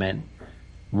Monument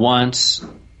once,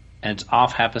 and it's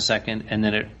off half a second, and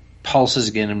then it pulses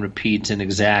again and repeats in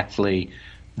exactly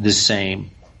the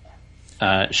same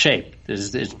shape.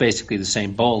 It's basically the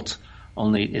same bolt,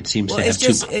 only it seems to have two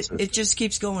pulses. It just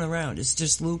keeps going around. It's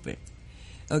just looping.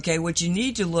 Okay, what you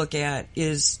need to look at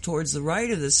is towards the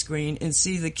right of the screen and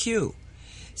see the cue.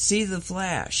 See the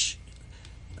flash.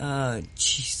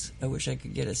 Jeez, I wish I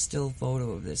could get a still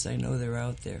photo of this. I know they're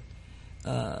out there.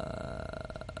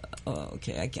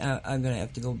 Okay, I'm going to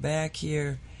have to go back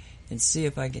here and see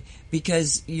if I can,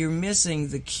 because you're missing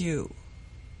the cue.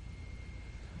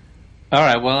 All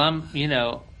right, well,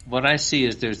 what I see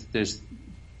is there's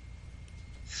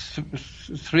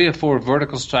 3 or 4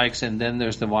 vertical strikes, and then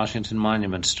there's the Washington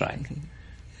Monument strike.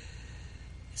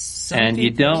 And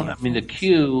the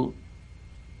cue,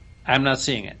 I'm not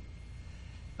seeing it.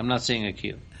 I'm not seeing a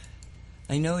cue.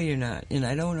 I know you're not, and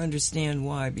I don't understand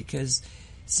why, because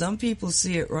some people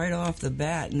see it right off the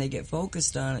bat and they get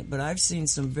focused on it, but I've seen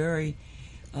some very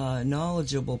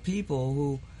knowledgeable people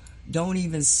who don't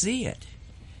even see it.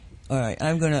 All right,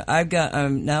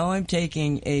 now I'm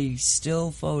taking a still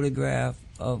photograph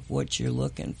of what you're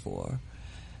looking for.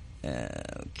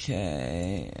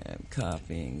 Okay, I'm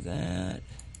copying that.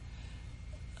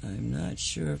 I'm not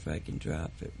sure if I can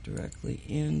drop it directly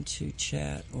into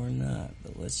chat or not,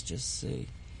 but let's just see.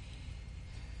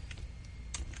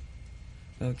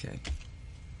 Okay.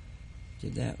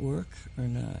 Did that work or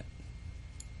not?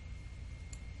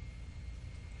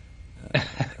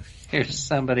 Here's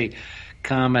somebody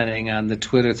commenting on the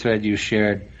Twitter thread you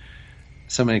shared.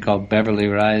 Somebody called Beverly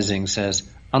Rising says,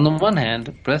 "On the one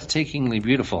hand, breathtakingly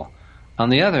beautiful. On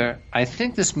the other, I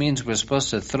think this means we're supposed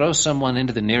to throw someone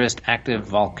into the nearest active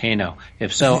volcano.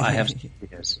 If so, I have some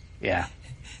ideas." Yeah.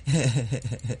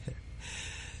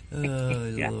 Oh,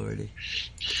 yeah. Lordy.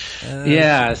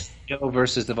 Yeah, Joe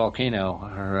versus the volcano.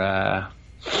 Or,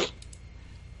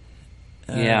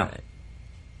 Yeah.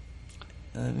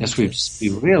 Right. Yes, we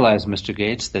realize, Mr.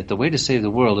 Gates, that the way to save the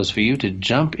world is for you to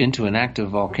jump into an active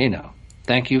volcano.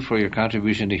 Thank you for your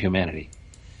contribution to humanity.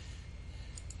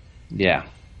 Yeah,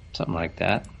 something like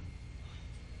that.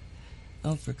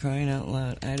 Oh, for crying out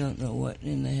loud, I don't know what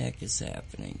in the heck is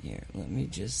happening here. Let me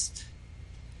just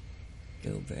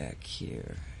go back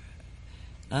here.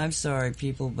 I'm sorry,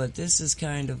 people, but this is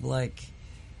kind of like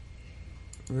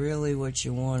really what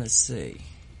you want to see.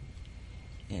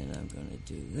 And I'm going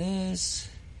to do this.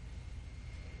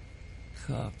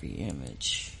 Copy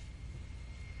image.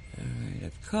 Alright,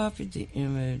 I've copied the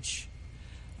image.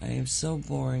 I am so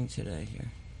boring today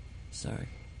here. Sorry.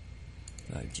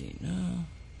 5G, no.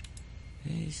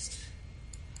 Paste.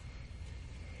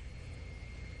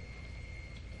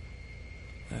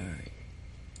 Alright.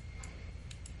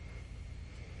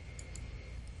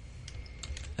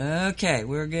 Okay,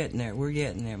 we're getting there. We're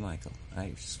getting there, Michael.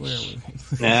 I swear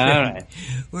we're All right.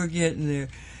 We're getting there.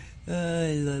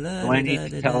 Do I need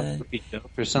to tell a goofy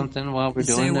joke or something while we're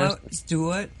doing this? What? Do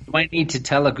what? Do I need to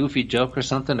tell a goofy joke or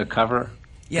something to cover?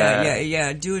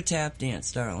 Yeah. Do a tap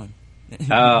dance, darling.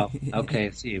 Oh,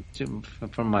 okay. See,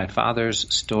 from my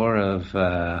father's store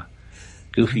of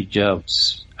goofy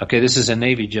jokes. Okay, this is a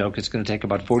Navy joke. It's going to take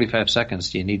about 45 seconds.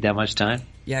 Do you need that much time?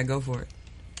 Yeah, go for it.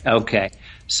 Okay.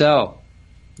 So,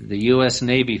 the U.S.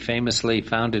 Navy, famously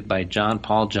founded by John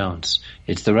Paul Jones.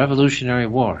 It's the Revolutionary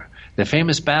War, the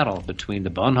famous battle between the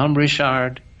Bonhomme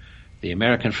Richard, the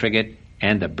American frigate,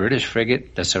 and the British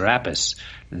frigate, the Serapis.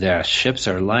 Their ships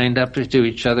are lined up to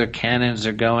each other, cannons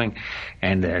are going,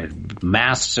 and their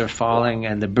masts are falling,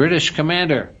 and the British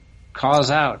commander calls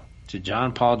out to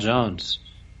John Paul Jones,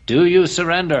 "Do you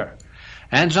surrender?"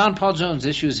 And John Paul Jones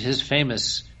issues his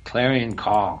famous clarion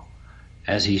call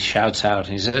as he shouts out,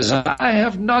 and he says, "I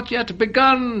have not yet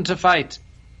begun to fight."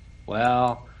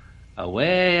 Well,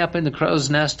 away up in the crow's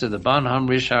nest of the Bonhomme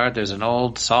Richard, there's an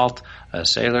old salt, a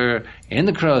sailor in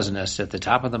the crow's nest at the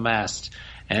top of the mast,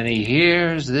 and he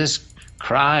hears this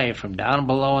cry from down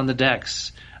below on the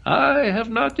decks, "I have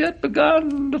not yet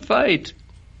begun to fight."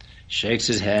 Shakes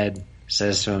his head,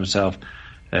 says to himself,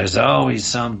 "There's always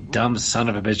some dumb son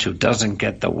of a bitch who doesn't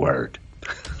get the word."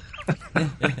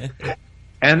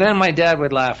 And then my dad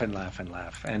would laugh and laugh and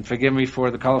laugh. And forgive me for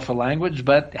the colorful language,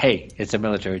 but hey, it's a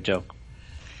military joke.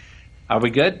 Are we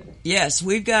good? Yes,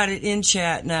 we've got it in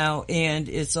chat now, and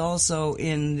it's also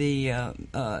in the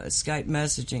Skype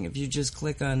messaging. If you just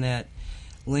click on that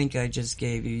link I just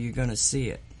gave you, you're going to see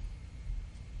it.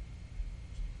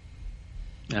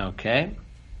 Okay.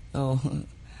 Oh,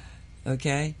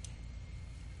 okay.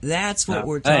 That's what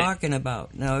we're talking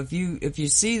about. Now, if you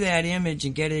see that image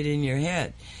and get it in your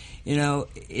head, you know,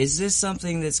 is this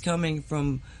something that's coming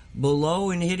from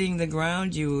below and hitting the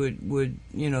ground? You would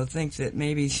you know, think that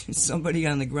maybe somebody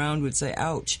on the ground would say,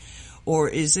 "Ouch," or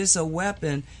is this a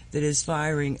weapon that is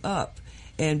firing up?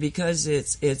 And because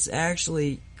it's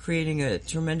actually creating a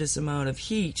tremendous amount of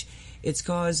heat, it's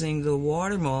causing the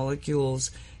water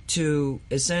molecules to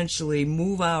essentially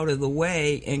move out of the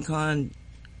way and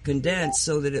condense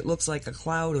so that it looks like a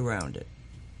cloud around it.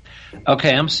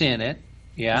 Okay, I'm seeing it.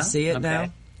 Yeah. You see it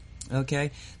now?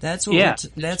 Okay, that's what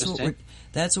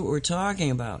we're talking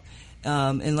about.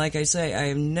 And like I say, I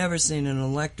have never seen an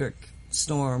electric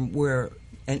storm where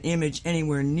an image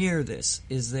anywhere near this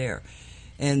is there.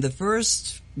 And the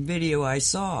first video I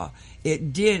saw,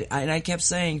 it did, and I kept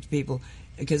saying to people,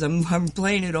 because I'm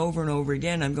playing it over and over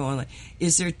again, I'm going like,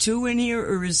 is there two in here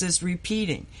or is this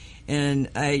repeating? And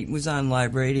I was on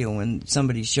live radio when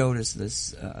somebody showed us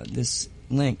this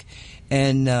link,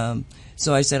 and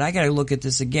so I said, I got to look at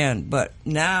this again. But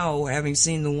now, having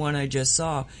seen the one I just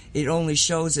saw, it only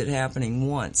shows it happening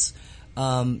once.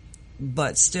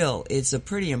 But still, it's a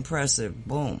pretty impressive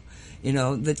boom. You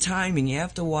know, the timing, you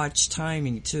have to watch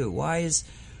timing too.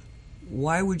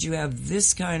 Why would you have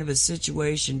this kind of a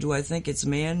situation? Do I think it's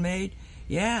man-made?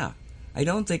 Yeah. I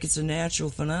don't think it's a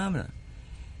natural phenomenon.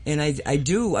 And I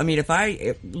do. I mean,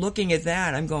 if looking at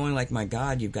that, I'm going like, my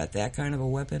God, you've got that kind of a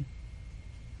weapon?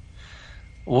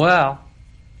 Well,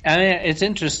 I mean, it's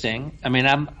interesting. I mean,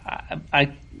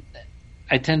 I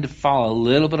tend to fall a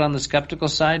little bit on the skeptical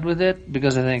side with it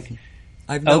because I think,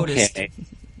 I've noticed. Okay,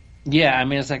 yeah, I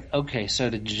mean, it's like, okay, so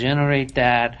to generate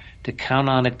that, to count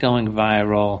on it going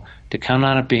viral, to count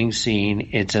on it being seen,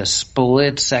 it's a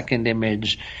split-second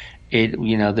image.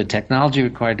 The technology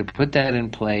required to put that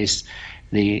in place,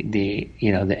 the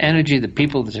energy, the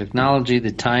people, the technology,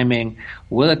 the timing,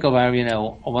 will it go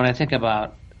viral? When I think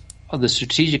about the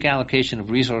strategic allocation of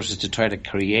resources to try to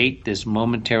create this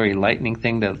momentary lightning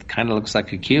thing that kind of looks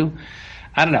like a cue,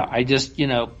 I don't know. I just,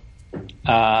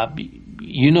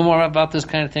 you know more about this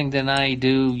kind of thing than I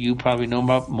do. You probably know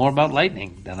more about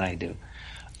lightning than I do.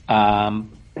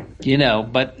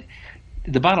 But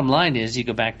the bottom line is you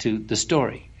go back to the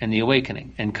story and the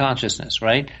awakening and consciousness,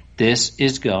 right? This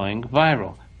is going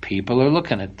viral. People are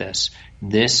looking at this.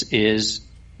 This is,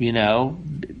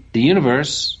 the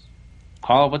universe,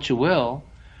 call it what you will,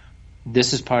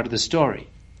 this is part of the story,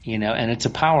 and it's a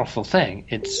powerful thing.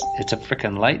 It's a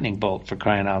freaking lightning bolt, for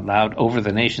crying out loud, over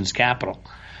the nation's capital.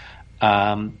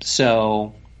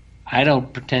 So I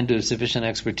don't pretend to have sufficient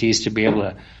expertise to be able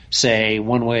to say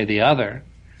one way or the other.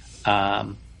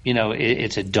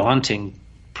 It's a daunting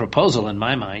proposal in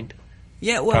my mind.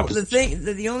 Yeah, well,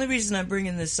 the only reason I'm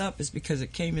bringing this up is because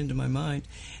it came into my mind,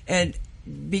 and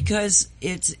because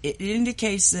it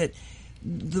indicates that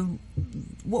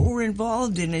what we're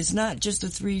involved in is not just a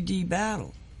 3D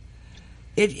battle.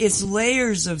 It's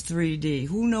layers of 3D.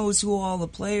 Who knows who all the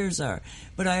players are?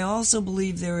 But I also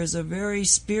believe there is a very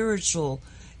spiritual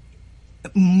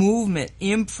movement,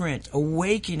 imprint,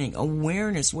 awakening,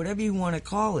 awareness, whatever you want to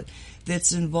call it,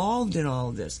 that's involved in all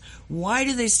of this. Why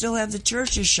do they still have the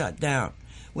churches shut down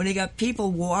when they got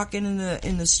people walking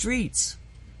in the streets?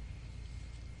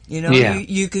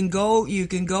 You can go,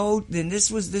 and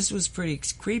this was pretty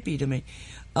creepy to me.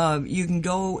 You can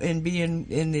go and be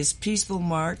in this peaceful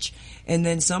march, and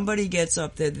then somebody gets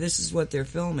up there. This is what they're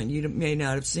filming. You may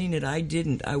not have seen it. I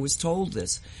didn't. I was told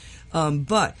this.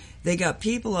 But they got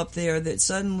people up there that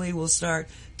suddenly will start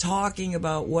talking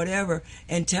about whatever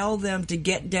and tell them to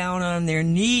get down on their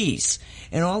knees.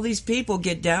 And all these people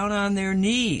get down on their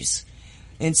knees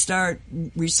and start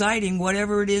reciting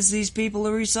whatever it is these people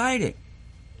are reciting.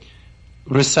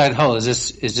 Recite whole. Is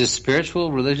this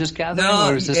spiritual, religious gathering? No,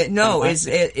 or is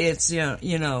this it's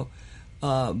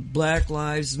Black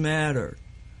Lives Matter.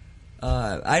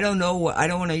 I don't know. I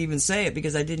don't want to even say it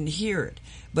because I didn't hear it.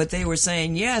 But they were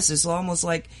saying yes. It's almost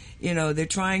like they're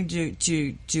trying to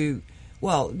Nancy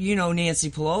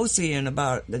Pelosi and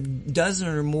about a dozen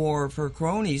or more of her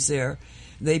cronies there.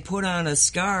 They put on a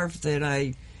scarf that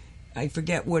I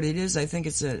forget what it is. I think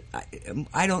it's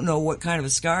I don't know what kind of a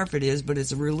scarf it is, but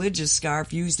it's a religious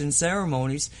scarf used in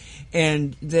ceremonies.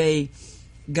 And they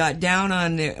got down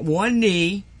on one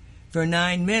knee for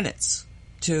 9 minutes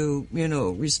to,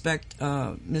 respect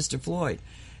Mr. Floyd.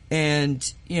 And,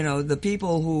 the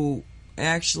people who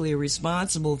actually are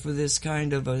responsible for this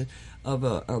kind of a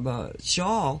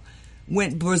shawl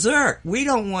went berserk. We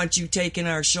don't want you taking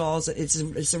our shawls.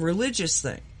 It's a religious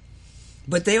thing.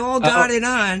 But they all got it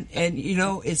on, and,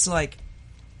 it's like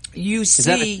you see... Is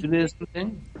that a Judaism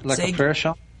thing? Like a prayer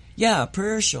shawl? Yeah, a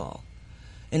prayer shawl.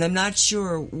 And I'm not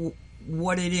sure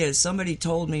what it is. Somebody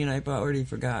told me, and I've already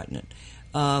forgotten it.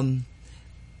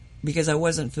 Because I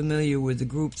wasn't familiar with the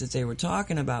group that they were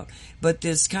talking about. But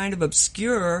this kind of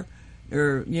obscure,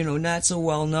 or, not so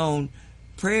well-known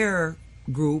prayer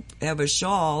group have a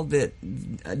shawl that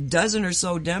a dozen or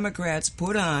so Democrats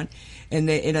put on, and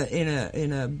they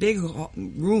in a big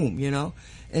room,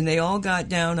 and they all got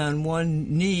down on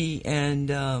one knee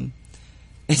and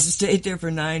stayed there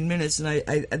for 9 minutes. And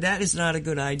I that is not a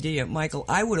good idea, Michael.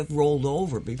 I would have rolled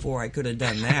over before I could have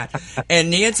done that.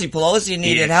 And Nancy Pelosi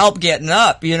needed help getting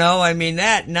up.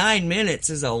 That 9 minutes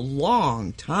is a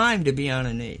long time to be on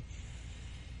a knee.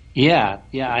 Yeah,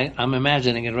 I'm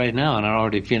imagining it right now, and I'm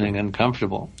already feeling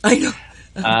uncomfortable. I know.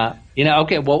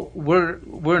 Okay. Well,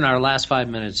 we're in our last 5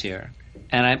 minutes here,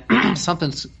 and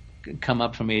something's come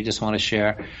up for me. I just want to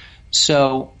share.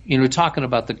 So, talking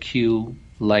about the Q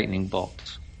lightning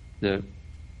bolts, and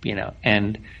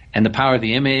the power of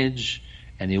the image,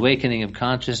 and the awakening of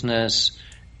consciousness,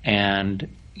 and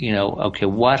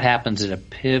what happens at a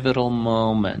pivotal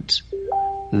moment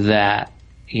that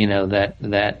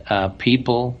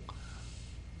people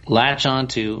latch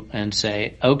onto and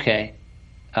say, okay,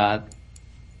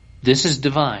 this is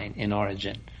divine in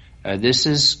origin, this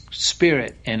is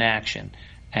spirit in action,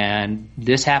 and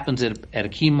this happens at a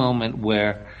key moment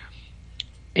where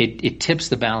it tips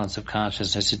the balance of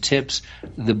consciousness, it tips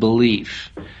the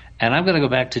belief. And I'm going to go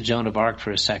back to Joan of Arc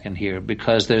for a second here,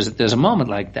 because there's a moment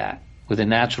like that with a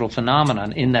natural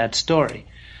phenomenon in that story.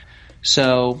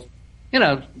 So,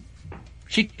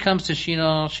 she comes to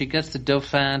Chinon, she gets the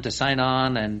Dauphin to sign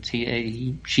on, and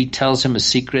she tells him a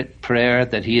secret prayer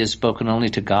that he has spoken only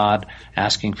to God,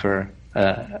 asking for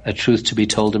a truth to be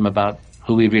told him about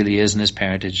who he really is and his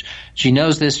parentage. She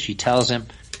knows this, she tells him,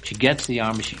 she gets the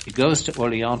army, she goes to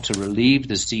Orleans to relieve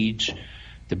the siege.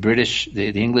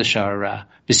 The English are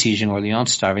besieging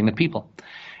Orleans, starving the people.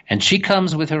 And she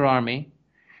comes with her army,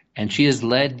 and she is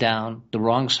led down the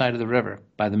wrong side of the river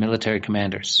by the military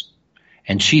commanders.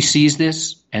 And she sees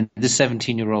this, and this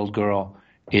 17-year-old girl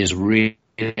is really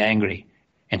angry.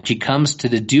 and she comes to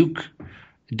the Duke,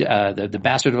 the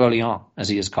Bastard of Orleans, as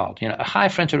he is called, a high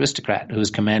French aristocrat who is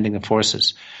commanding the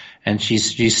forces. And she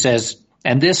says,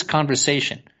 and this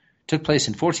conversation took place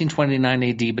in 1429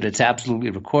 AD, but it's absolutely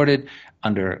recorded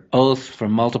under oath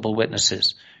from multiple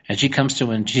witnesses. And she comes to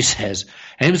him and she says,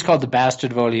 and he was called the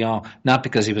Bastard of Orleans, not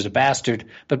because he was a bastard,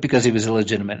 but because he was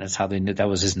illegitimate. And that's how they knew that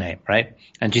was his name, right?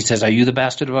 And she says, are you the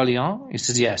Bastard of Orleans? He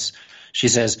says, yes. She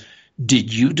says,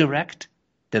 did you direct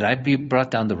that I be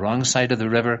brought down the wrong side of the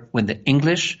river when the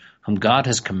English, whom God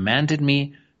has commanded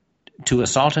me to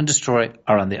assault and destroy,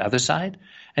 are on the other side?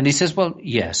 And he says, well,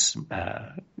 yes,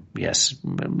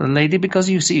 lady, because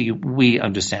you see, we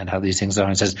understand how these things are.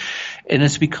 And says, and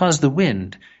it's because the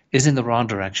wind is in the wrong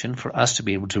direction for us to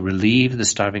be able to relieve the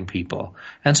starving people.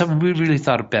 And so we really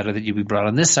thought it better that you be brought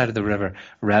on this side of the river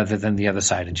rather than the other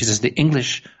side. And she says, the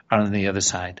English are on the other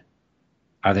side.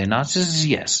 Are they not? She says,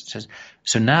 yes. She says,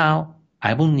 so now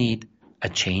I will need a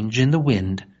change in the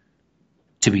wind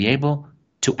to be able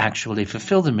to actually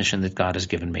fulfill the mission that God has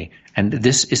given me. And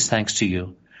this is thanks to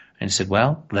you. And he said,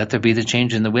 well, let there be the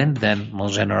change in the wind then, mon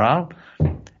général.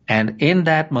 And in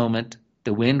that moment,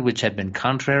 the wind, which had been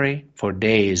contrary for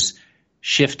days,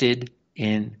 shifted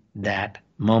in that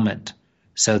moment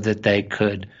so that they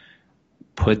could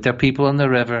put their people in the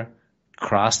river,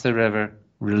 cross the river,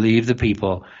 relieve the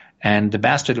people. And the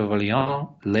Bastard of Orleans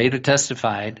later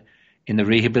testified in the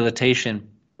rehabilitation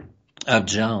of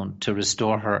Joan to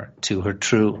restore her to her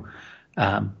true,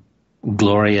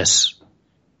 glorious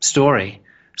story,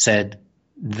 said,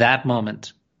 that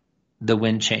moment, the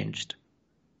wind changed,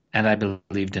 and I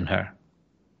believed in her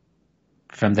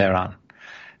from there on.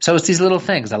 So it's these little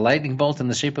things, a lightning bolt in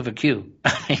the shape of a Q.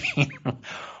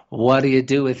 What do you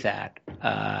do with that?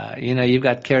 You've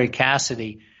got Kerry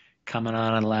Cassidy coming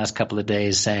on in the last couple of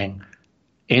days saying,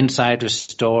 insider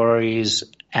stories,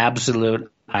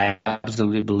 absolute, I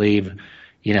absolutely believe,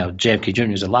 JFK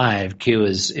Jr. is alive, Q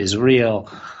is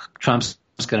real, Trump's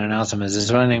going to announce him as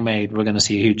his running mate, we're going to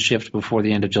see a huge shift before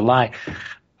the end of July.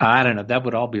 I don't know, that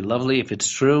would all be lovely if it's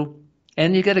true.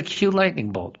 And you get a Q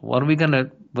lightning bolt. What are we gonna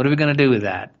do with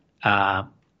that?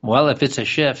 Well, if it's a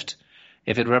shift,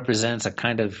 if it represents a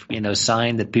kind of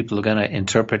sign that people are going to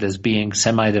interpret as being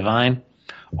semi-divine,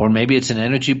 or maybe it's an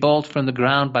energy bolt from the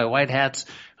ground by white hats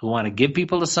who want to give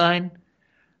people a sign.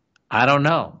 I don't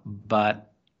know,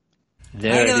 but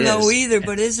there it is. I don't know either,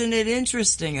 but isn't it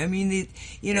interesting? I mean,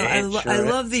 I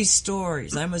love these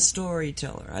stories. I'm a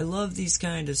storyteller. I love these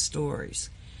kind of stories.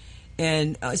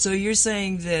 And so you're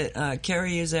saying that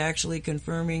Kerry is actually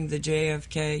confirming the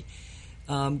JFK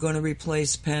going to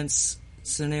replace Pence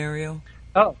scenario?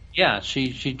 Oh, yeah. She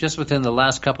just within the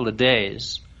last couple of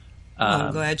days.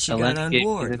 I'm glad she got on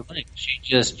board.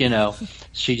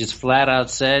 She just flat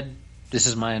out said, this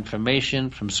is my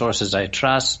information from sources I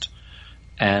trust.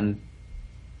 And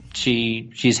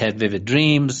she's had vivid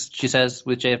dreams, she says,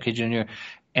 with JFK Jr.,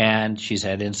 and she's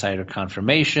had insider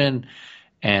confirmation.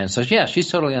 And so, yeah, she's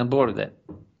totally on board with it.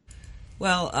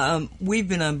 Well, we've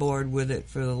been on board with it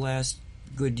for the last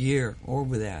good year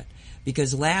over that.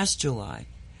 Because last July,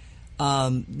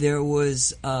 there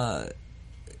was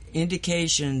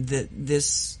indication that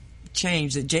this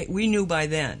change, that we knew by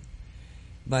then,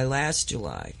 by last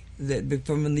July, that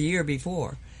from the year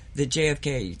before, that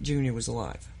JFK Jr. was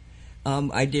alive.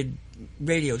 I did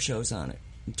radio shows on it.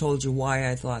 I told you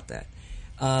why I thought that.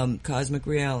 Cosmic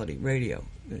Reality Radio.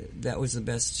 That was the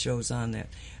best shows on that.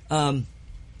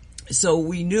 So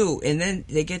we knew, and then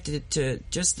they get to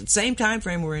just the same time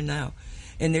frame we're in now,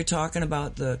 and they're talking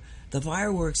about the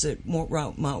fireworks at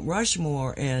Mount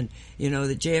Rushmore, and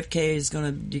that JFK is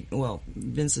going to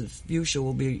Vincent Fuchsia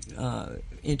will be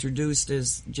introduced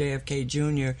as JFK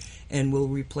Jr. and will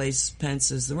replace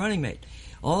Pence as the running mate.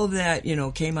 All of that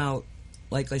came out,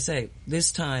 like I say,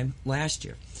 this time last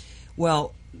year.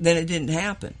 Well, then it didn't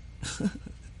happen.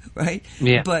 Right?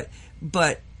 Yeah.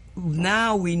 But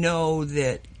now we know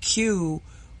that Q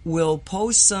will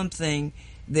post something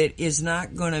that is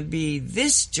not going to be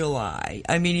this July.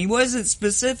 I mean, he wasn't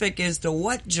specific as to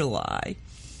what July,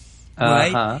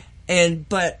 right?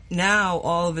 But now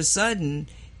all of a sudden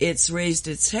it's raised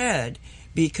its head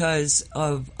because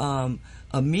of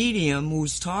a medium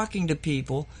who's talking to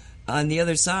people on the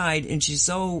other side, and she's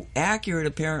so accurate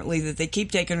apparently that they keep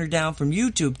taking her down from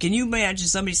YouTube. Can you imagine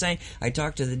somebody saying, I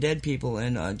talked to the dead people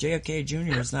and JFK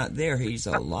Jr. is not there, he's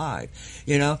alive,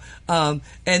 and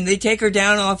they take her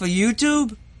down off of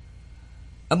YouTube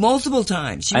multiple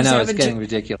times. She was it's getting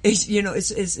ridiculous.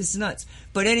 It's nuts.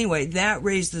 But anyway, that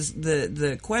raised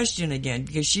the question again,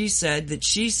 because she said that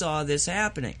she saw this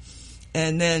happening.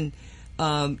 And then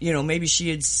Maybe she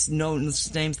had known the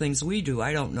same things we do.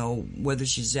 I don't know whether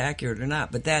she's accurate or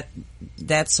not, but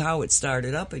that's how it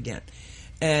started up again.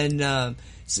 And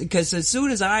because as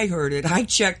soon as I heard it, I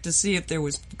checked to see if there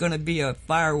was going to be a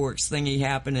fireworks thingy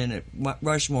happening at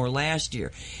Rushmore last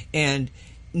year. And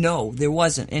no, there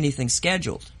wasn't anything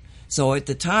scheduled. So at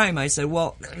the time I said,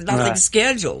 well, nothing's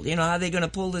scheduled. How are they going to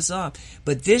pull this off?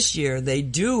 But this year they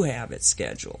do have it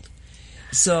scheduled.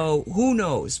 So who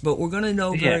knows? But we're going to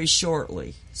know very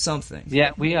shortly something.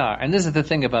 Yeah, we are. And this is the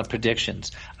thing about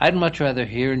predictions. I'd much rather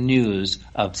hear news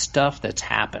of stuff that's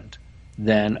happened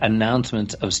than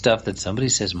announcements of stuff that somebody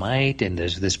says might, and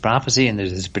there's this prophecy and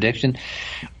there's this prediction.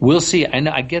 We'll see.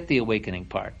 I get the awakening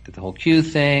part, the whole Q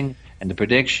thing and the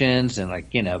predictions and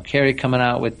Carrie coming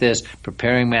out with this,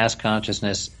 preparing mass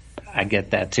consciousness. I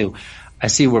get that too. I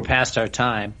see we're past our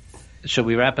time. Shall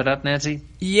we wrap it up, Nancy?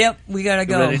 Yep, we got to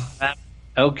go.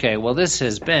 Okay, well, this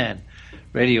has been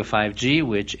Radio 5G,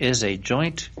 which is a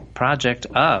joint project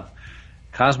of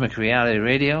Cosmic Reality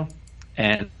Radio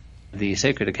and the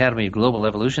Sacred Academy of Global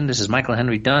Evolution. This is Michael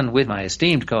Henry Dunn with my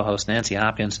esteemed co-host Nancy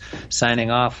Hopkins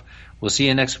signing off. We'll see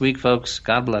you next week, folks.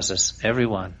 God bless us,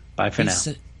 everyone. Bye for now.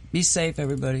 Be safe,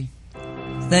 everybody.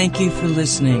 Thank you for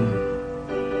listening.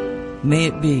 May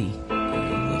it be.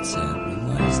 What's happening?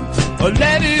 Why isn't it?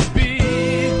 Let it be.